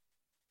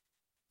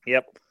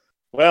 Yep.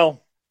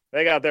 Well,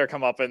 they got their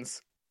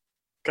comeuppance.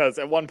 Because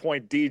at one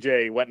point,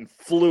 DJ went and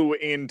flew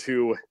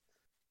into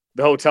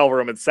the hotel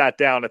room and sat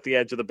down at the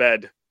edge of the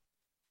bed.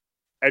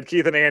 And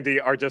Keith and Andy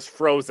are just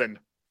frozen.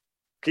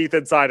 Keith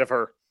inside of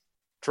her,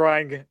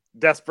 trying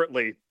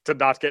desperately to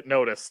not get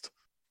noticed.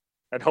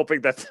 And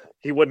hoping that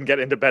he wouldn't get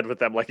into bed with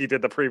them like he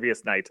did the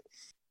previous night.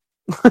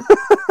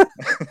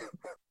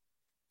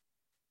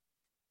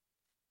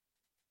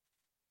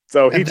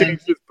 So he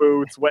changed his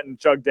boots, went and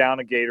chugged down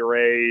a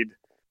Gatorade.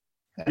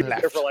 He was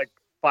there for like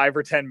 5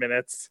 or 10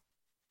 minutes.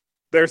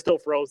 They're still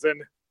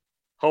frozen,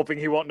 hoping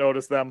he won't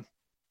notice them.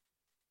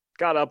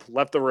 Got up,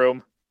 left the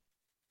room.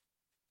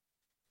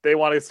 They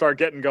want to start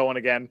getting going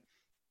again.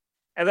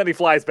 And then he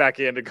flies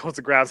back in and goes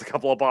and grabs a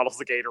couple of bottles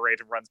of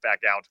Gatorade and runs back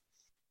out.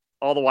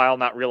 All the while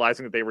not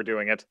realizing that they were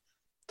doing it.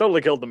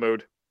 Totally killed the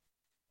mood.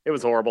 It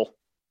was horrible.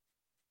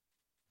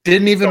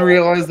 Didn't even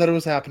realize that it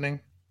was happening.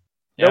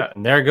 Yeah, Nope.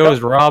 and there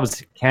goes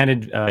Rob's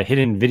candid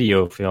hidden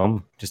video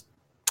film. Just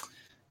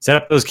set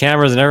up those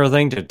cameras and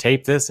everything to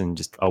tape this, and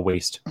just a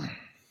waste.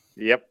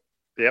 Yep,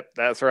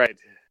 that's right.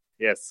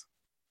 Yes,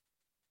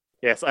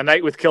 a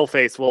night with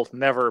Killface will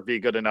never be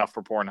good enough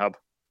for Pornhub.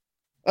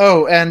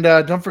 Oh, and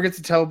don't forget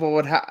to tell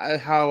about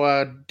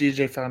how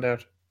DJ found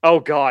out. Oh,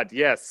 God,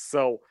 yes.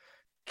 So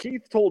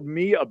Keith told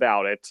me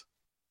about it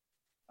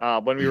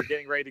when we were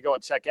getting ready to go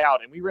and check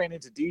out, and we ran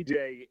into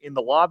DJ in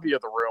the lobby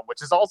of the room,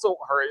 which is also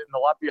her in the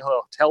lobby of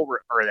the hotel,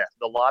 or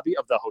the lobby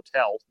of the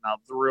hotel, not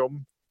the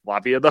room,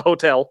 lobby of the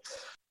hotel.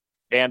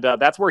 And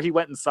that's where he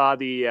went and saw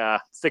the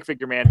stick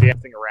figure man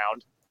dancing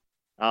around.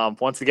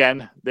 Once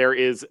again, there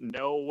is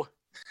no,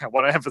 I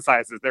want to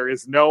emphasize this, there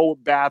is no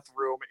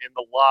bathroom in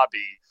the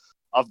lobby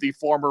of the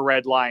former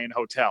Red Lion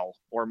Hotel,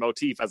 or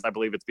Motif, as I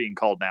believe it's being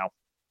called now.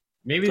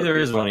 Maybe there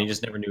is one, you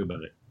just never knew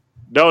about it.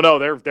 No,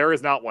 there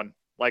is not one.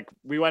 Like,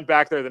 we went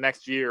back there the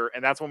next year,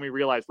 and that's when we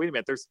realized, wait a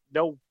minute, there's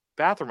no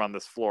bathroom on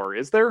this floor,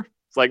 is there?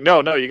 It's like,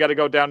 no, you got to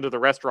go down to the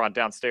restaurant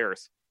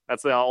downstairs.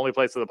 That's the only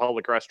place with a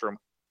public restroom.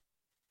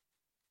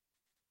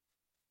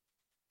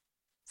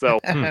 So,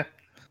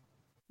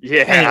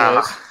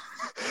 yeah.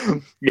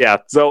 Yeah,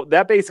 so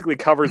that basically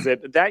covers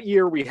it. That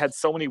year, we had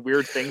so many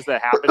weird things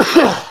that happened.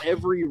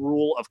 Every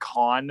rule of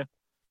con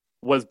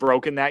was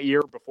broken that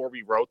year before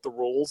we wrote the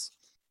rules.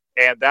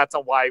 And that's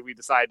why we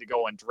decided to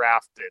go and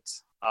draft it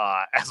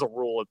as a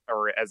rule,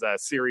 or as a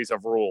series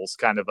of rules,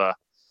 kind of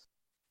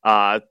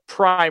a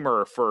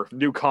primer for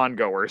new con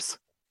goers.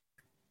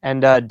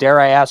 And dare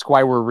I ask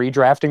why we're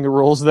redrafting the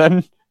rules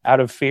then,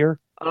 out of fear?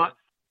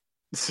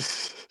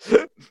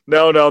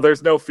 No,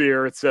 there's no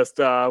fear. It's just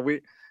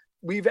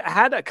we've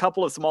had a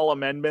couple of small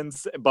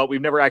amendments, but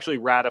we've never actually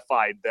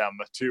ratified them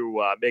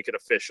to make it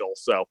official.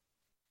 So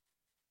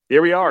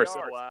here we are.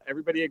 So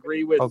everybody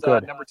agree with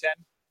number 10?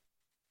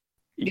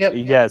 Yep.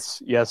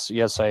 Yes.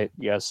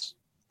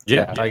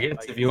 Yeah, I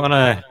guess if you want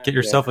to get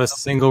yourself a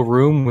single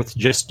room with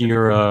just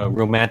your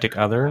romantic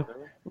other,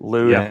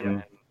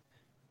 Lewd.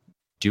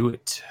 Do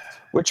it.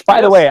 Which,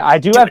 by the way, I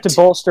do have to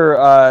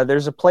bolster.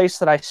 There's a place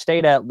that I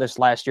stayed at this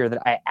last year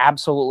that I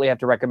absolutely have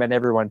to recommend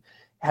everyone.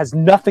 It has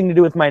nothing to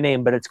do with my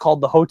name, but it's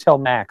called the Hotel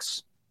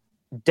Max.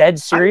 Dead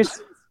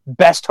serious.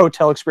 Best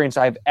hotel experience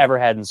I've ever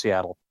had in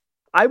Seattle.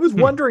 I was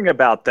wondering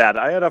about that.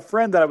 I had a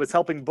friend that I was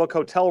helping book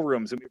hotel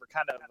rooms, and we were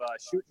kind of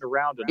shooting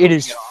around. It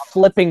is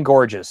flipping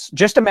gorgeous.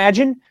 Just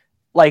imagine,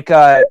 like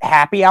a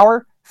happy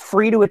hour,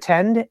 free to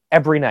attend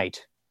every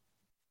night.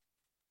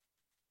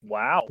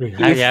 Wow.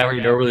 Happy hour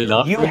you don't really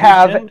love. You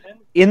have,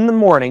 in the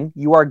morning,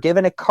 you are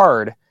given a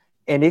card,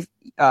 and if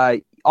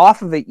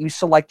off of it, you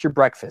select your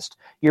breakfast.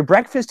 Your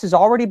breakfast has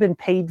already been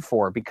paid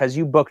for because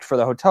you booked for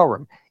the hotel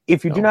room.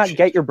 if you do not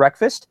get your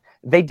breakfast,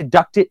 they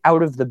deduct it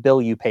out of the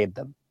bill you paid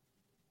them.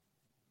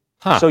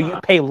 So you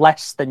pay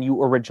less than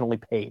you originally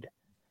paid.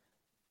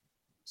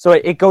 So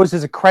it goes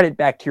as a credit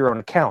back to your own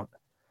account.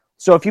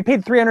 So if you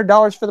paid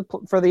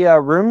 $300 for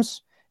the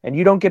rooms and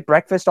you don't get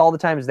breakfast all the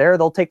times there,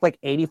 they'll take like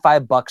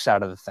 $85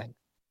 out of the thing.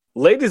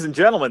 Ladies and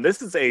gentlemen,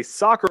 this is a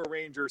Soccer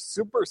Ranger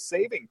super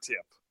saving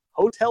tip.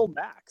 Hotel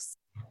Max.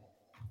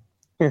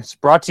 It's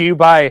brought to you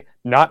by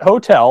not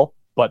Hotel,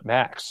 but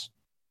Max.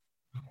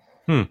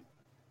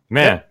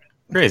 Man,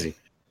 crazy.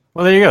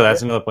 Well, there you go.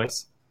 That's another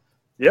place.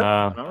 Yep.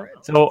 All right.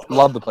 So,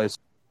 Love the place.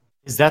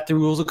 is that the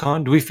rules of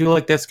con? Do we feel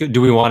like that's good?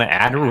 Do we want to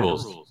add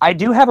rules? I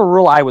do have a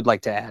rule I would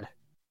like to add.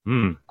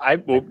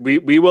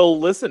 We will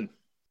listen.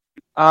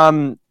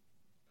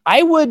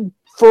 I would,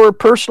 for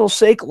personal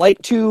sake,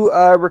 like to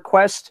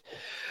request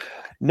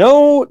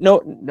no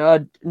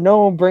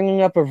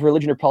bringing up of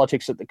religion or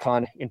politics at the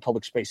con in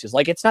public spaces.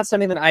 Like, it's not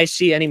something that I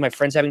see any of my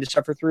friends having to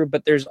suffer through,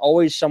 but there's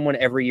always someone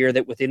every year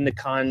that within the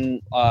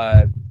con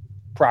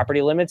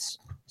property limits,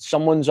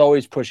 someone's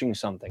always pushing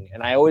something.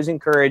 And I always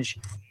encourage,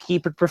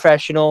 keep it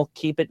professional,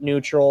 keep it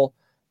neutral,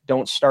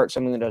 don't start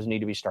something that doesn't need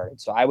to be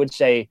started. So I would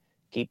say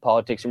keep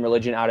politics and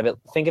religion out of it.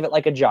 Think of it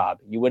like a job.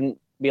 You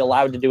wouldn't be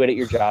allowed to do it at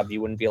your job.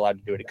 You wouldn't be allowed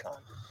to do it at con.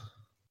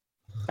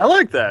 I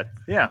like that.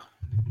 Yeah.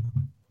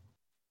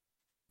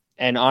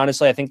 And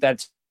honestly, I think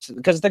that's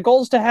because the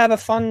goal is to have a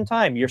fun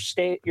time.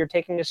 You're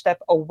taking a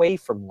step away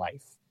from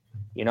life,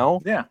 you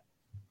know? Yeah.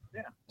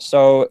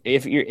 So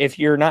if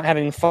you're not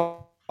having fun,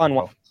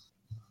 well.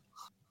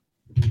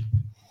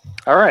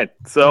 All right.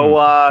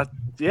 So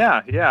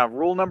yeah.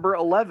 Rule number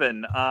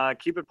 11.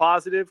 Keep it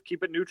positive,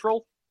 keep it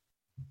neutral.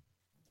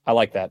 I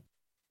like that.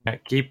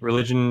 Keep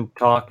religion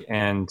talk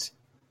and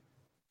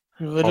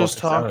religious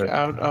talk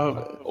out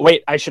of.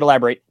 Wait, I should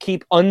elaborate.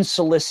 Keep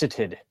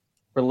unsolicited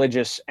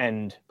religious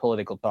and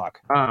political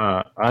talk.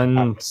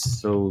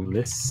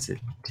 Unsolicited.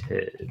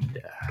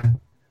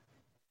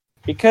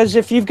 Because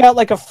if you've got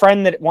like a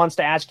friend that wants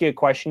to ask you a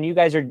question, you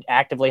guys are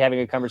actively having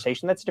a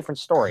conversation, that's a different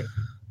story.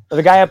 Or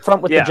the guy up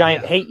front with the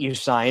giant hate you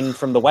sign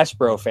from the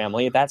Westboro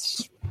family,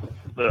 that's...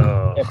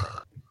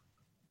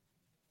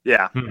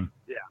 Yeah.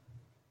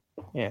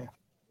 Yeah.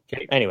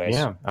 Okay. Anyways.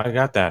 Yeah, I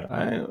got that.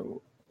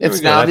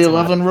 It's now the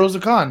 11 rules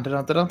of con.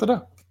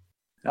 Da-da-da-da-da.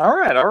 All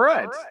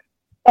right.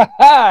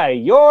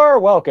 You're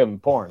welcome,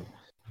 porn.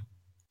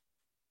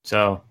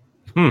 So,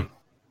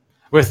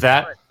 with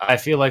that, I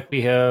feel like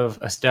we have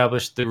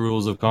established the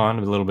rules of con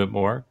a little bit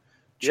more,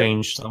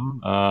 changed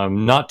some.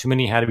 Not too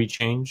many had to be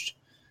changed.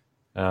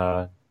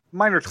 Minor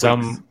tweaks.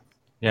 Some,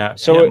 minor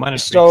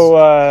tweaks.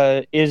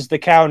 So, is the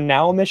cow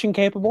now mission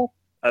capable?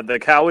 The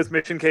cow is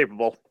mission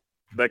capable.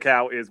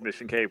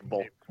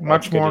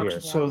 Much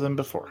more so than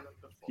before.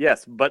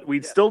 Yes, but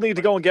we still need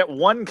to go and get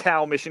one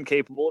cow mission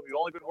capable. We've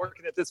only been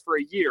working at this for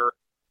a year.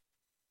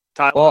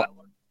 Tyler, well,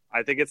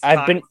 I think it's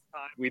time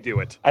we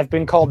do it. I've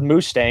been called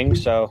Mustang,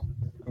 so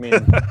I mean,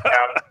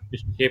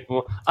 mission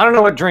capable. I don't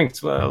know what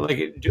drinks.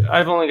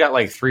 I've only got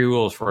like 3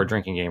 rules for a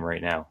drinking game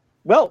right now.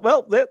 Well,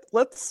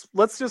 let's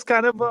just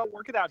kind of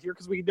work it out here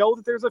because we know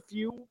that there's a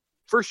few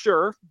for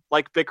sure,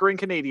 like bickering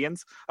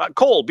Canadians.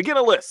 Cole, begin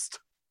a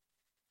list.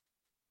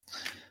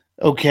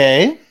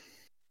 Okay.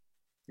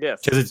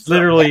 Yes, because it's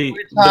literally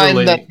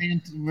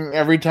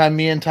every time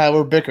me and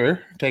Tyler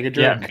bicker, take a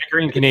drink. Yeah,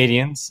 bickering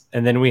Canadians,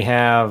 and then we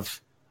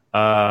have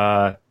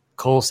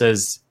Cole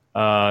says.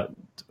 Anyways.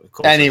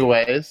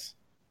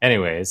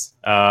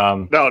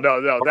 No.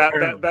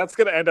 That's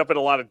going to end up in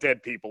a lot of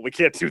dead people. We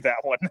can't do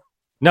that one.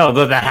 No,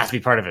 that has to be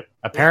part of it.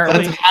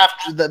 Apparently,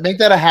 make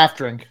that a half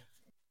drink.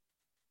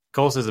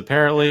 Cole says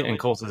apparently, and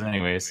Cole says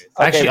anyways.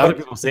 Okay, actually, other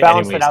people say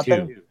anyways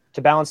too.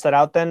 To balance that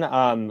out, then,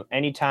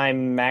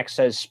 anytime Max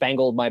says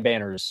 "spangled my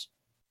banners,"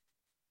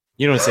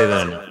 you don't say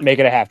that enough. Make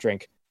it a half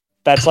drink.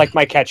 That's like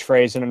my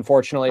catchphrase, and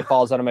unfortunately, it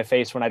falls out of my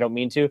face when I don't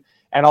mean to.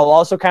 And I'll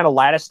also kind of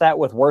lattice that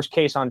with "worst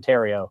case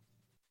Ontario."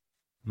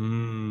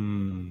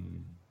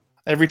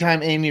 Every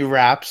time Amy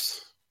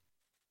raps.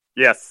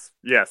 Yes.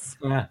 Yeah.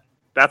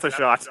 That's a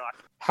shot.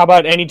 How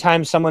about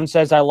anytime someone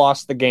says "I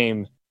lost the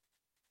game"?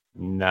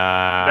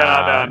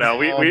 Nah.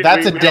 No.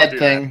 That's a dead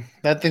thing.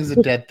 That thing's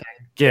a dead thing.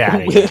 Get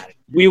out of here.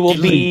 We will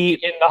be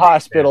in the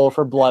hospital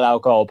for blood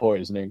alcohol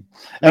poisoning.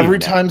 Every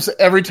time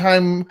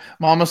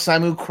Mama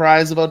Samu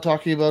cries about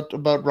talking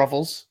about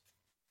Ruffles.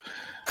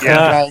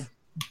 Yeah.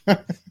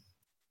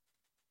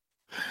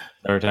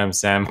 Every time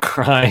Sam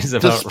cries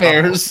about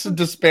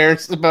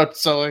despairs about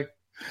sewing.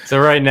 So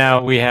right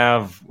now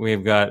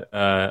we've got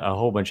a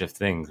whole bunch of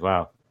things.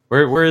 Wow.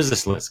 Where is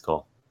this list,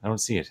 Cole? I don't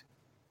see it.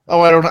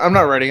 Oh, I'm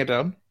not writing it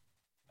down.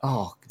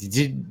 Oh,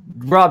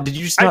 Rob, did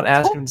you just not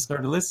ask him to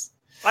start a list?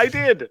 I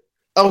did.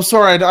 Oh,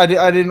 sorry, I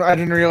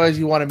didn't realize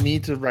you wanted me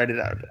to write it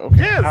out. Okay.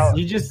 Yes,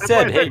 you just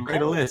said, "Hey,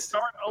 write a list."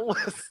 Start a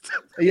list.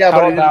 Yeah,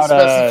 but he didn't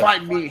specify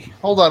me.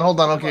 Hold on.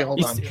 Okay,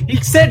 hold on. He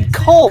said,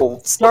 "Cole,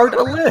 start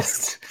a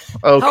list."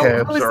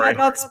 Okay, how is that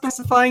not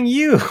specifying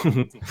you?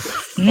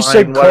 You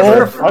said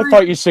Cole. I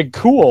thought you said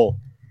cool.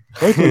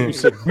 I thought you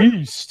said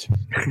beast.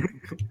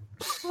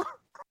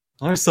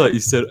 I thought you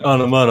said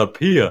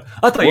onomatopoeia.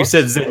 I thought you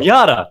said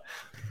zenyatta.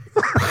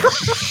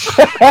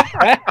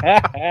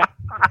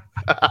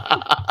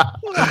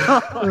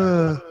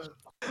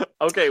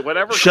 Okay,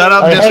 whatever. Shut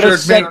up, Mister.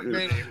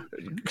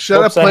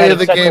 Shut up, play of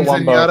the games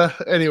and yada.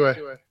 Anyway,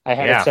 I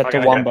had it set to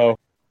Wumbo.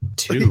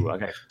 I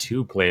got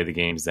 2 play of the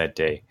games that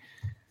day.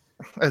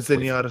 As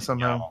Zenyatta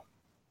somehow.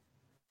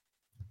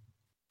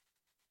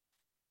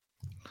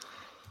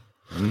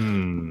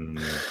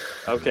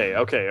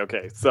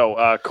 Okay.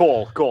 So,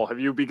 Cole, have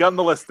you begun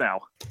the list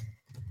now?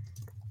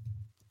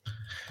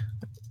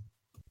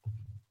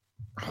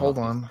 Hold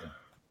on.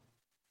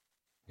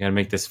 You gotta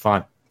make this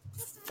font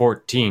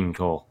 14,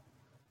 Cole.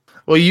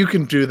 Well, you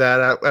can do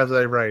that as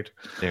I write.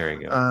 There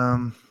you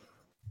go.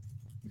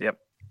 Yep.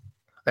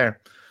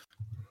 There.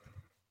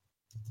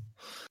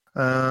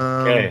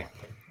 Okay.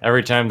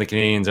 Every time the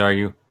Canadians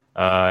argue,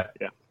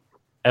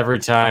 every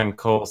time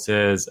Cole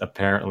says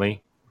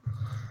apparently,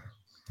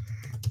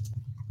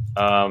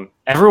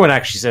 everyone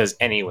actually says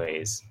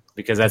anyways,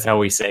 because that's how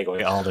we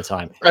segue all the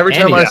time. Every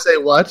time I say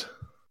what?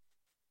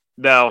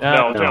 No.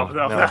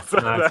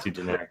 That's too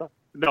generic.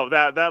 No,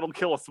 that'll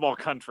kill a small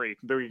country.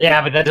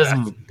 Yeah, but that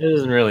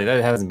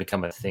hasn't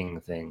become a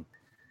thing.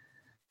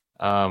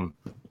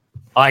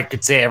 I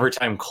could say every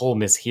time Cole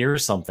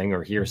mishears something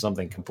or hears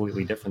something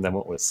completely different than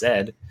what was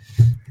said.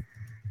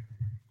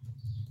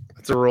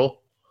 That's a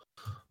rule.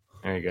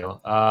 There you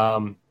go.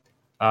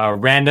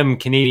 Random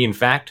Canadian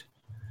fact.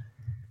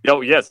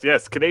 Oh, yes.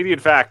 Canadian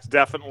fact.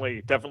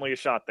 Definitely a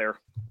shot there.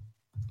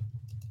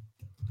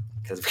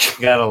 Because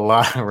we got a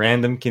lot of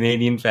random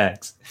Canadian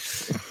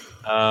facts.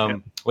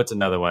 What's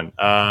another one?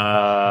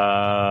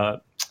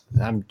 All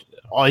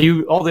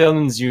the other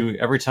ones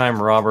every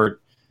time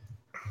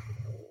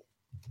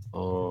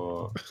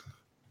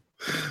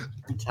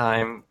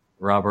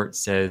Robert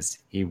says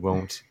he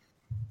won't.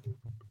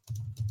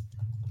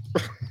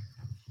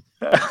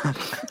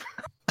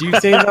 Do you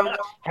say that?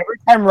 Every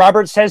time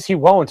Robert says he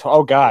won't.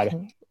 Oh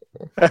God.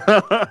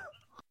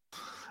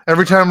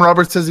 Every time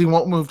Robert says he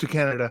won't move to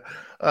Canada.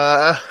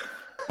 That's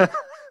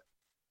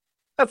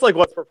like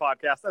what's per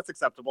podcast. That's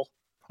acceptable.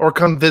 Or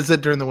come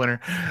visit during the winter.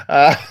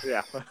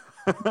 Yeah.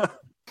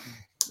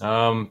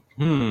 A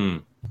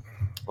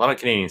lot of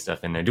Canadian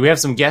stuff in there. Do we have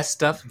some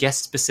guest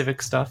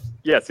specific stuff?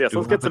 Yes.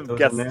 Let's get some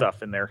guest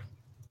stuff in there.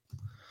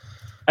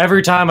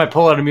 Every time I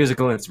pull out a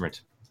musical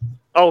instrument.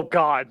 Oh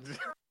God.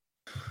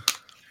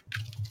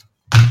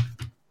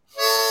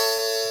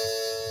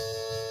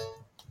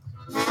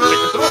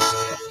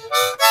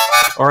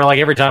 Or like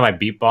every time I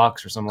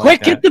beatbox or something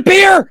Quick, like that. get the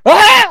beer!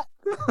 Ah!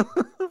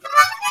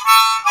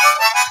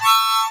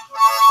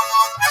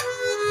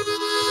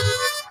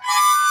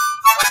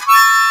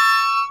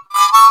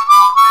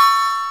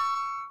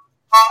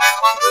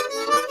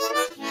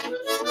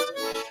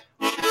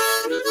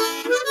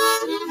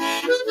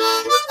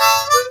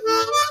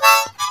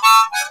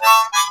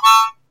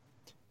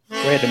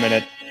 Wait a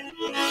minute.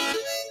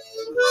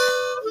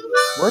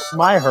 Where's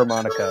my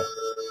harmonica?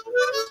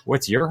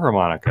 What's your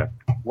harmonica?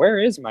 Where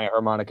is my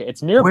harmonica?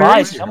 It's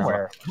nearby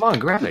somewhere. Come on,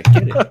 grab it.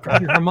 Get it.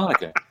 Grab your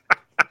harmonica.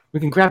 We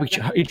can grab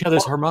each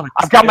other's harmonicas.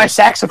 I've got my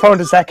saxophone.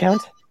 Does that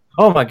count?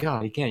 Oh my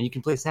God, you can. You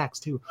can play sax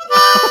too.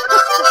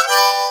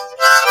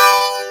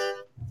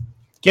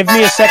 Give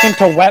me a second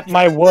to wet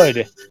my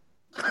wood.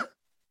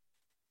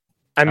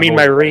 I mean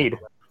my reed.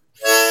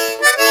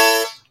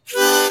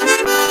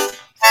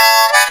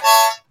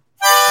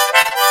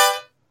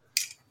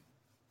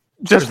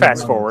 Just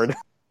fast forward.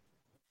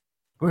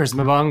 Where's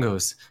my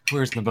bongos?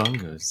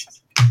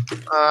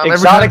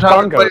 Exotic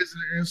bongo. Plays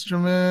an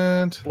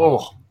instrument.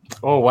 Oh,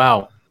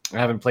 wow. I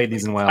haven't played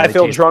these in a while. I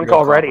feel drunk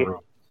already.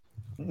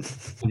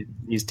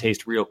 These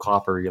taste real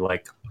copper. You're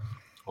like,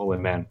 holy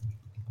man.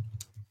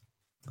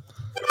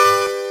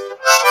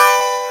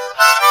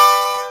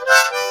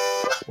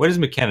 What is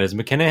McKenna? Does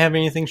McKenna have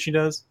anything she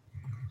does?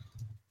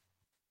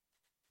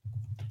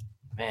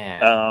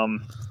 Man.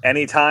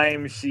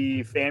 Anytime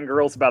she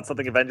fangirls about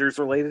something Avengers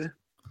related.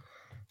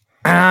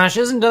 She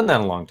hasn't done that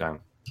in a long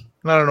time.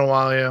 Not in a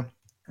while, yeah.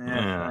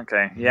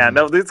 Okay. Yeah,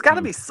 no, there's got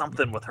to be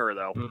something with her,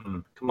 though.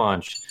 Come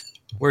on.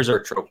 Where's our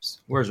tropes?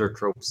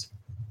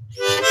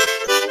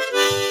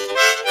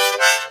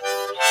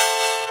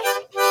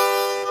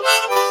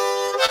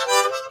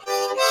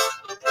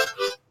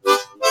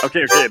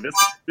 Okay.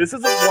 This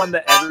isn't one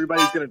that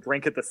everybody's going to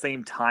drink at the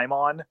same time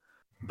on,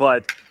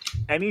 but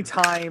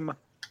anytime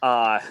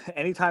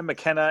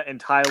McKenna and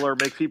Tyler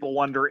make people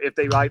wonder if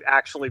they might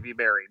actually be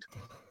married.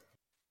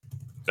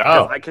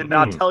 Oh, I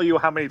cannot tell you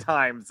how many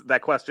times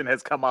that question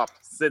has come up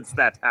since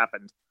that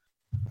happened.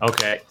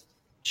 Okay.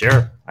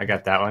 Sure. I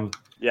got that one.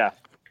 Yeah.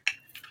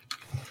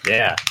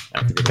 Yeah.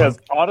 Because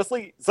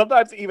honestly,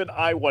 sometimes even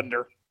I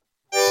wonder.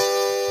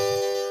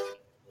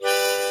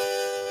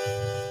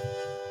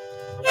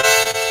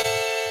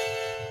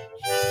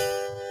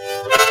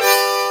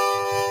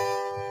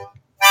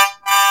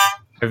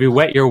 Have you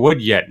wet your wood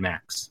yet,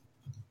 Max?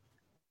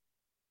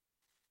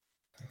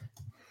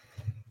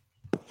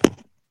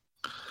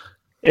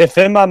 It's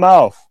in my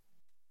mouth.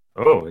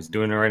 Oh, he's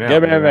doing it right now.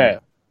 Give me a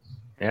minute.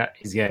 Yeah,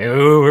 he's going,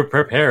 oh, we're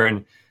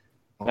preparing.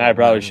 I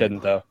probably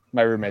shouldn't, though.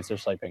 My roommates are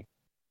sleeping.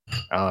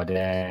 Oh,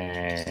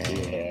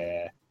 dang.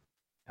 Yeah.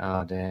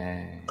 Oh,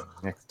 dang.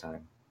 Next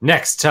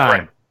time.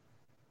 Right.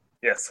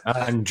 Yes.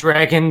 On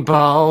Dragon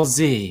Ball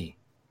Z.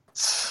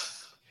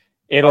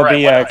 It'll All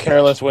be right,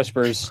 Careless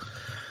Whispers.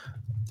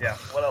 Yeah.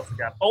 What else we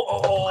got?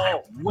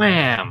 Oh.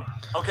 Wham!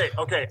 Okay.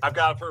 I've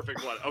got a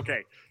perfect one.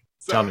 Okay.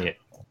 So Tell me it.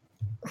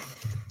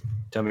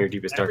 Tell me your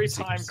deepest, every darkest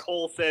time secrets.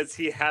 Cole says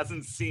he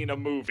hasn't seen a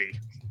movie.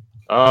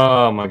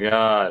 Oh, my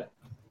God.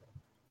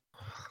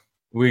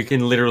 We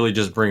can literally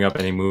just bring up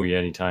any movie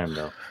anytime,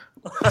 though.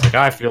 Like,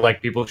 I feel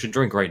like people should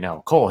drink right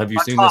now. Cole, have you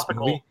seen this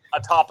movie?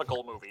 A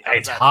topical movie.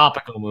 A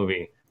topical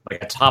movie.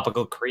 Like a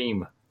topical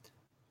cream.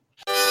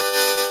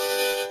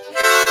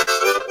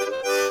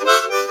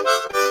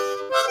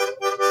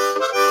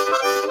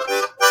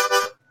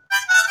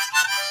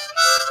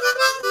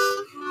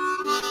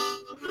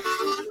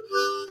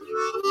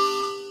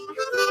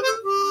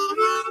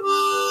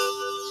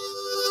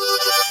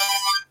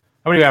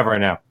 How many do you have right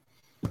now?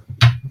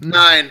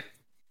 9.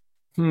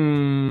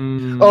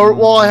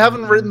 Or I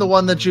haven't written the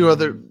one that you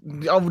other.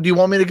 Oh, do you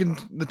want me to get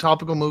the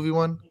topical movie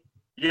one?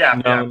 Yeah,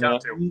 no. down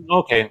to.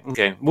 Okay.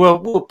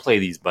 We'll play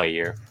these by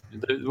ear.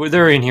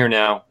 They're in here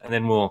now, and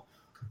then we'll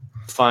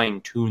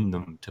fine tune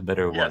them to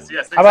better ones.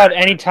 Yes. How about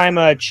any time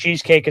a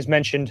cheesecake is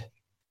mentioned?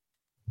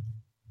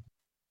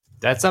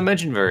 That's not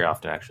mentioned very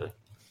often, actually.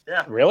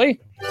 Yeah. Really?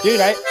 Dude,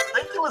 I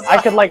think it was.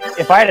 I could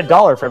if I had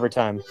 $1 for every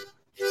time.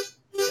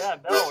 Yeah,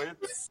 no, it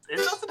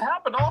doesn't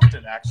happen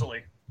often,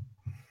 actually.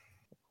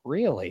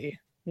 Really?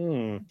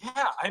 Yeah,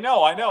 I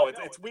know.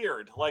 It's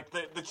weird. Like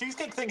the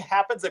cheesecake thing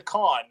happens at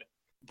con,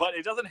 but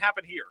it doesn't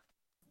happen here.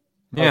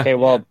 Yeah. Okay,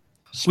 well,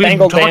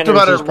 Spangled We've talked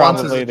Banners about is it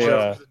once as probably a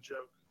the.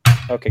 joke.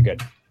 Okay,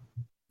 good.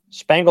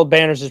 Spangled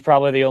Banners is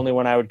probably the only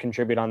one I would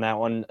contribute on that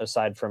one,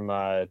 aside from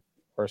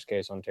Worst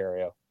Case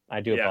Ontario.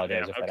 I do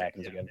apologize if that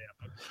happens again.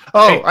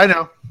 Oh, Hey. I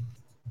know.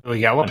 Oh,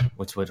 you got one.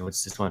 What's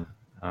this one?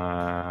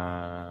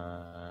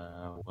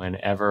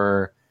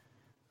 Whenever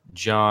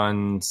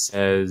John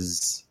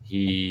says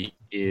he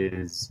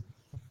is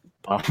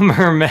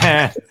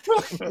Bomberman.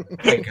 Oh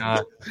my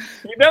God.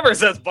 He never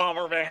says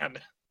Bomberman.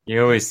 He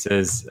always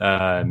says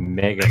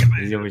Mega.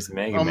 He's always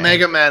Mega Man.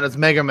 Mega Man. It's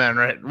Mega Man,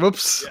 right?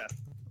 Whoops.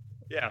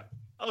 Yeah.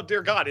 Oh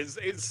dear God, his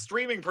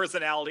streaming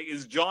personality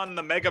is John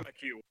the Mega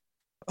McHugh.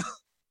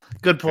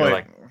 Good point.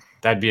 Like,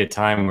 that'd be a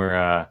time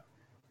where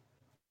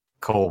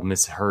Cole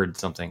misheard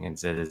something and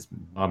said it's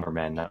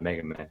Bomberman, not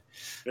Mega Man.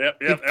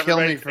 Yep. He'd kill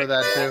me for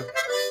that too.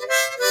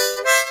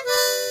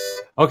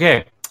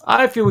 Okay,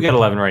 I feel we got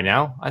 11 right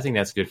now. I think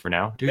that's good for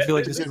now. Do you feel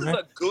like this this is is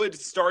right? a good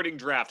starting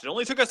draft? It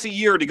only took us a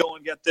year to go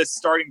and get this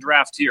starting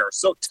draft here.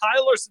 So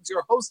Tyler, since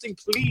you're hosting,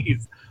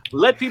 please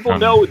let people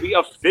know the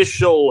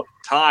official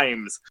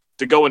times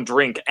to go and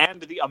drink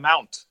and the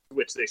amount to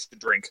which they should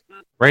drink.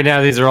 Right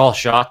now, these are all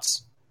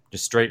shots,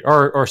 just straight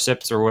or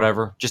sips or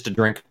whatever. Just a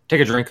drink. Take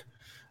a drink.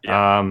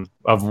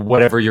 Of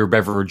whatever your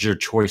beverage your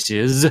choice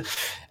is.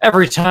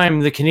 Every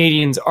time the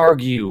Canadians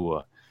argue.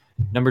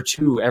 Number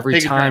 2, every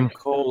time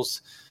Cole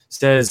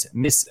says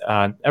mishears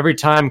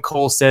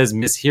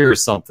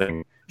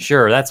something.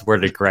 Sure, that's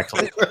worded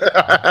correctly.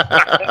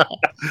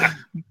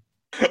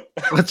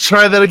 Let's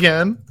try that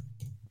again.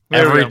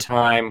 Every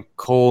time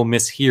Cole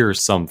mishears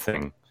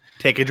something.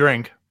 Take a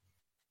drink.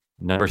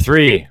 Number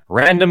 3,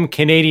 random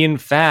Canadian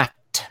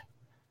fact.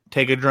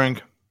 Take a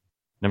drink.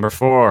 Number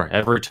 4,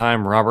 every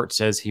time Robert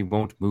says he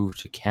won't move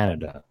to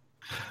Canada.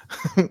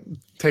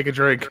 Take a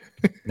drink.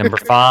 Number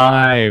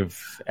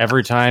 5,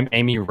 every time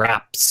Amy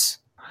raps.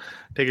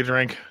 Take a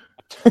drink.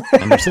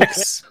 Number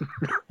 6,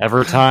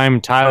 every time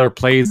Tyler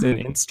plays an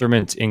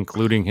instrument,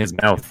 including his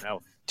mouth.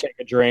 Take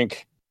a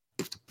drink.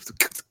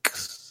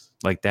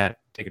 Like that.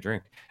 Take a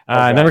drink.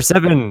 Okay. Number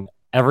 7,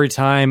 every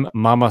time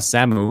Mama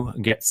Samu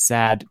gets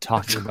sad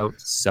talking about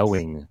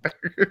sewing.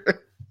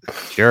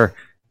 Sure.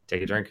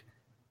 Take a drink.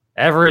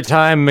 Every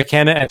time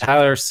McKenna and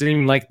Tyler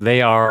seem like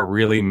they are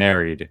really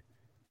married.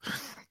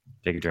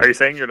 Take a drink. Are you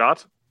saying you're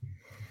not?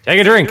 Take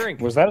a drink.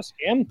 Was that a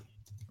scam?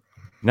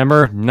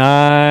 Number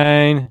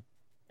 9.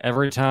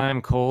 Every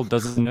time Cole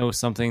doesn't know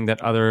something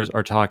that others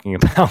are talking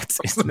about.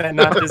 Isn't that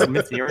not just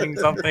mishearing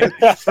something?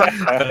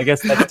 But I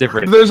guess that's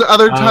different. There's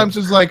other times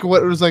it's like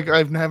what it was like. I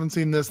haven't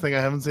seen this thing. I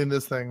haven't seen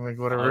this thing. Like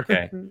whatever.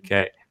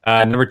 Okay.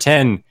 Number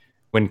 10.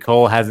 When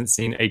Cole hasn't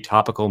seen a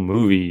topical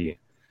movie.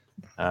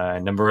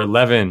 Number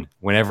 11.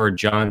 Whenever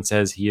John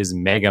says he is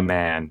Mega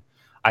Man.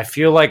 I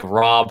feel like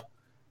Rob.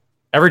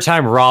 Every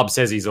time Rob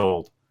says he's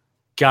old.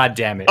 God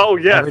damn it. Oh,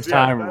 yes. Every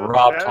time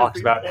Rob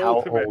talks about how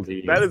ultimate. old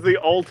he is. That is the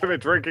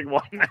ultimate drinking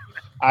one.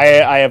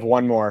 I have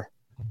one more.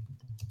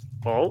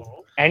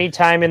 Oh?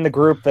 Anytime in the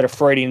group that a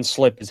Freudian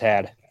slip is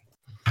had.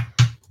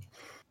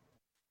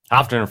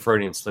 Often a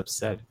Freudian slip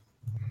said.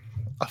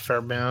 A fair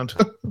amount.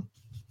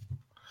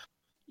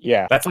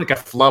 Yeah. That's like a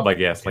flub, I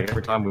guess. Like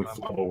every time we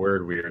flub a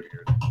word weird.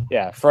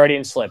 Yeah,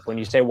 Freudian slip. When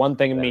you say one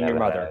thing and mean your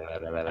mother.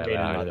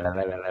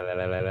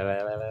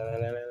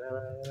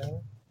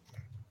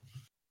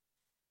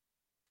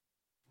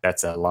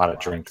 That's a lot of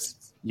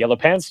drinks. Yellow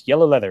pants,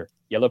 yellow leather.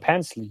 Yellow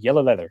pants,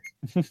 yellow leather.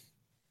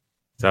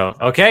 So,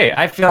 okay,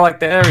 I feel like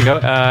there we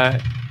go.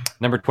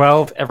 Number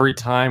 12, every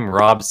time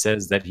Rob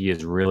says that he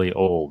is really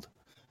old.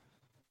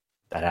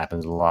 That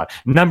happens a lot.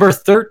 Number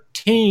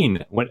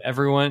 13,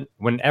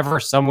 whenever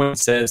someone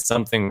says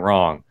something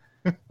wrong,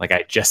 like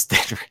I just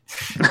did.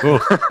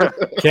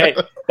 Okay,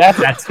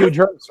 That's 2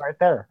 drinks right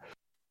there.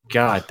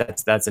 God,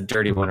 that's a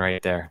dirty one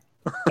right there.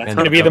 That's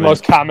going to be the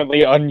most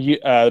commonly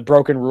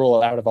broken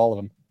rule out of all of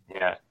them.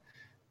 Yeah,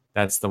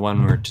 that's the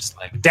one where just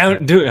like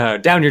down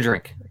your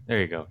drink. There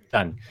you go,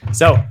 done.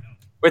 So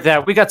with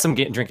that, we got some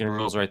drinking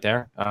rules right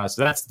there.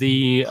 So that's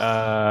the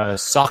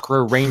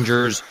Sakura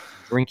Rangers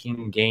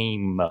drinking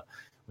game.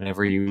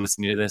 Whenever you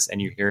listen to this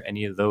and you hear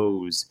any of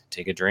those,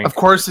 take a drink. Of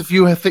course, if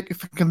you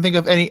can think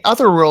of any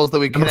other rules that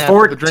we can Number add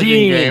 14, to the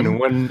drinking game.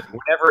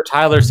 Whenever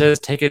Tyler says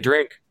take a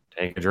drink,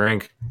 take a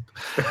drink.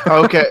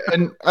 Okay,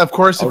 and of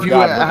course, if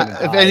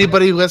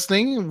anybody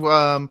listening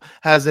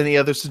has any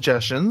other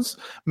suggestions,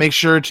 make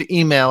sure to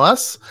email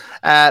us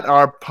at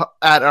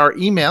our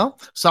email,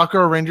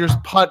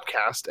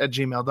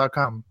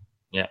 SakuraRangersPodcast@gmail.com.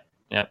 Yeah,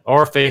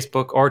 or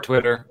Facebook, or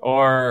Twitter,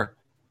 or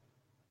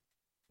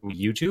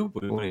YouTube.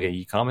 We want to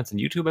get comments on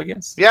YouTube, I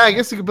guess. Yeah, I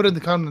guess you can put in the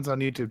comments on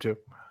YouTube too.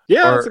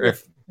 Yeah,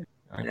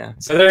 yeah.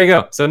 So there you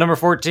go. So number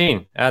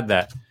 14, add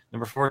that.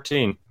 Number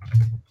 14.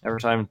 Every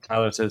time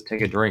Tyler says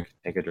take a drink,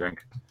 take a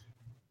drink.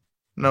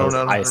 No.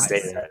 I say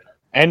that.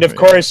 And of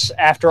course,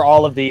 after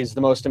all of these,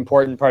 the most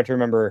important part to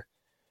remember: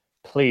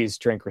 please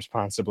drink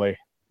responsibly.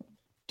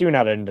 Do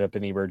not end up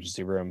in the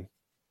emergency room.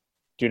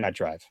 Do not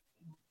drive.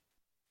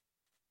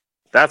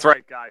 That's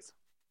right, guys.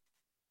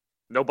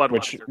 No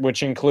Budweiser.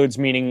 Which includes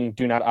meaning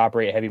do not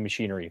operate heavy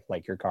machinery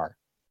like your car.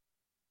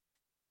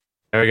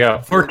 There we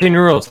go. 14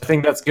 rules. I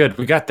think that's good.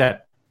 We got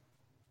that.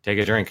 Take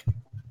a drink.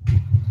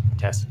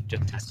 Just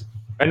test.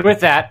 And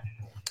with that,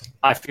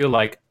 I feel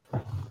like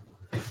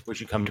we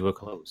should come to a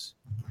close.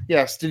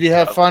 Yes. Did you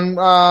have fun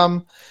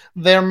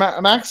there,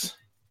 Max?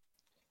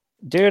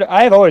 Dude,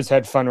 I've always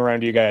had fun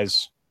around you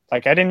guys.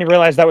 Like, I didn't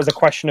realize that was a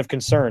question of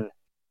concern.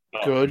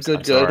 Good.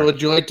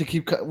 Would you like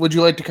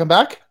to come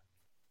back?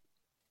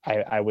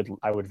 I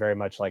would very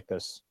much like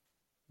this.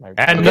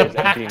 And the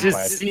pact is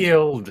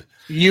sealed.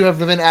 You have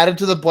been added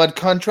to the blood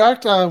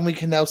contract. We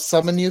can now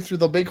summon you through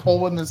the big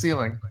hole in the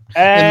ceiling.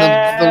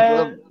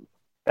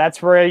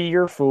 That's where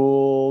you're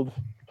fooled.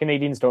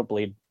 Canadians don't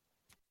bleed.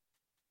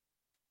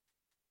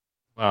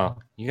 Well,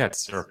 you got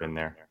syrup in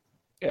there.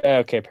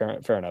 Okay,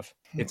 fair enough.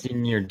 It's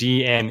in your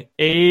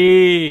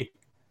DNA.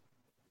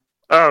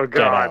 Oh,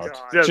 God.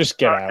 Just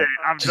get out.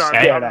 I'm Just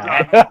done. get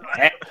out.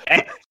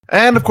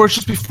 And of course,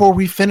 just before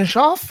we finish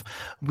off,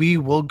 we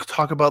will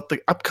talk about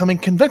the upcoming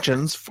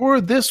conventions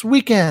for this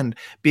weekend,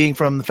 being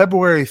from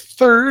February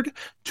 3rd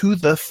to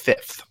the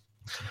 5th.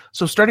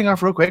 So starting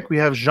off real quick, we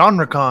have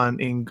GenreCon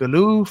in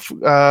Gallus,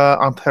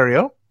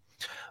 Ontario,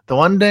 the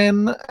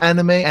London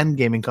Anime and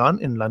Gaming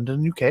Con in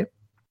London, UK,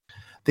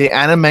 the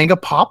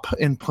Animanga Pop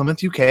in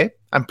Plymouth, UK.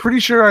 I'm pretty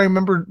sure I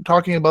remember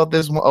talking about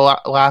this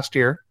last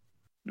year.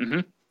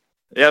 Mm-hmm.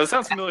 Yeah, that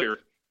sounds familiar.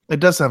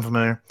 It does sound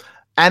familiar.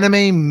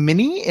 Anime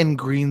Mini in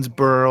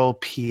Greensboro,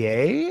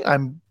 PA.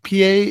 I'm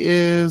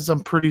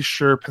pretty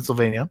sure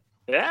Pennsylvania.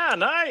 Yeah,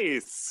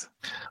 nice.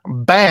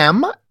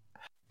 BAM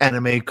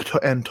Anime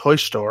and Toy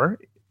Store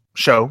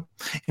show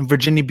in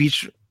Virginia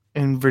Beach,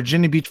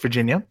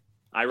 Virginia.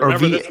 I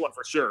remember this one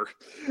for sure.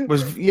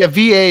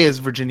 VA is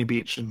Virginia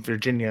Beach in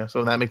Virginia,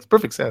 so that makes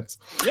perfect sense.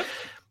 Yep.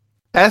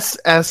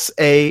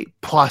 SSA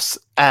plus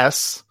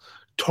S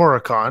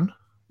Toricon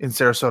in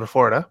Sarasota,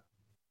 Florida.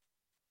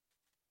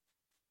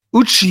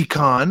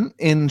 UchiCon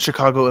in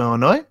Chicago,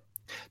 Illinois.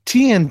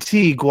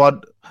 TNT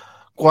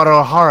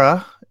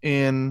Guadalajara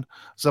in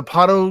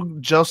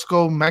Zapato,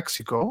 Jalisco,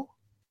 Mexico.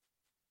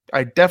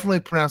 I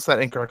definitely pronounced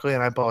that incorrectly,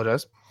 and I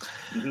apologize.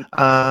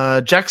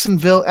 Mm-hmm.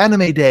 Jacksonville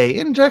Anime Day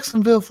in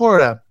Jacksonville,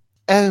 Florida.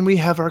 And we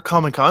have our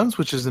Comic-Cons,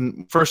 which is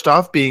first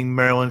off being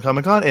Maryland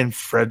Comic-Con in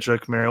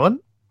Frederick, Maryland.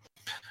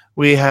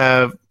 We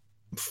have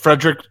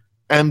Frederick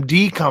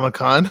MD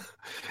Comic-Con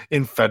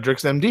in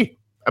Fredericks MD.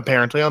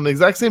 Apparently on the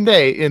exact same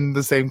day in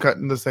the same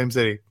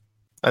city.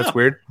 That's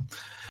weird.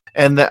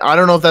 And I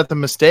don't know if that's a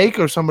mistake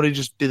or somebody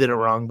just did it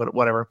wrong, but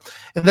whatever.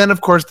 And then,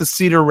 of course, the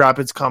Cedar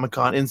Rapids Comic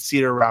Con in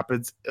Cedar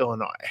Rapids,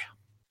 Illinois.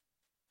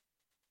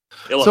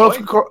 So,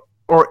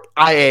 or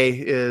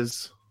IA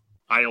is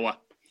Iowa.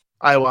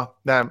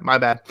 My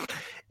bad.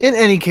 In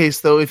any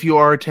case, though, if you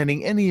are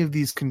attending any of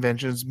these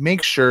conventions,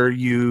 make sure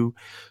you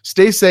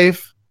stay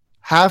safe,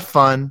 have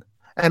fun,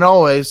 and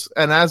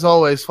as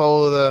always,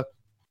 follow the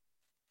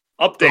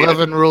Updated.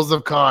 11 rules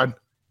of con.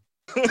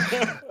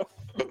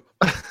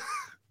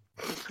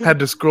 Had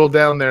to scroll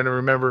down there to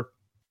remember.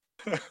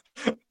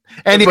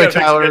 Anyway,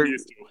 Tyler,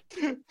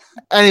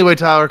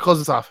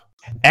 close us off.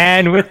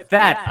 And with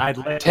that, I'd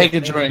like to take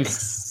a drink.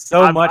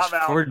 So much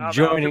for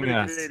joining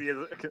us.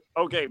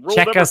 Okay,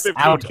 check us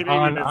 15, out Canadianism.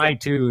 on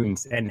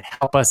iTunes and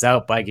help us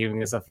out by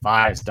giving us a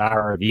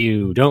 5-star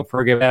review. Don't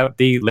forget about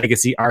the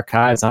Legacy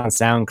Archives on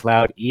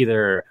SoundCloud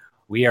either.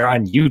 We are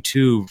on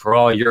YouTube for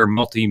all your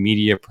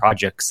multimedia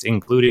projects,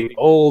 including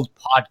old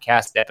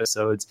podcast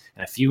episodes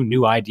and a few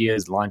new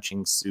ideas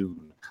launching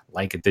soon,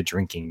 like the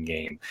drinking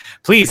game.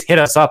 Please hit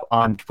us up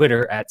on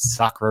Twitter at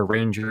Sakura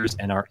Rangers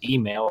and our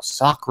email,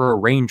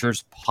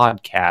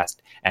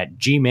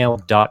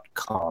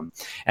 sakurarangerspodcast@gmail.com,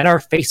 and our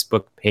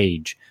Facebook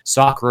page,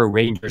 Sakura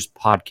Rangers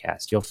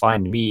Podcast. You'll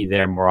find me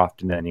there more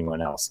often than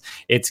anyone else.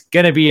 It's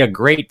going to be a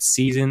great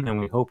season,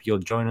 and we hope you'll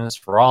join us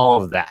for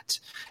all of that.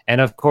 And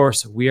of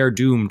course, We Are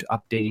Doomed,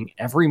 updating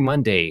every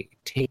Monday.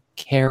 Take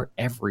care,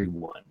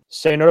 everyone.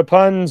 Say no to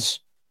puns.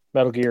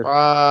 Metal Gear.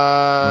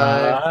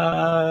 Bye.